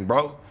 anything,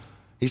 bro.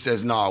 He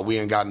says, no, we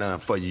ain't got nothing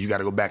for you. You got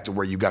to go back to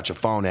where you got your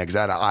phone at, because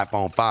I had an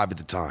iPhone 5 at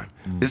the time.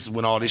 This is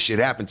when all this shit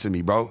happened to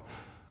me, bro.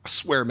 I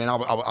swear, man,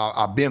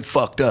 I've been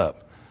fucked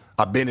up.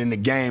 I've been in the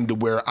game to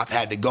where I've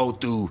had to go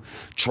through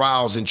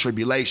trials and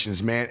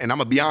tribulations, man. And I'm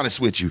going to be honest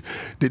with you.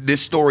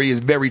 This story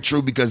is very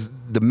true, because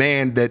the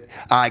man that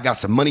I got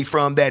some money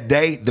from that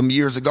day, them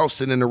years ago,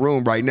 sitting in the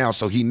room right now,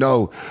 so he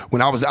know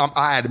when I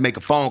had to make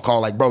a phone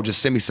call like, bro,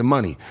 just send me some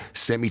money.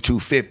 Send me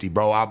 $250,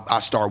 bro. I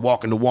start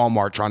walking to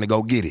Walmart trying to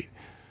go get it.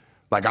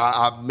 Like,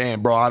 man,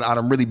 bro, I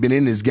done really been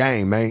in this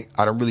game, man.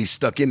 I done really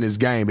stuck in this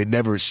game. It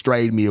never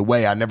strayed me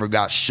away. I never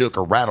got shook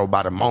or rattled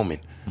by the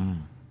moment.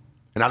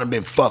 And I done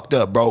been fucked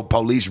up, bro.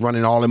 Police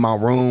running all in my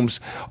rooms,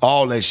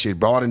 all that shit,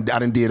 bro. I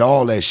done did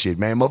all that shit,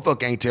 man.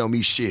 Motherfucker ain't tell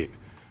me shit.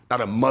 Not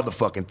a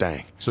motherfucking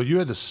thing. So you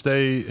had to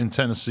stay in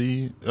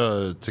Tennessee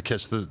to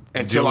catch the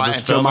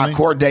until my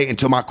court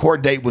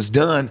date was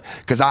done,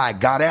 because I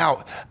got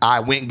out.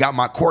 I went and got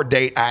my court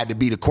date. I had to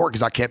be to court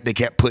because they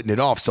kept putting it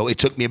off. So it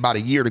took me about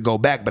a year to go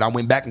back, but I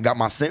went back and got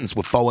my sentence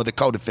with 4 other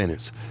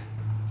co-defendants.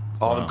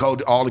 All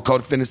the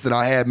co-defendants that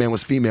I had, man,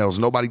 was females.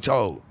 Nobody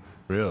told.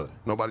 Really?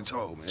 Nobody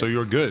told, man. So you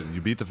were good.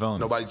 You beat the felony.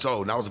 Nobody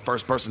told. And I was the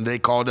first person they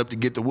called up to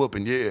get the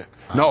whooping, yeah.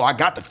 No, I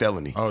got the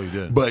felony. Oh, you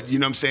did? But, you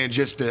know what I'm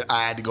saying,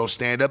 I had to go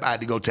stand up. I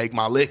had to go take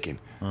my licking.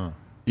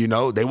 You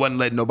know, they wasn't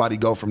letting nobody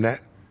go from that.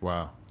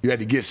 Wow. You had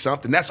to get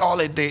something. That's all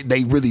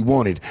they really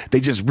wanted. They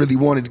just really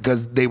wanted,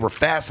 because they were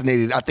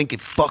fascinated. I think it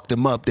fucked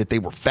them up that they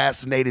were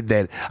fascinated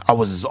that I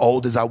was as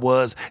old as I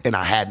was and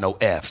I had no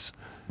Fs.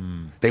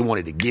 They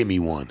wanted to give me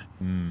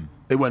one.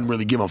 They wasn't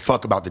really giving a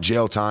fuck about the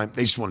jail time.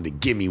 They just wanted to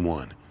give me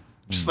one.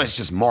 Let's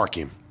just mark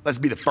him. Let's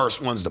be the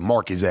first ones to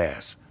mark his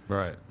ass.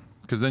 Right.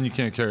 Because then you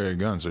can't carry a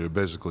gun, so you're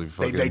basically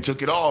fucking... They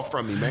took it all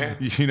from me, man.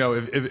 You know,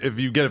 if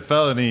you get a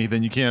felony,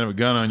 then you can't have a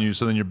gun on you,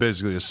 so then you're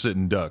basically a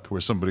sitting duck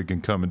where somebody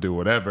can come and do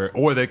whatever,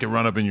 or they can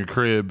run up in your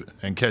crib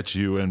and catch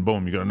you, and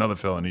boom, you got another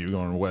felony, you're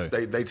going away.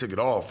 They took it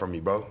all from me,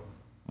 bro.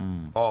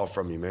 All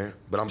from me, man.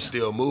 But I'm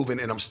still moving,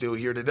 and I'm still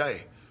here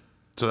today.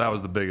 So that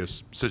was the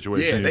biggest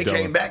situation. Yeah, they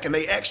came back, and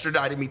they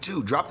extradited me,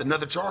 too. Dropped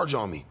another charge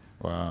on me.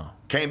 Wow.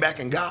 Came back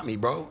and got me,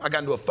 bro. I got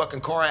into a fucking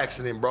car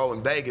accident, bro,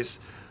 in Vegas.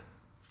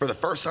 For the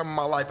first time in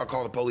my life, I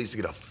called the police to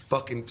get a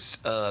fucking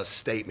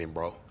statement,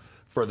 bro,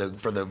 for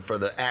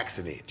the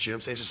accident. You know what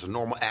I'm saying? Just a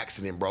normal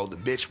accident, bro. The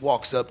bitch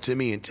walks up to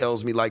me and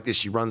tells me like this.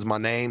 She runs my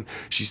name.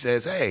 She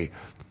says, hey,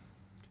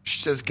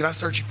 She says, can I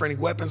search you for any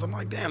weapons? I'm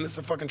like, damn, this is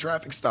a fucking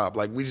traffic stop.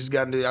 Like, I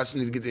just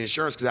need to get the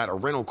insurance because I had a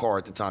rental car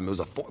at the time.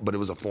 But it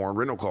was a foreign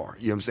rental car.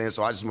 You know what I'm saying?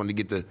 So I just wanted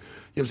to get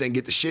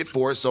get the shit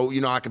for it so,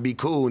 I could be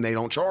cool and they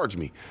don't charge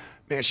me.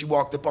 Man, she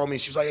walked up on me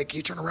and she was like, hey, can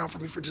you turn around for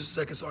me for just a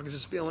second so I can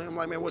just feel it? I'm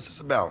like, man, what's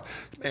this about?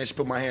 Man, she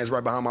put my hands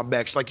right behind my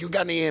back. She's like, you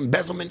got any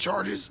embezzlement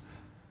charges?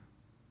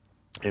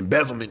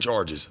 Embezzlement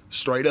charges,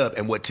 straight up.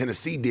 And what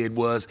Tennessee did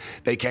was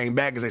they came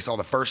back because they saw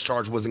the first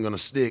charge wasn't going to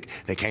stick.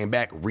 They came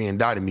back,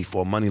 re-indicted me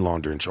for a money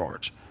laundering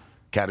charge,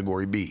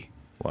 category B.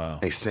 Wow.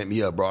 They sent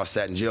me up, bro. I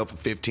sat in jail for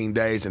 15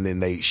 days, and then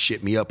they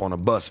shipped me up on a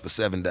bus for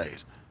 7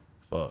 days.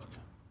 Fuck.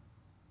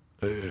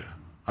 Yeah.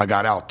 I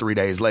got out 3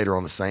 days later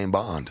on the same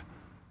bond.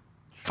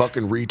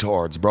 Fucking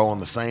retards, bro, on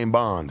the same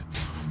bond.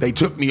 They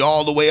took me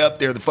all the way up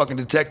there. The fucking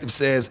detective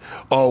says,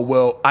 oh,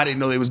 well, I didn't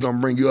know they was going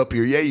to bring you up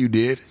here. Yeah, you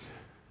did.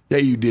 Yeah,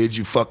 you did,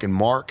 you fucking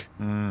mark.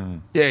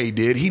 Yeah, he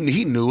did. He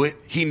knew it.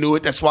 He knew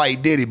it. That's why he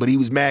did it. But he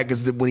was mad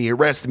because when he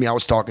arrested me, I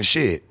was talking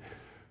shit.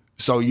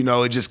 So,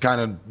 it just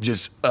kind of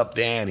just upped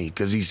the ante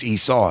because he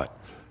saw it.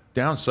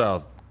 Down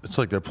south, it's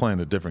like they're playing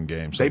a different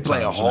game. They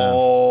play a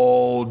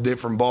whole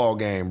different ball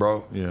game,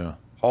 bro. Yeah.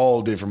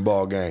 Whole different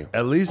ball game.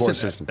 At least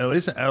in LA,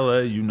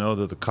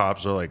 that the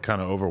cops are like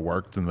kind of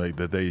overworked and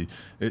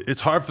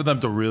it's hard for them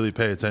to really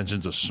pay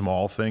attention to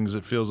small things.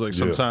 It feels like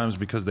sometimes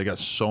because they got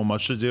so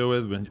much to deal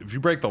with. But if you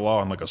break the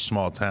law in like a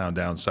small town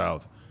down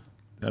south,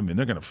 I mean,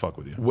 they're gonna fuck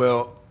with you.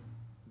 Well,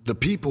 the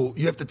people,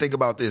 you have to think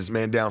about this,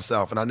 man, down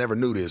south, and I never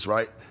knew this,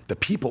 right? The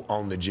people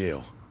own the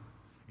jail.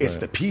 It's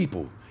the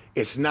people.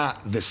 It's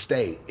not the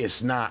state.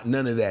 It's not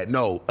none of that.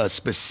 No, a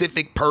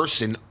specific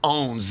person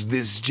owns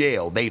this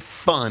jail. They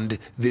fund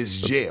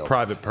this jail.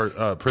 Private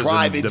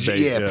prison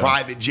debate.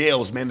 Private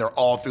jails, man. They're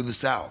all through the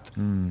South.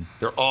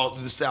 They're all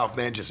through the South,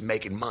 man, just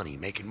making money.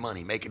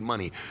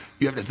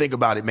 You have to think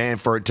about it, man.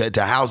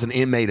 To house an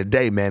inmate a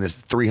day, man, it's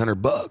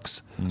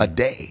 $300 a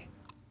day.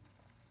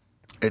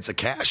 It's a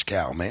cash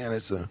cow, man.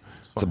 It's a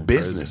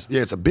business. Crazy.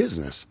 Yeah, it's a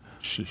business.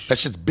 Sheesh.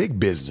 That's just big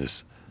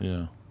business.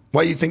 Yeah.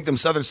 Why do you think them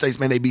southern states,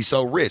 man, they be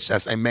so rich?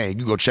 That's man,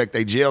 you go check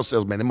their jail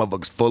cells, man, them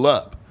motherfuckers full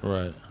up.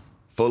 Right.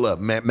 Full up.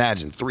 Man,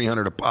 imagine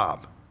 $300 a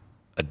pop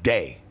a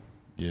day.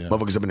 Yeah.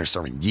 Motherfuckers have been there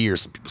serving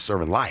years, some people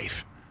serving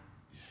life.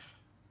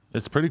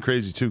 It's pretty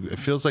crazy too. It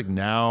feels like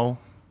now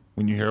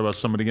when you hear about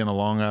somebody getting a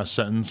long ass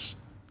sentence,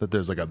 that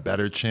there's like a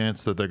better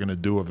chance that they're gonna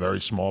do a very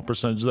small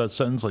percentage of that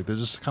sentence. Like they're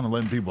just kind of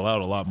letting people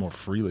out a lot more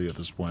freely at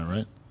this point,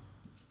 right?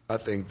 I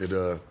think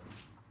that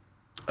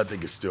I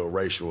think it's still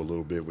racial a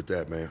little bit with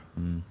that,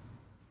 man.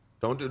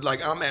 Don't do like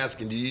I'm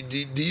asking. Do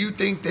you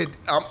think that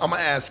I'm gonna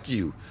ask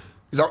you?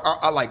 Because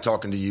I like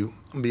talking to you.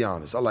 I'm gonna be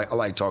honest. I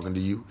like talking to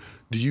you.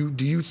 Do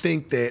you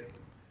think that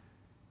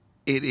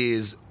it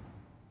is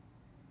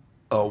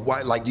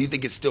white? Like, do you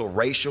think it's still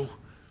racial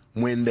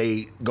when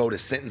they go to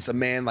sentence a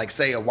man? Like,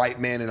 say a white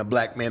man and a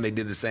black man, they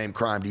did the same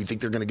crime. Do you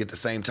think they're gonna get the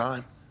same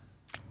time?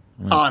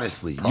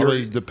 Honestly,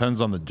 probably depends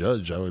on the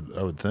judge. I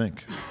would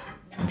think.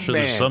 I'm sure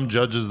there's some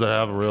judges that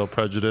have a real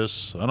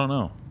prejudice. I don't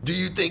know. Do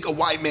you think a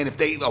white man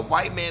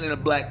and a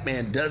black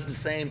man does the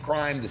same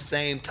crime, the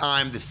same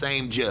time, the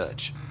same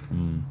judge,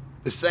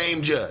 the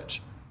same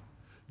judge,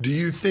 do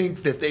you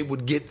think that they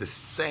would get the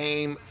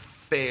same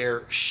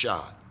fair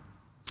shot?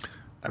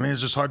 I mean,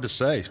 it's just hard to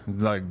say.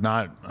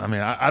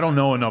 I don't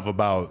know enough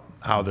about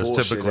how this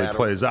typically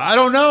plays out. I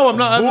don't know.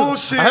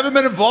 I haven't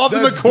been involved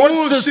in the court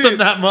system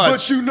that much.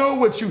 But you know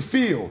what you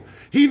feel.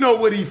 He know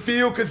what he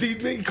feel because he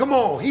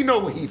know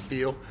what he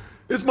feel.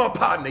 It's my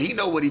partner. He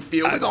know what he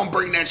feel. We're going to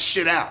bring that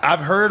shit out. I've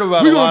heard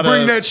about We're going to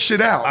bring that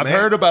shit out, I've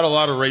heard about a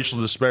lot of racial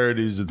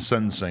disparities in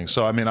sentencing.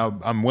 So, I mean,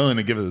 I'm willing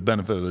to give it the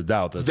benefit of the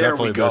doubt. That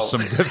definitely there's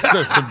some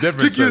differences.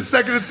 Took you a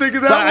second to think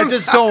of that but one? I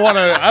just don't want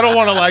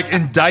to, like,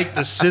 indict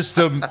the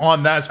system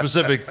on that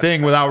specific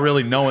thing without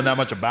really knowing that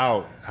much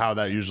about how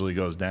that usually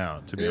goes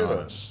down, to be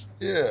honest.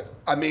 Yeah.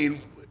 I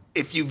mean,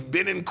 if you've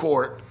been in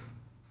court,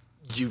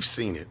 you've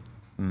seen it.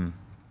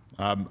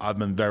 I've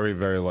been very,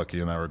 very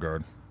lucky in that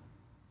regard.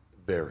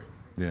 Very.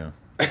 Yeah.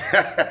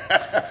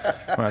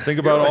 When I think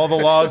about all the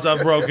laws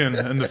I've broken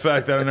and the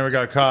fact that I never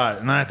got caught,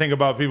 and I think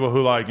about people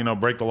who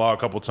break the law a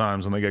couple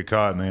times and they get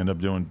caught and they end up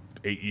doing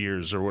 8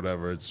 years or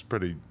whatever, it's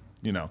pretty,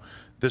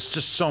 there's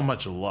just so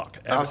much luck.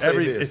 I'll say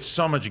this. It's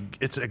so much.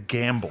 It's a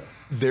gamble.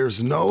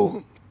 There's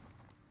no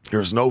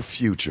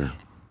future,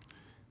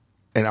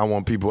 and I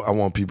want people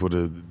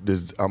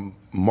to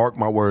mark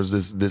my words.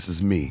 This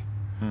is me.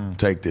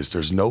 Take this.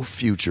 There's no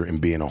future in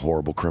being a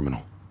horrible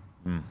criminal.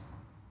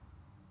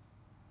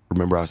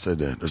 Remember I said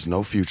that. There's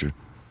no future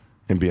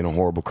in being a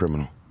horrible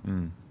criminal.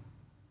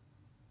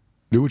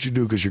 Do what you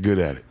do because you're good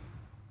at it.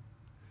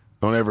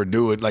 Don't ever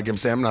do it. Like I'm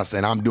saying, I'm not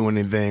saying I'm doing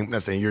anything. I'm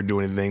not saying you're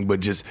doing anything.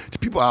 But just to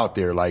people out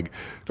there,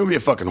 don't be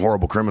a fucking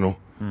horrible criminal.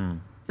 You're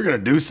going to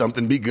do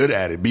something. Be good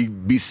at it.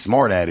 Be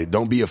smart at it.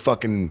 Don't be a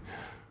fucking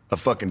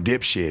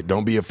dipshit.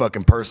 Don't be a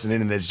fucking person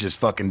in it that's just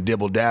fucking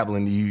dibble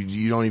dabbling.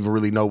 You don't even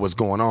really know what's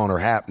going on or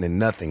happening.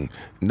 Nothing.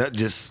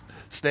 Just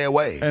stay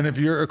away. And if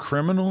you're a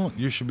criminal,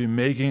 you should be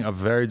making a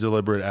very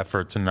deliberate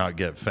effort to not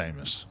get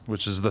famous,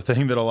 which is the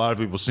thing that a lot of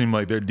people seem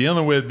like they're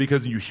dealing with,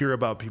 because you hear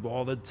about people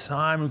all the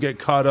time who get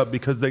caught up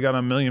because they got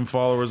 1 million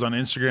followers on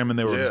Instagram and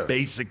they were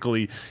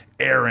basically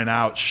airing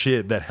out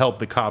shit that helped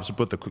the cops to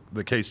put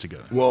the case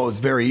together. Well,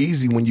 it's very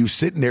easy when you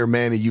sitting there,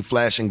 man, and you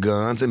flashing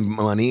guns and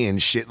money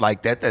and shit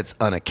like that that's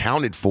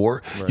unaccounted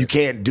for. Right. You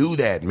can't do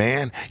that,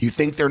 man. You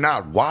think they're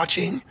not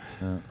watching?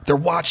 Yeah. They're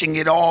watching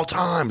at all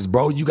times,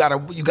 bro. You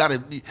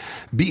gotta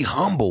be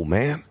humble,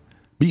 man.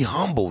 Be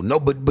humble. No,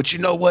 but you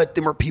know what?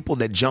 There are people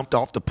that jumped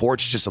off the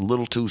porch just a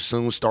little too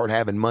soon, start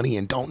having money,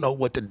 and don't know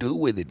what to do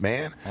with it,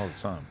 man. All the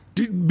time.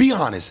 Dude, be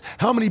honest.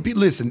 How many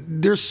people, listen,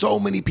 there's so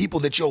many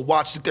people that you'll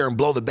watch sit there and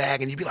blow the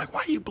bag and you'd be like,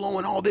 why are you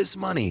blowing all this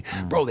money?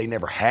 Bro, they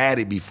never had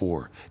it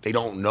before. They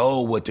don't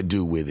know what to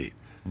do with it.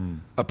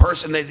 A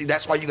person,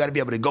 that's why you got to be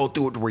able to go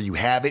through it to where you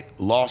have it,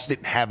 lost it,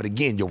 and have it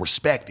again. You'll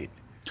respect it.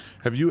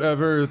 Have you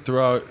ever,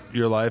 throughout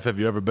your life, have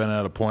you ever been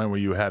at a point where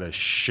you had a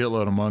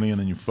shitload of money and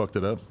then you fucked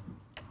it up?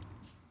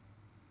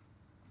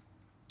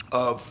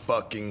 Of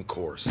fucking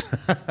course.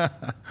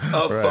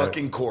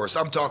 Fucking course.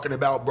 I'm talking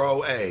about,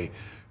 bro, hey,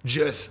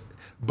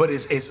 but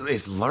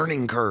it's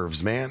learning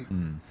curves,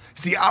 man.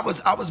 See, I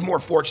was more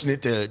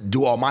fortunate to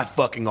do all my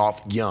fucking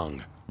off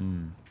young.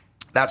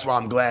 That's why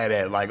I'm glad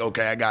at, like,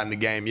 okay, I got in the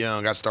game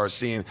young. I started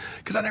seeing,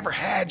 because I never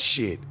had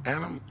shit.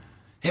 And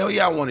hell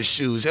yeah, I wanted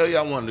shoes. Hell yeah,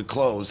 I wanted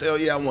clothes. Hell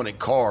yeah, I wanted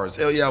cars.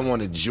 Hell yeah, I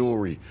wanted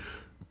jewelry.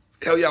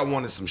 Hell yeah, I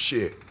wanted some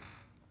shit.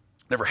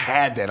 Never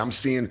had that. I'm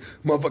seeing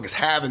motherfuckers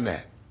having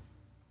that.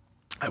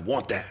 I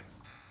want that.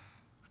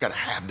 I gotta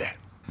have that.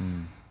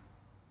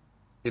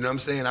 You know what I'm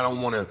saying? I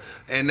don't want to,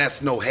 and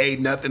that's no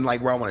hate, nothing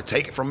like where I want to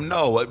take it from.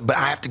 No, but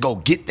I have to go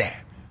get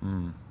that.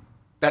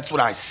 That's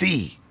what I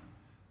see.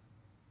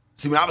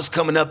 See, when I was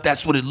coming up,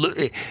 that's what it looked.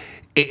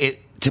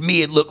 To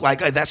me, it looked like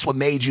that's what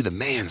made you the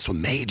man. That's what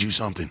made you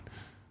something.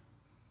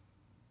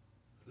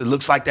 It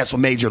looks like that's what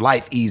made your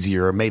life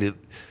easier, or made it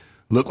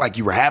look like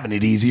you were having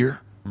it easier.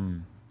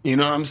 You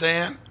know what I'm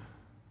saying?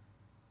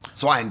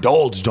 So I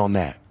indulged on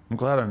that. I'm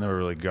glad I never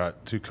really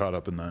got too caught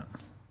up in that.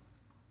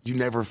 You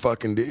never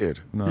fucking did.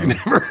 No, you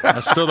never.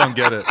 I still don't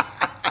get it.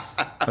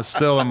 I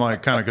still am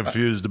like kind of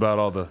confused about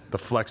all the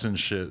flexing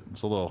shit.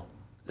 It's a little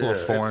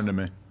foreign to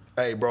me.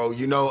 Hey, bro,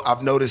 you know,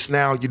 I've noticed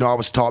now, you know, I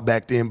was taught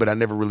back then, but I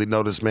never really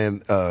noticed,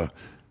 man,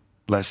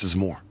 less is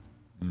more.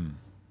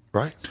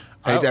 Right?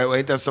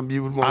 Ain't that something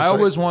you would want to say? I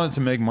always wanted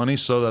to make money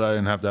so that I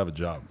didn't have to have a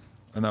job.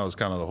 And that was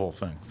kind of the whole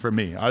thing for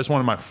me. I just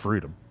wanted my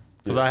freedom.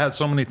 Because I had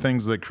so many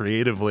things that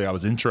creatively I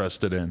was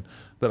interested in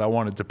that I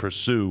wanted to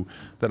pursue,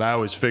 that I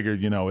always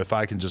figured, you know, if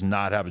I can just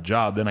not have a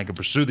job, then I can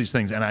pursue these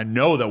things. And I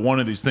know that one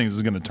of these things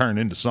is going to turn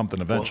into something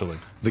eventually.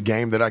 Well, the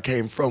game that I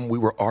came from, we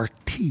were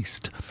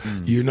artistes.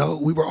 You know,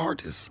 we were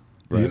artists.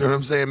 Right. You know what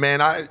I'm saying,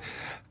 man?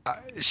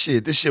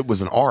 This shit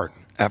was an art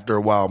after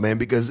a while, man,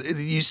 because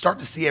you start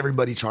to see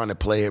everybody trying to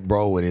play it,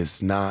 bro, and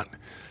it's not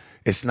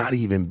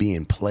even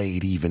being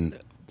played even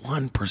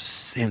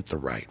 1% the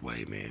right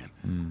way,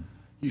 man.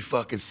 You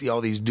fucking see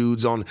all these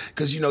dudes on,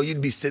 because, you know,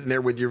 you'd be sitting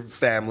there with your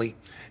family.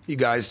 You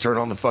guys turn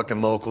on the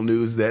fucking local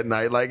news that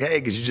night, like, hey,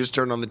 because you just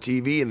turned on the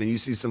TV, and then you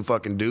see some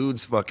fucking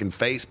dude's fucking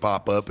face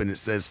pop up, and it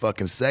says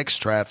fucking sex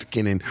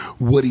trafficking and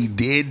what he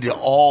did to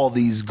all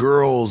these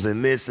girls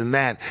and this and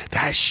that.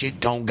 That shit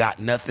don't got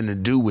nothing to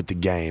do with the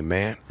game,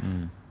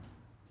 man.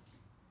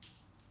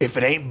 If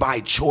it ain't by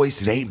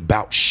choice, it ain't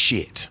about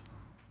shit.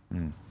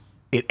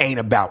 It ain't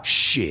about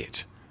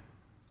shit.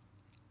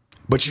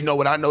 But you know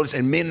what I noticed?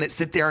 And men that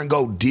sit there and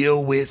go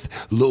deal with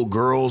little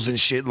girls and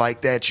shit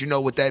like that, you know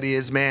what that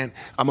is, man?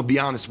 I'm going to be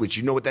honest with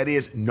you. You know what that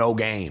is? No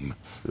game.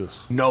 Yes.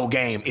 No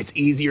game. It's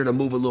easier to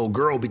move a little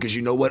girl because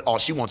you know what? All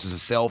she wants is a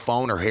cell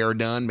phone, her hair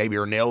done, maybe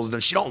her nails done.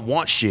 She don't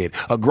want shit.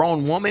 A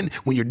grown woman,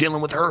 when you're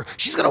dealing with her,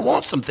 she's going to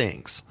want some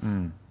things.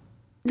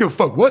 Give a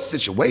fuck what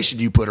situation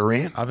you put her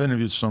in. I've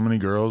interviewed so many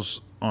girls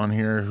on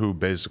here who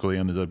basically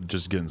ended up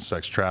just getting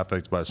sex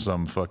trafficked by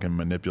some fucking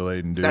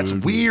manipulating dude. That's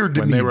weird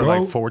to me, bro. When they were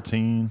like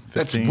 14, 15.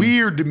 That's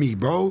weird to me,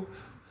 bro.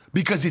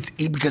 Because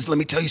let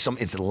me tell you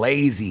something, it's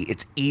lazy.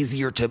 It's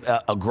easier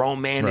to, a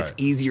grown man, it's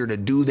easier to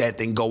do that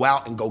than go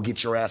out and go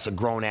get your ass a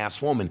grown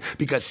ass woman.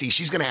 Because see,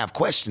 she's gonna have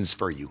questions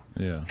for you.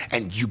 Yeah.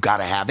 And you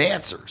gotta have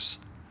answers.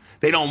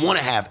 They don't want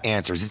to have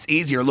answers. It's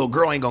easier. A little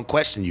girl ain't gonna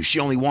question you.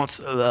 She only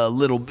wants a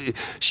little bit.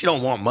 She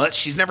don't want much.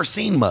 She's never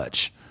seen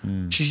much.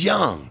 She's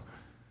young.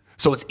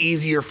 So it's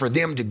easier for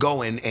them to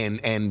go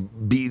and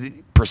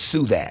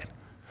pursue that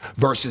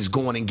versus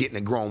going and getting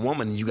a grown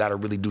woman. You got to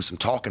really do some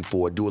talking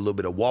for it, do a little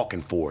bit of walking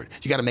for it.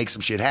 You got to make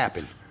some shit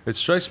happen. It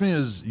strikes me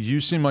as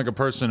you seem like a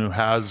person who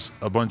has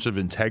a bunch of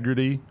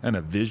integrity and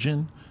a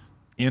vision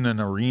in an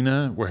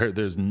arena where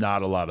there's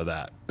not a lot of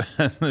that.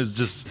 There's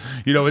just,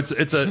 you know, it's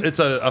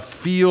a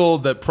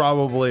field that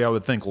probably I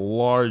would think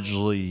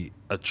largely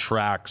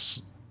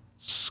attracts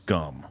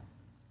scum.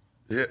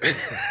 Yeah.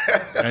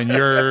 And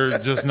you're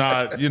just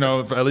not, you know,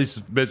 at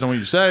least based on what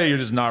you say, you're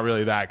just not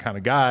really that kind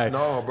of guy.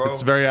 No, bro.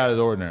 It's very out of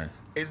the ordinary.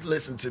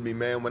 Listen to me,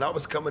 man. When I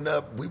was coming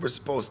up, we were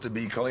supposed to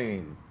be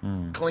clean.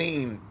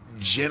 Clean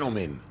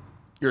gentlemen.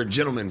 You're a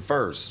gentleman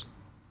first.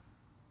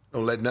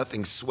 Don't let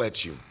nothing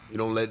sweat you. You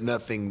don't let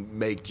nothing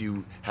make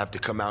you have to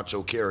come out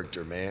your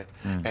character, man.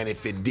 And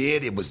if it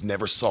did, it was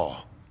never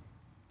saw.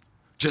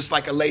 Just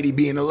like a lady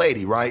being a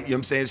lady, right? You know what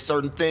I'm saying?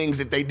 Certain things,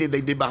 if they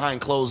did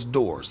behind closed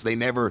doors. They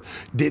never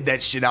did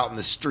that shit out in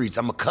the streets.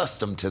 I'm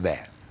accustomed to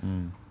that.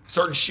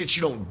 Certain shit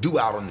you don't do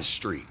out on the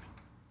street.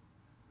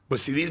 But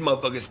see, these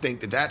motherfuckers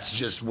think that that's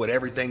just what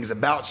everything's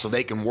about so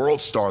they can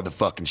world star the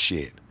fucking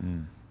shit.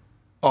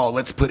 Oh,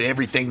 let's put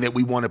everything that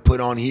we want to put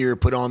on here,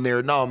 put on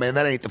there. No, man,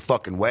 that ain't the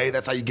fucking way.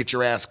 That's how you get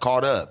your ass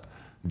caught up.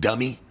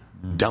 Dummy.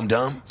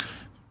 Dumb.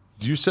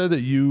 You said that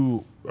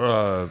you've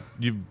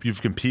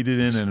competed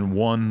in and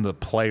won the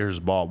Players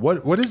Ball.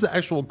 What is the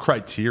actual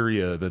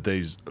criteria that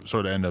they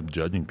sort of end up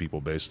judging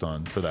people based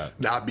on for that?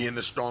 Not being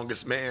the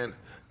strongest man,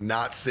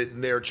 not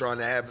sitting there trying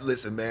to have,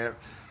 listen, man,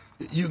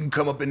 you can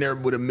come up in there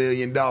with $1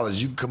 million.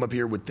 You can come up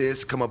here with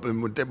this, come up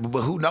in with that,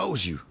 but who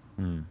knows you?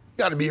 You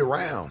got to be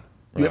around.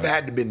 You ever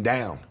had to been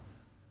down?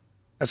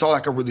 That's all I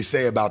can really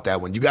say about that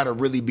one. You got to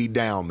really be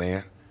down,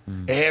 man.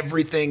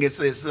 Everything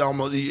is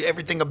almost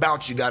everything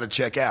about you got to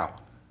check out.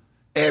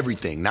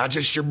 Everything, not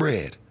just your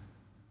bread,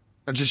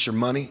 not just your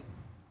money,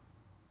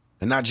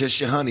 and not just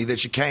your honey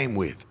that you came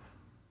with.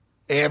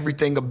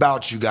 Everything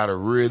about you got to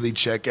really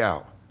check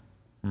out.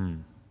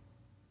 And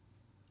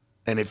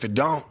if it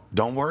don't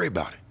worry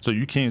about it. So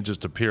you can't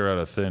just appear out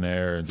of thin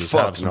air and just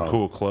have some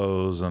cool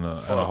clothes and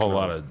a whole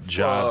lot of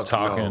jive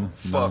talking.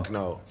 Fuck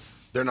no.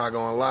 They're not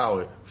going to allow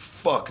it.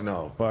 Fuck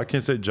no. Well, I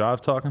can't say jive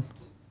talking.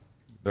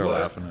 They're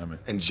laughing at me.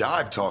 And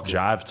jive talking.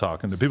 Jive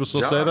talking. Do people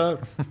still say that?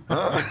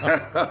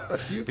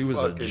 He was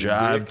a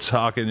jive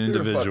talking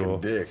individual.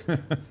 You're a fucking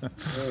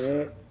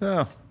dick.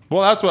 Yeah.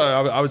 Well, that's what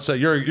I would say.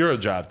 You're a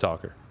jive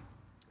talker.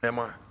 Am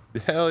I?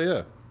 Hell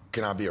yeah.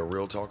 Can I be a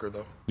real talker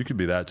though? You could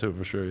be that too,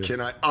 for sure. Yeah. Can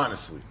I?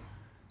 Honestly.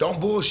 Don't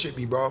bullshit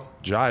me, bro.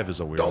 Jive is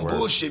a weird word. Don't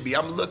bullshit me.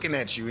 I'm looking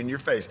at you in your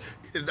face.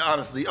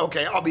 Honestly,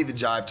 okay, I'll be the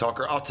jive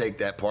talker. I'll take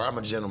that part. I'm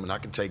a gentleman. I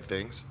can take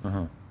things.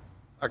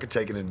 I can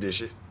take it and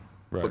dish it.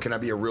 Right. But can I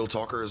be a real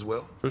talker as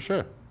well? For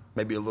sure.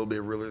 Maybe a little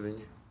bit realer than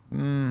you?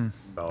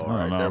 All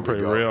right, there I'm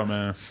pretty real,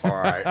 man. All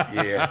right,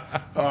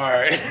 yeah. All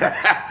right.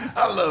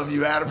 I love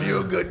you, Adam.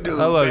 You're a good dude,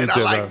 I love man. You too,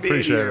 I like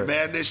being here, it.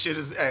 man. This shit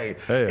is,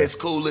 it's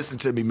cool. Listen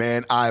to me,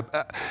 man.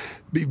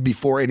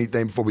 Before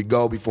we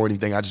go,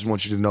 I just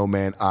want you to know,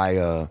 man,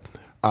 I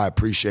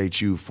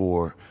appreciate you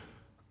for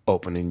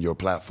opening your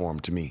platform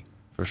to me.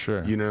 For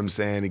sure. You know what I'm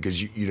saying?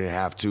 Because you didn't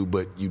have to,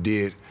 but you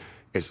did.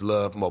 It's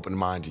love. I'm opening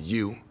mind to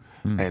you.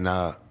 And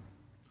I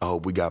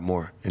hope we got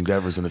more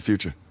endeavors in the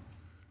future.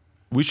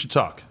 We should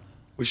talk.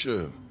 We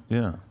should.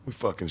 Yeah. We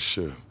fucking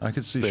should. I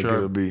could see think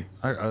it'll be.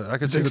 I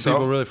could see the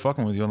people really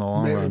fucking with you in the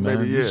long run, man.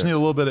 Maybe, yeah. You just need a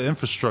little bit of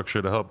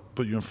infrastructure to help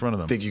put you in front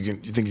of them. You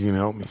think you can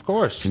help me? Of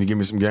course. Can you give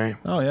me some game?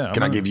 Oh, yeah.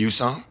 Can I give you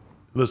some?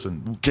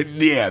 Listen.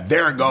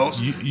 There it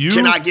goes.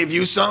 Can I give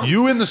you some?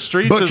 You in the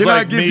streets but is can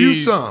like I give me you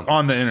some?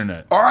 On the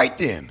internet. All right,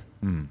 then.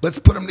 Let's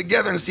put them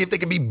together and see if they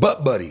can be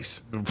butt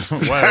buddies.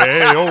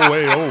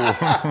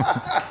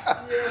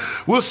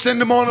 We'll send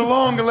them on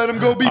along and let them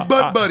go be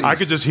butt buddies. I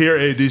could just hear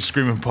AD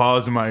screaming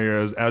pause in my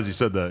ear as he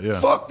said that.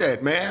 Yeah. Fuck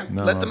that, man.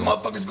 Let them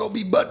motherfuckers go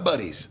be butt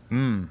buddies.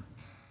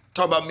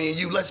 Talk about me and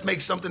you. Let's make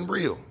something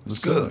real. It's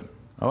good.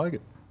 I like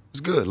it.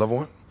 It's good, love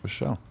one. For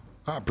sure.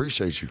 I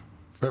appreciate you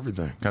for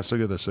everything. Can I still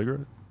get that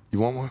cigarette? You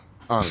want one?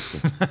 Honestly.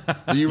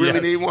 Do you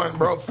really need one,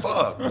 bro?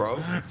 Fuck, bro.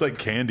 It's like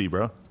candy,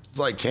 bro. It's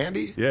like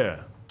candy?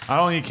 Yeah. I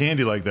don't eat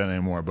candy like that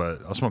anymore,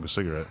 but I'll smoke a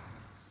cigarette.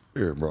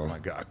 Here, bro. Oh my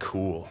God,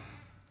 cool.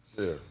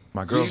 Yeah.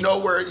 My girl. You know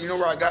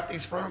where I got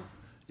these from?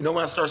 You know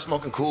when I started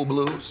smoking Cool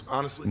Blues,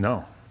 honestly?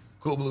 No.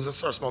 Cool Blues. I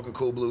started smoking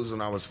Cool Blues when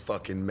I was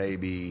fucking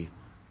maybe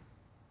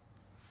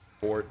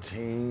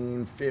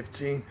 14,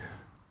 15.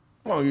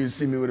 How long you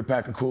see me with a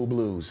pack of Cool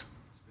Blues?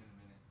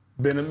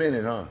 Been a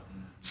minute, huh?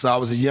 So I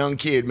was a young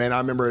kid, man. I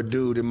remember a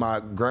dude in my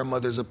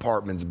grandmother's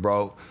apartments,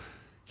 bro.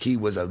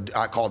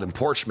 I called him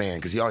Porch Man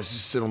because he always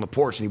used to sit on the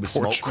porch and he would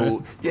smoke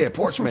cool. Yeah,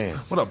 Porch Man.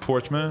 What up,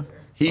 Porch Man?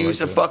 He used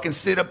to fucking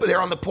sit up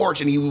there on the porch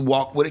and he would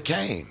walk with a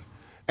cane.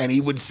 And he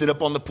would sit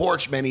up on the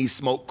porch, man, and he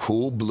smoked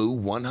Cool Blue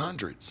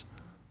 100s.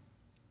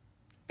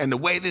 And the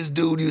way this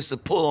dude used to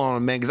pull on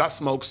him, man, because I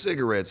smoked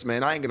cigarettes,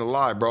 man, I ain't gonna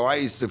lie, bro. I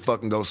used to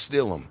fucking go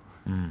steal them.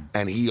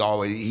 And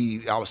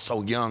I was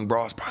so young,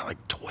 bro. I was probably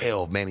like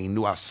 12, man. He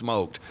knew I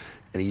smoked.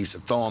 And he used to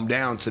throw them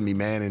down to me,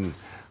 man, and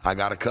I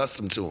got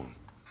accustomed to them.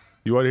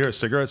 You want to hear a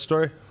cigarette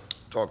story?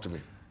 Talk to me.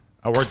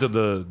 I worked at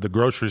the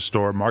grocery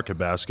store Market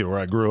Basket where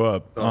I grew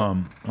up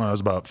when I was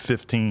about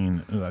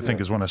 15, I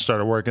think is when I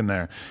started working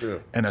there. Yeah.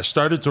 And I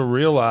started to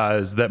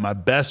realize that my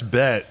best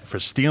bet for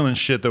stealing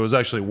shit that was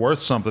actually worth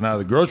something out of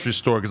the grocery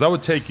store, because I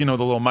would take, the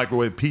little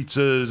microwave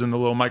pizzas and the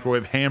little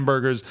microwave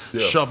hamburgers,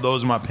 shove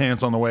those in my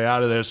pants on the way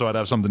out of there so I'd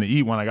have something to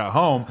eat when I got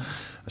home.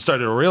 I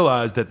started to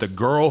realize that the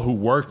girl who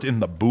worked in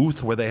the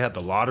booth where they had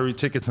the lottery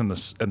tickets and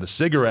the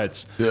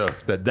cigarettes,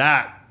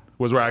 that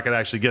was where I could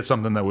actually get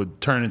something that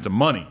would turn into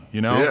money,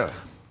 Yeah.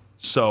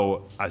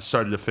 So I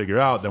started to figure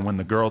out that when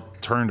the girl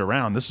turned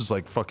around, this was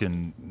like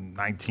fucking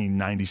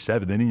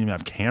 1997. They didn't even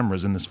have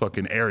cameras in this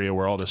fucking area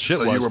where all this shit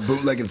was. So you were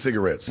bootlegging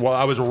cigarettes. Well,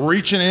 I was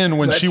reaching in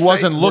when she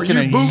wasn't looking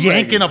and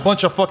yanking a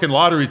bunch of fucking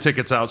lottery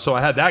tickets out. So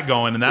I had that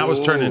going, and that was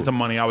turning into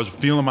money. I was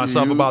feeling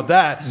myself about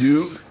that.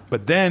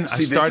 But then I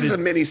started. This is a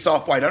mini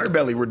soft white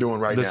underbelly we're doing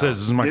right now. This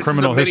is my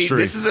criminal history.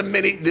 This is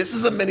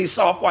a mini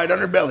soft white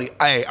underbelly.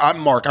 Hey, I'm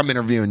Mark. I'm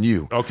interviewing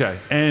you. Okay,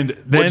 and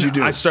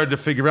then I started to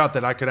figure out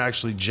that I could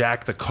actually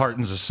jack the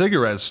cartons of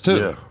cigarettes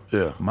too.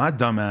 Yeah. My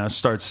dumbass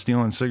starts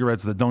stealing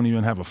cigarettes that don't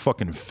even have a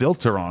fucking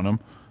filter on them.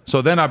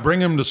 So then I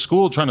bring them to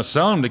school trying to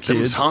sell them to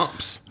kids.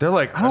 Humps. They're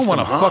like, I don't want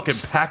a fucking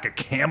pack of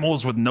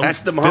Camels with no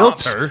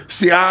filter. Humps.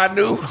 See how I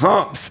knew?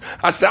 Humps.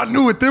 I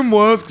knew what them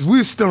was because we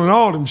were stealing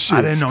all them shits.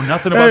 I didn't know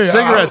nothing about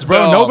cigarettes,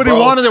 bro. Nobody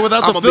wanted it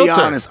without the filter.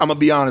 I'm gonna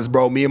be honest,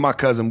 bro. Me and my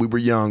cousin, we were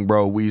young,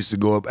 bro. We used to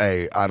go up,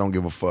 hey, I don't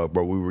give a fuck,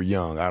 bro. We were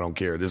young. I don't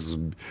care.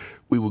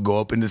 We would go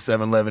up into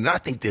 7-Eleven, and I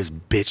think this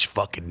bitch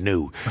fucking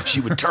knew. She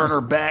would turn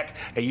her back,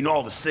 and you know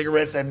all the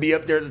cigarettes that'd be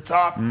up there at the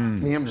top? Me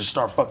and him just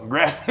start fucking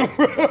grabbing them,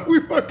 bro. We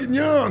fucking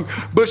young.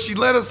 But she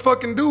let us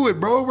fucking do it,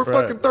 bro. We're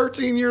fucking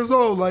 13 years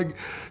old. Like,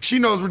 she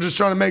knows we're just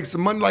trying to make some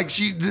money. Like,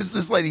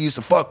 this lady used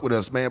to fuck with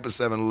us, man, up at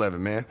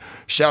 7-Eleven, man.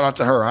 Shout out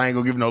to her. I ain't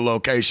gonna give no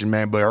location,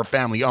 man, but her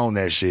family owned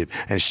that shit.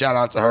 And shout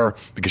out to her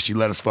because she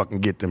let us fucking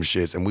get them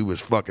shits, and we was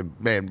fucking,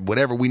 man,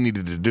 whatever we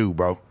needed to do,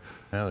 bro.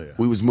 Hell yeah.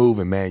 We was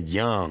moving, man,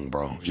 young,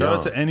 bro. Shout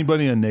out to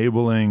anybody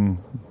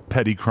enabling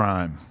petty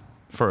crime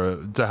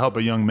to help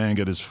a young man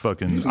get his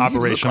fucking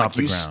operation off the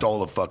ground. You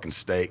stole a fucking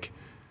steak,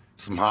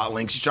 some hot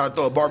links. You tried to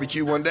throw a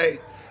barbecue one day?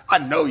 I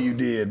know you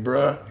did,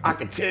 bruh. I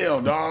could tell,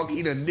 dog.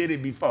 He done did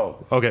it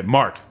before. Okay,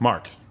 Mark,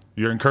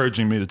 you're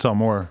encouraging me to tell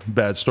more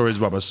bad stories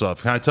about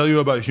myself. Can I tell you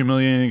about a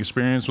humiliating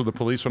experience with the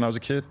police when I was a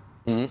kid?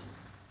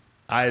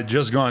 I had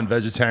just gone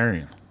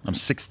vegetarian. I'm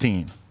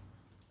 16.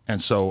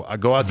 And so I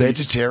go out to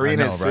vegetarian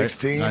at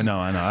 16. I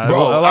know.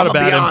 Bro, a lot of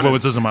bad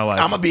influences in my life.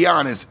 I'm gonna be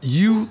honest.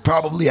 You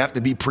probably have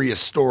to be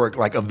prehistoric,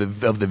 like of the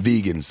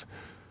vegans.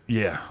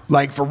 Yeah,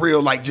 like for real,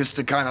 like just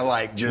to kind of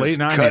like just late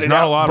 90s, cut it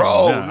not out, a lot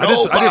bro. Of them. Yeah.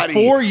 Nobody. I did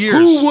 4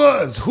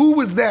 years. Who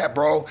was that,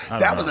 bro?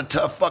 That was know. a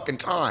tough fucking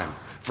time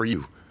for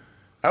you.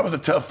 That was a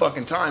tough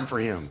fucking time for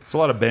him. There's a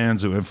lot of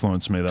bands who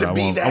influenced me that I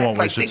won't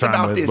waste your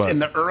time with. Think about this. In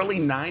the early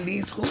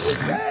 90s, who was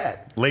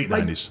that? Late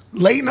 90s.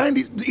 Late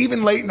 90s,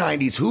 even late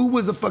 90s. Who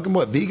was a fucking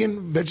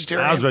vegan,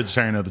 vegetarian? I was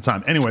vegetarian at the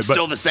time. Anyway,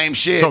 still the same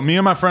shit. So me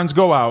and my friends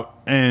go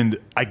out and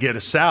I get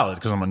a salad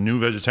because I'm a new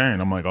vegetarian.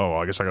 I'm like, oh,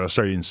 I guess I got to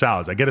start eating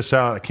salads. I get a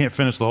salad. I can't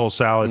finish the whole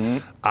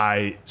salad.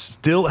 I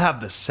still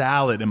have the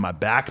salad in my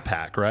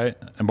backpack, right?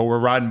 But we're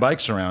riding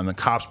bikes around. The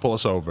cops pull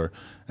us over.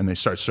 And they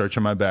start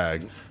searching my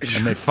bag,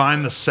 and they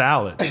find the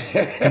salad.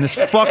 And this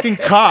fucking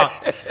cop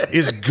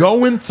is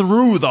going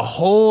through the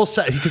whole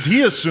salad because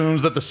he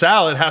assumes that the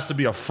salad has to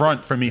be a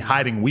front for me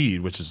hiding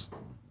weed, which is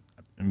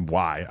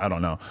why, I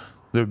don't know.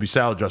 There would be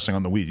salad dressing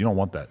on the weed. You don't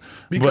want that.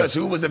 Because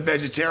who was a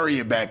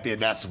vegetarian back then?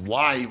 That's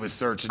why he was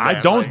searching that.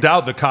 I don't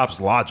doubt the cop's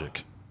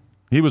logic.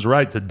 He was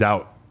right to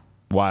doubt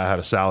why I had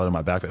a salad in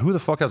my backpack. Who the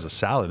fuck has a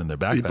salad in their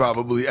backpack? He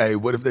probably, hey,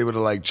 what if they would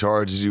have like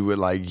charged you with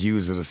like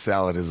using a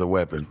salad as a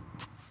weapon?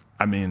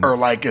 I mean, or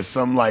like as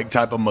some like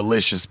type of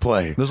malicious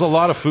play. There's a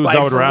lot of foods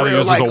I would rather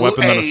use as a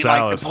weapon than a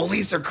salad. Like the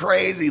police are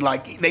crazy.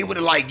 Like they would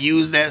have like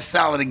used that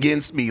salad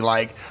against me.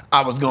 Like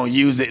I was gonna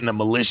use it in a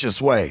malicious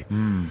way.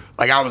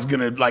 Like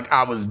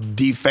I was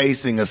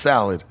defacing a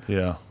salad.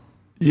 Yeah.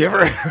 You ever?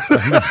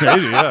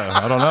 Maybe, yeah.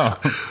 I don't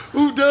know.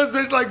 Who does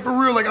that? Like for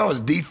real? Like I was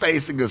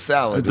defacing a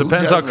salad. It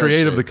depends how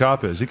creative the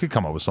cop is. He could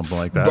come up with something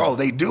like that. Bro,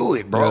 they do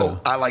it, bro.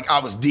 Yeah. I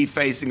was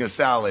defacing a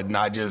salad and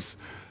I just.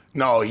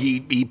 No, he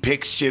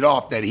picks shit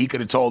off that he could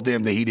have told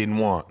them that he didn't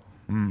want.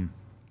 You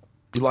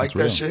like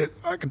that shit?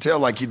 I can tell,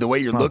 like the way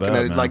you're looking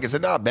at it. Man. Like, is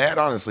it not bad?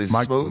 Honestly,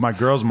 it's smooth. My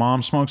girl's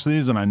mom smokes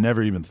these, and I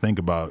never even think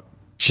about.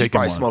 She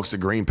probably smokes the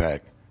green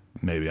pack.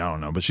 Maybe, I don't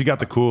know, but she got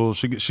the cool.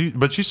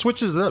 But she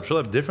switches it up. She'll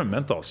have different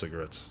menthol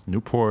cigarettes,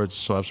 Newports.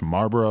 She'll have some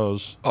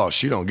Marlboros. Oh,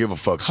 she don't give a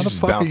fuck. She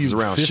just bounces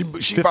around. She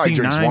probably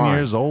drinks wine. 59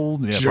 years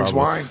old. Yeah, she drinks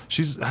wine.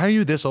 How are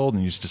you this old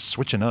and you're just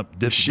switching up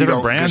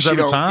different brands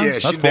every time? Yeah,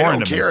 they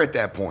don't care at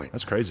that point.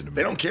 That's crazy to me.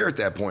 They don't care at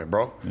that point,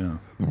 bro. Yeah,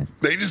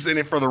 they just in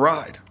it for the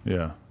ride.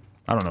 Yeah.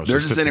 I don't know. They're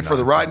just in it for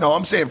the ride. No,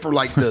 I'm saying for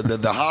like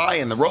the high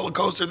and the roller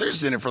coaster. They're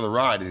just in it for the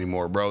ride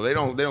anymore, bro. They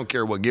don't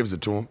care what gives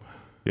it to them.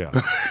 Yeah.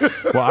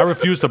 Well, I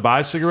refuse to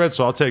buy cigarettes,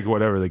 so I'll take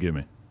whatever they give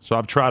me. So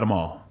I've tried them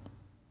all.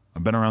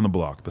 I've been around the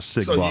block, the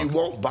cig block. So you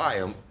won't buy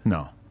them?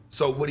 No.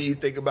 So what do you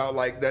think about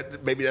like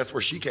that? Maybe that's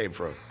where she came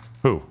from.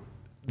 Who?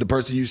 The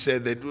person you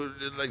said that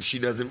like she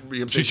doesn't.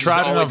 You know, she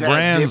tried enough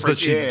brands that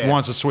she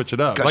wants to switch it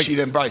up. Because she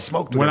didn't probably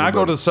smoke. When I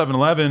go to the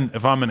 7-Eleven,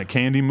 if I'm in a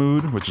candy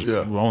mood, which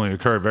will only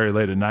occur very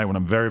late at night when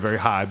I'm very, very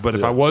high, but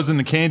if I was in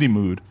the candy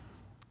mood,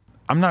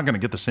 I'm not going to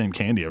get the same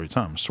candy every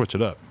time. Switch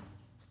it up.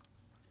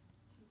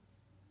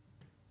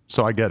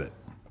 So I get it.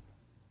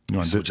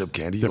 You switch up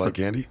candy? You like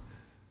candy?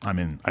 I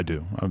mean, I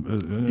do.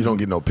 You don't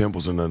get no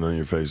pimples or nothing on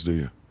your face, do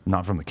you?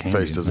 Not from the candy.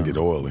 Face doesn't get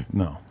oily.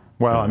 No.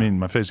 Well, I mean,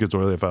 my face gets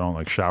oily if I don't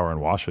like shower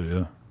and wash it,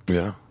 yeah.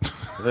 Yeah.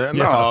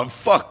 No,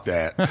 fuck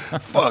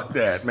that. Fuck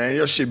that, man.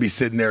 Your shit be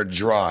sitting there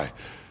dry.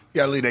 You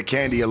gotta leave that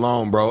candy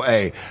alone, bro.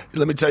 Hey,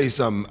 let me tell you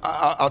something.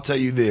 I'll tell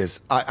you this.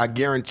 I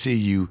guarantee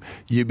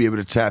you'll be able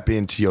to tap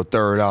into your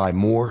third eye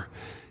more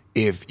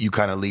if you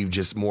kind of leave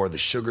just more of the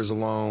sugars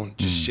alone,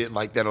 just shit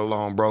like that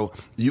alone, bro.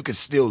 You can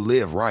still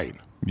live right.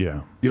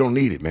 Yeah. You don't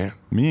need it, man.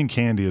 Me and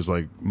candy is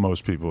like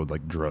most people with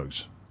like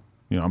drugs.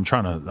 You know, I'm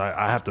trying to,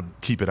 I have to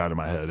keep it out of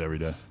my head every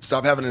day.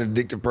 Stop having an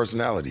addictive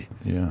personality.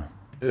 Yeah.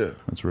 Yeah.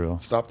 That's real.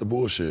 Stop the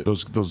bullshit.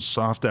 Those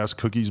soft ass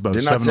cookies by the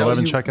Didn't I tell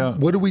 7-Eleven you, checkout.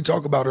 what did we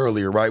talk about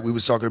earlier, right? We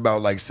was talking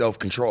about like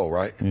self-control,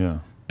 right? Yeah.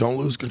 Don't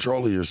lose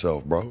control of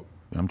yourself, bro.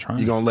 I'm trying.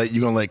 You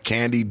gonna let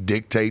candy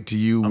dictate to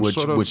you I'm what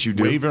sort of what you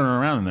do? wavering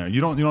around in there.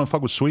 You don't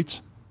fuck with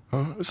sweets?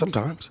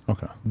 Sometimes.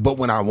 Okay. But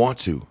when I want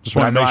to. Just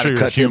When want to I know make how sure to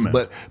you're cut human.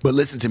 them, but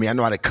listen to me, I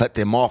know how to cut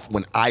them off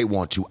when I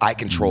want to. I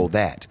control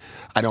that.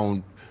 I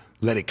don't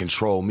let it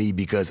control me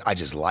because I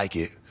just like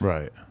it.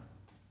 Right.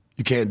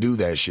 You can't do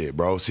that shit,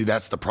 bro. See,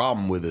 that's the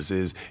problem with us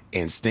is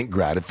instant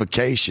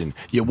gratification.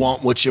 You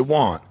want what you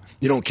want.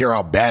 You don't care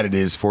how bad it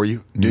is for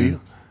you, do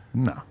you?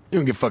 No. You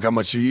don't give a fuck how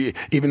much you eat.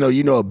 Even though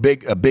you know a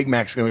Big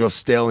Mac's gonna go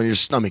stale in your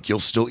stomach, you'll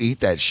still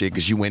eat that shit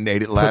because you went and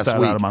ate it last week.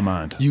 Put that out of my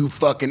mind. You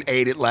fucking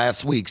ate it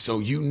last week, so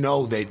you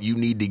know that you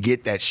need to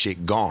get that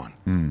shit gone.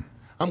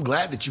 I'm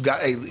glad that you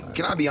got. Hey,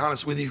 can I be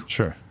honest with you?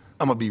 Sure.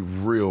 I'm gonna be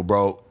real,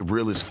 bro.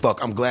 Real as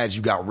fuck. I'm glad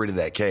you got rid of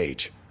that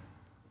cage.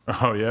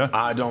 Oh yeah.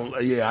 I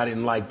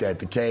didn't like that.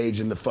 The cage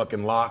and the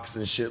fucking locks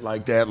and shit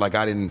like that. Like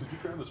I didn't.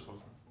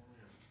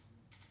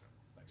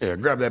 Yeah,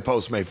 grab that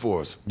Postmate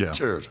for us. Yeah.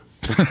 Cheers.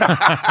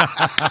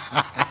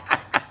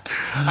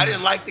 I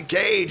didn't like the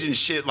cage and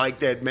shit like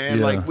that, man.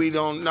 Yeah. Like we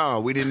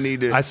didn't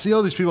need to. I see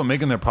all these people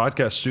making their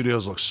podcast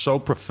studios look so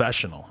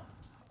professional,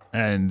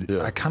 and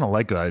Yeah. I kind of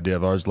like the idea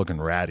of ours looking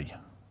ratty.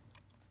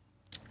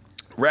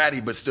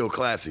 Ratty, but still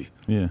classy.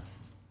 Yeah.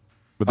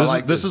 But I this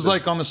like this this. is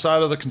like on the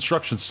side of the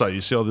construction site.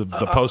 You see all the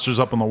posters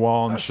up on the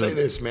wall and I say shit.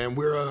 this, man.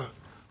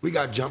 We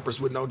got jumpers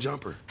with no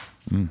jumper.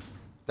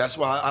 That's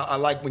why I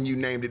like when you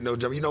named it no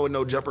jumper. You know what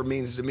no jumper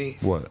means to me?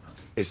 What?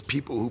 It's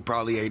people who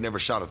probably ain't never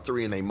shot a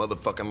 3 in their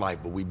motherfucking life,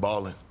 but we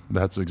balling.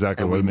 That's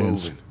exactly And what it we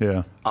means. moving.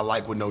 Yeah. I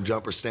like what no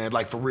jumper stand.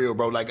 Like for real,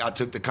 bro. Like I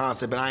took the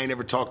concept and I ain't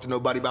never talked to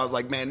nobody, but I was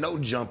like, man, no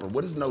jumper.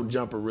 What does no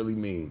jumper really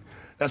mean?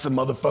 That's a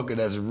motherfucker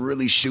that's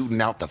really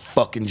shooting out the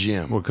fucking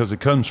gym. Well, because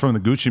it comes from the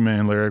Gucci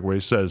Man lyric where he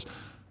says,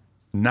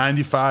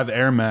 95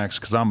 Air Max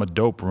because I'm a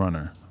dope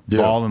runner.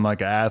 Yeah. Balling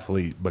like an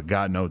athlete, but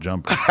got no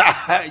jumper.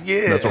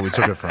 Yeah. That's where we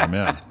took it from,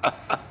 yeah.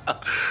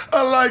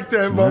 I like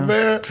that, my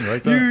man. You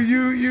like that?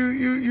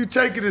 You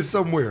taking it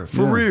somewhere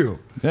for Yeah. real.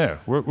 Yeah,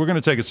 we're going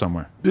to take it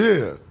somewhere.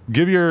 Yeah.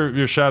 Give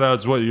your shout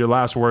outs, your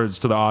last words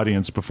to the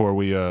audience before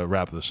we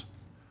wrap this.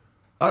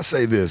 I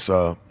say this.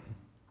 I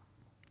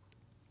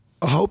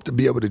hope to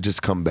be able to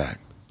just come back.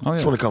 Oh, yeah.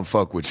 Just want to come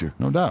fuck with you.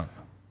 No doubt.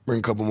 Bring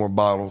a couple more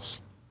bottles,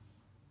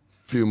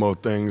 a few more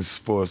things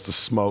for us to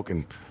smoke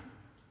and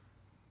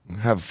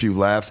have a few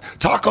laughs.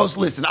 Tacos,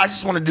 listen, I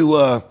just want to do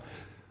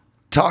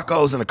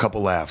tacos and a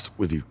couple laughs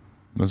with you.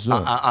 Let's do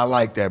it. I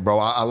like that, bro.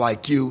 I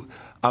like you.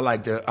 I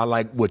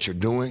like what you're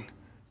doing.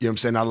 You know what I'm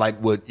saying? I like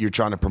what you're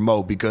trying to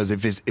promote because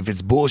if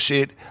it's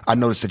bullshit, I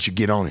notice that you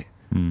get on it.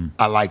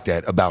 I like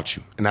that about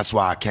you, and that's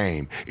why I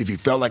came. If you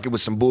felt like it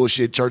was some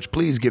bullshit, church,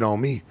 please get on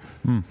me.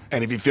 And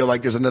if you feel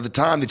like there's another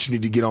time that you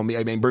need to get on me,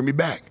 hey man, bring me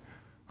back.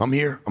 I'm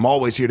here. I'm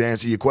always here to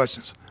answer your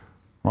questions.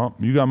 Well,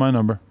 you got my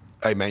number.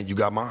 Hey man, you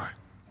got mine.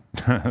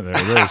 There it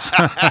is.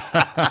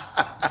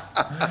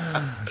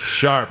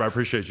 Sharp, I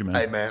appreciate you, man.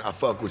 Hey man, I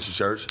fuck with you,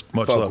 church.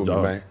 Much fuck love, with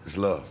dog. me, man. It's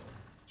love.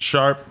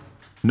 Sharp,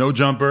 No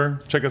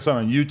Jumper. Check us out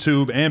on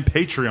YouTube and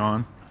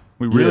Patreon.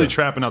 We really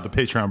trapping out the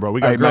Patreon, bro.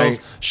 We got Hey, girls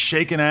man.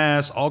 shaking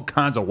ass, all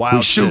kinds of wild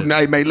We shooting, shit.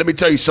 hey man, let me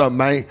tell you something,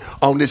 man.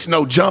 On this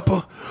no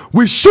jumper,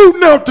 we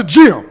shooting out the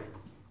gym.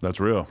 That's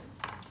real.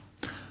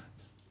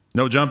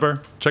 No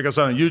Jumper. Check us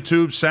out on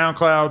YouTube,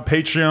 SoundCloud,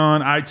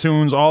 Patreon,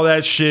 iTunes, all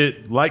that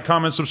shit. Like,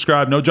 comment,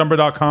 subscribe.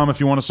 NoJumper.com if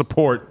you want to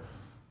support.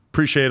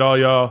 Appreciate all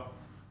y'all.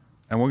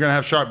 And we're going to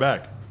have Sharp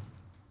back.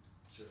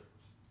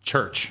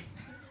 Church.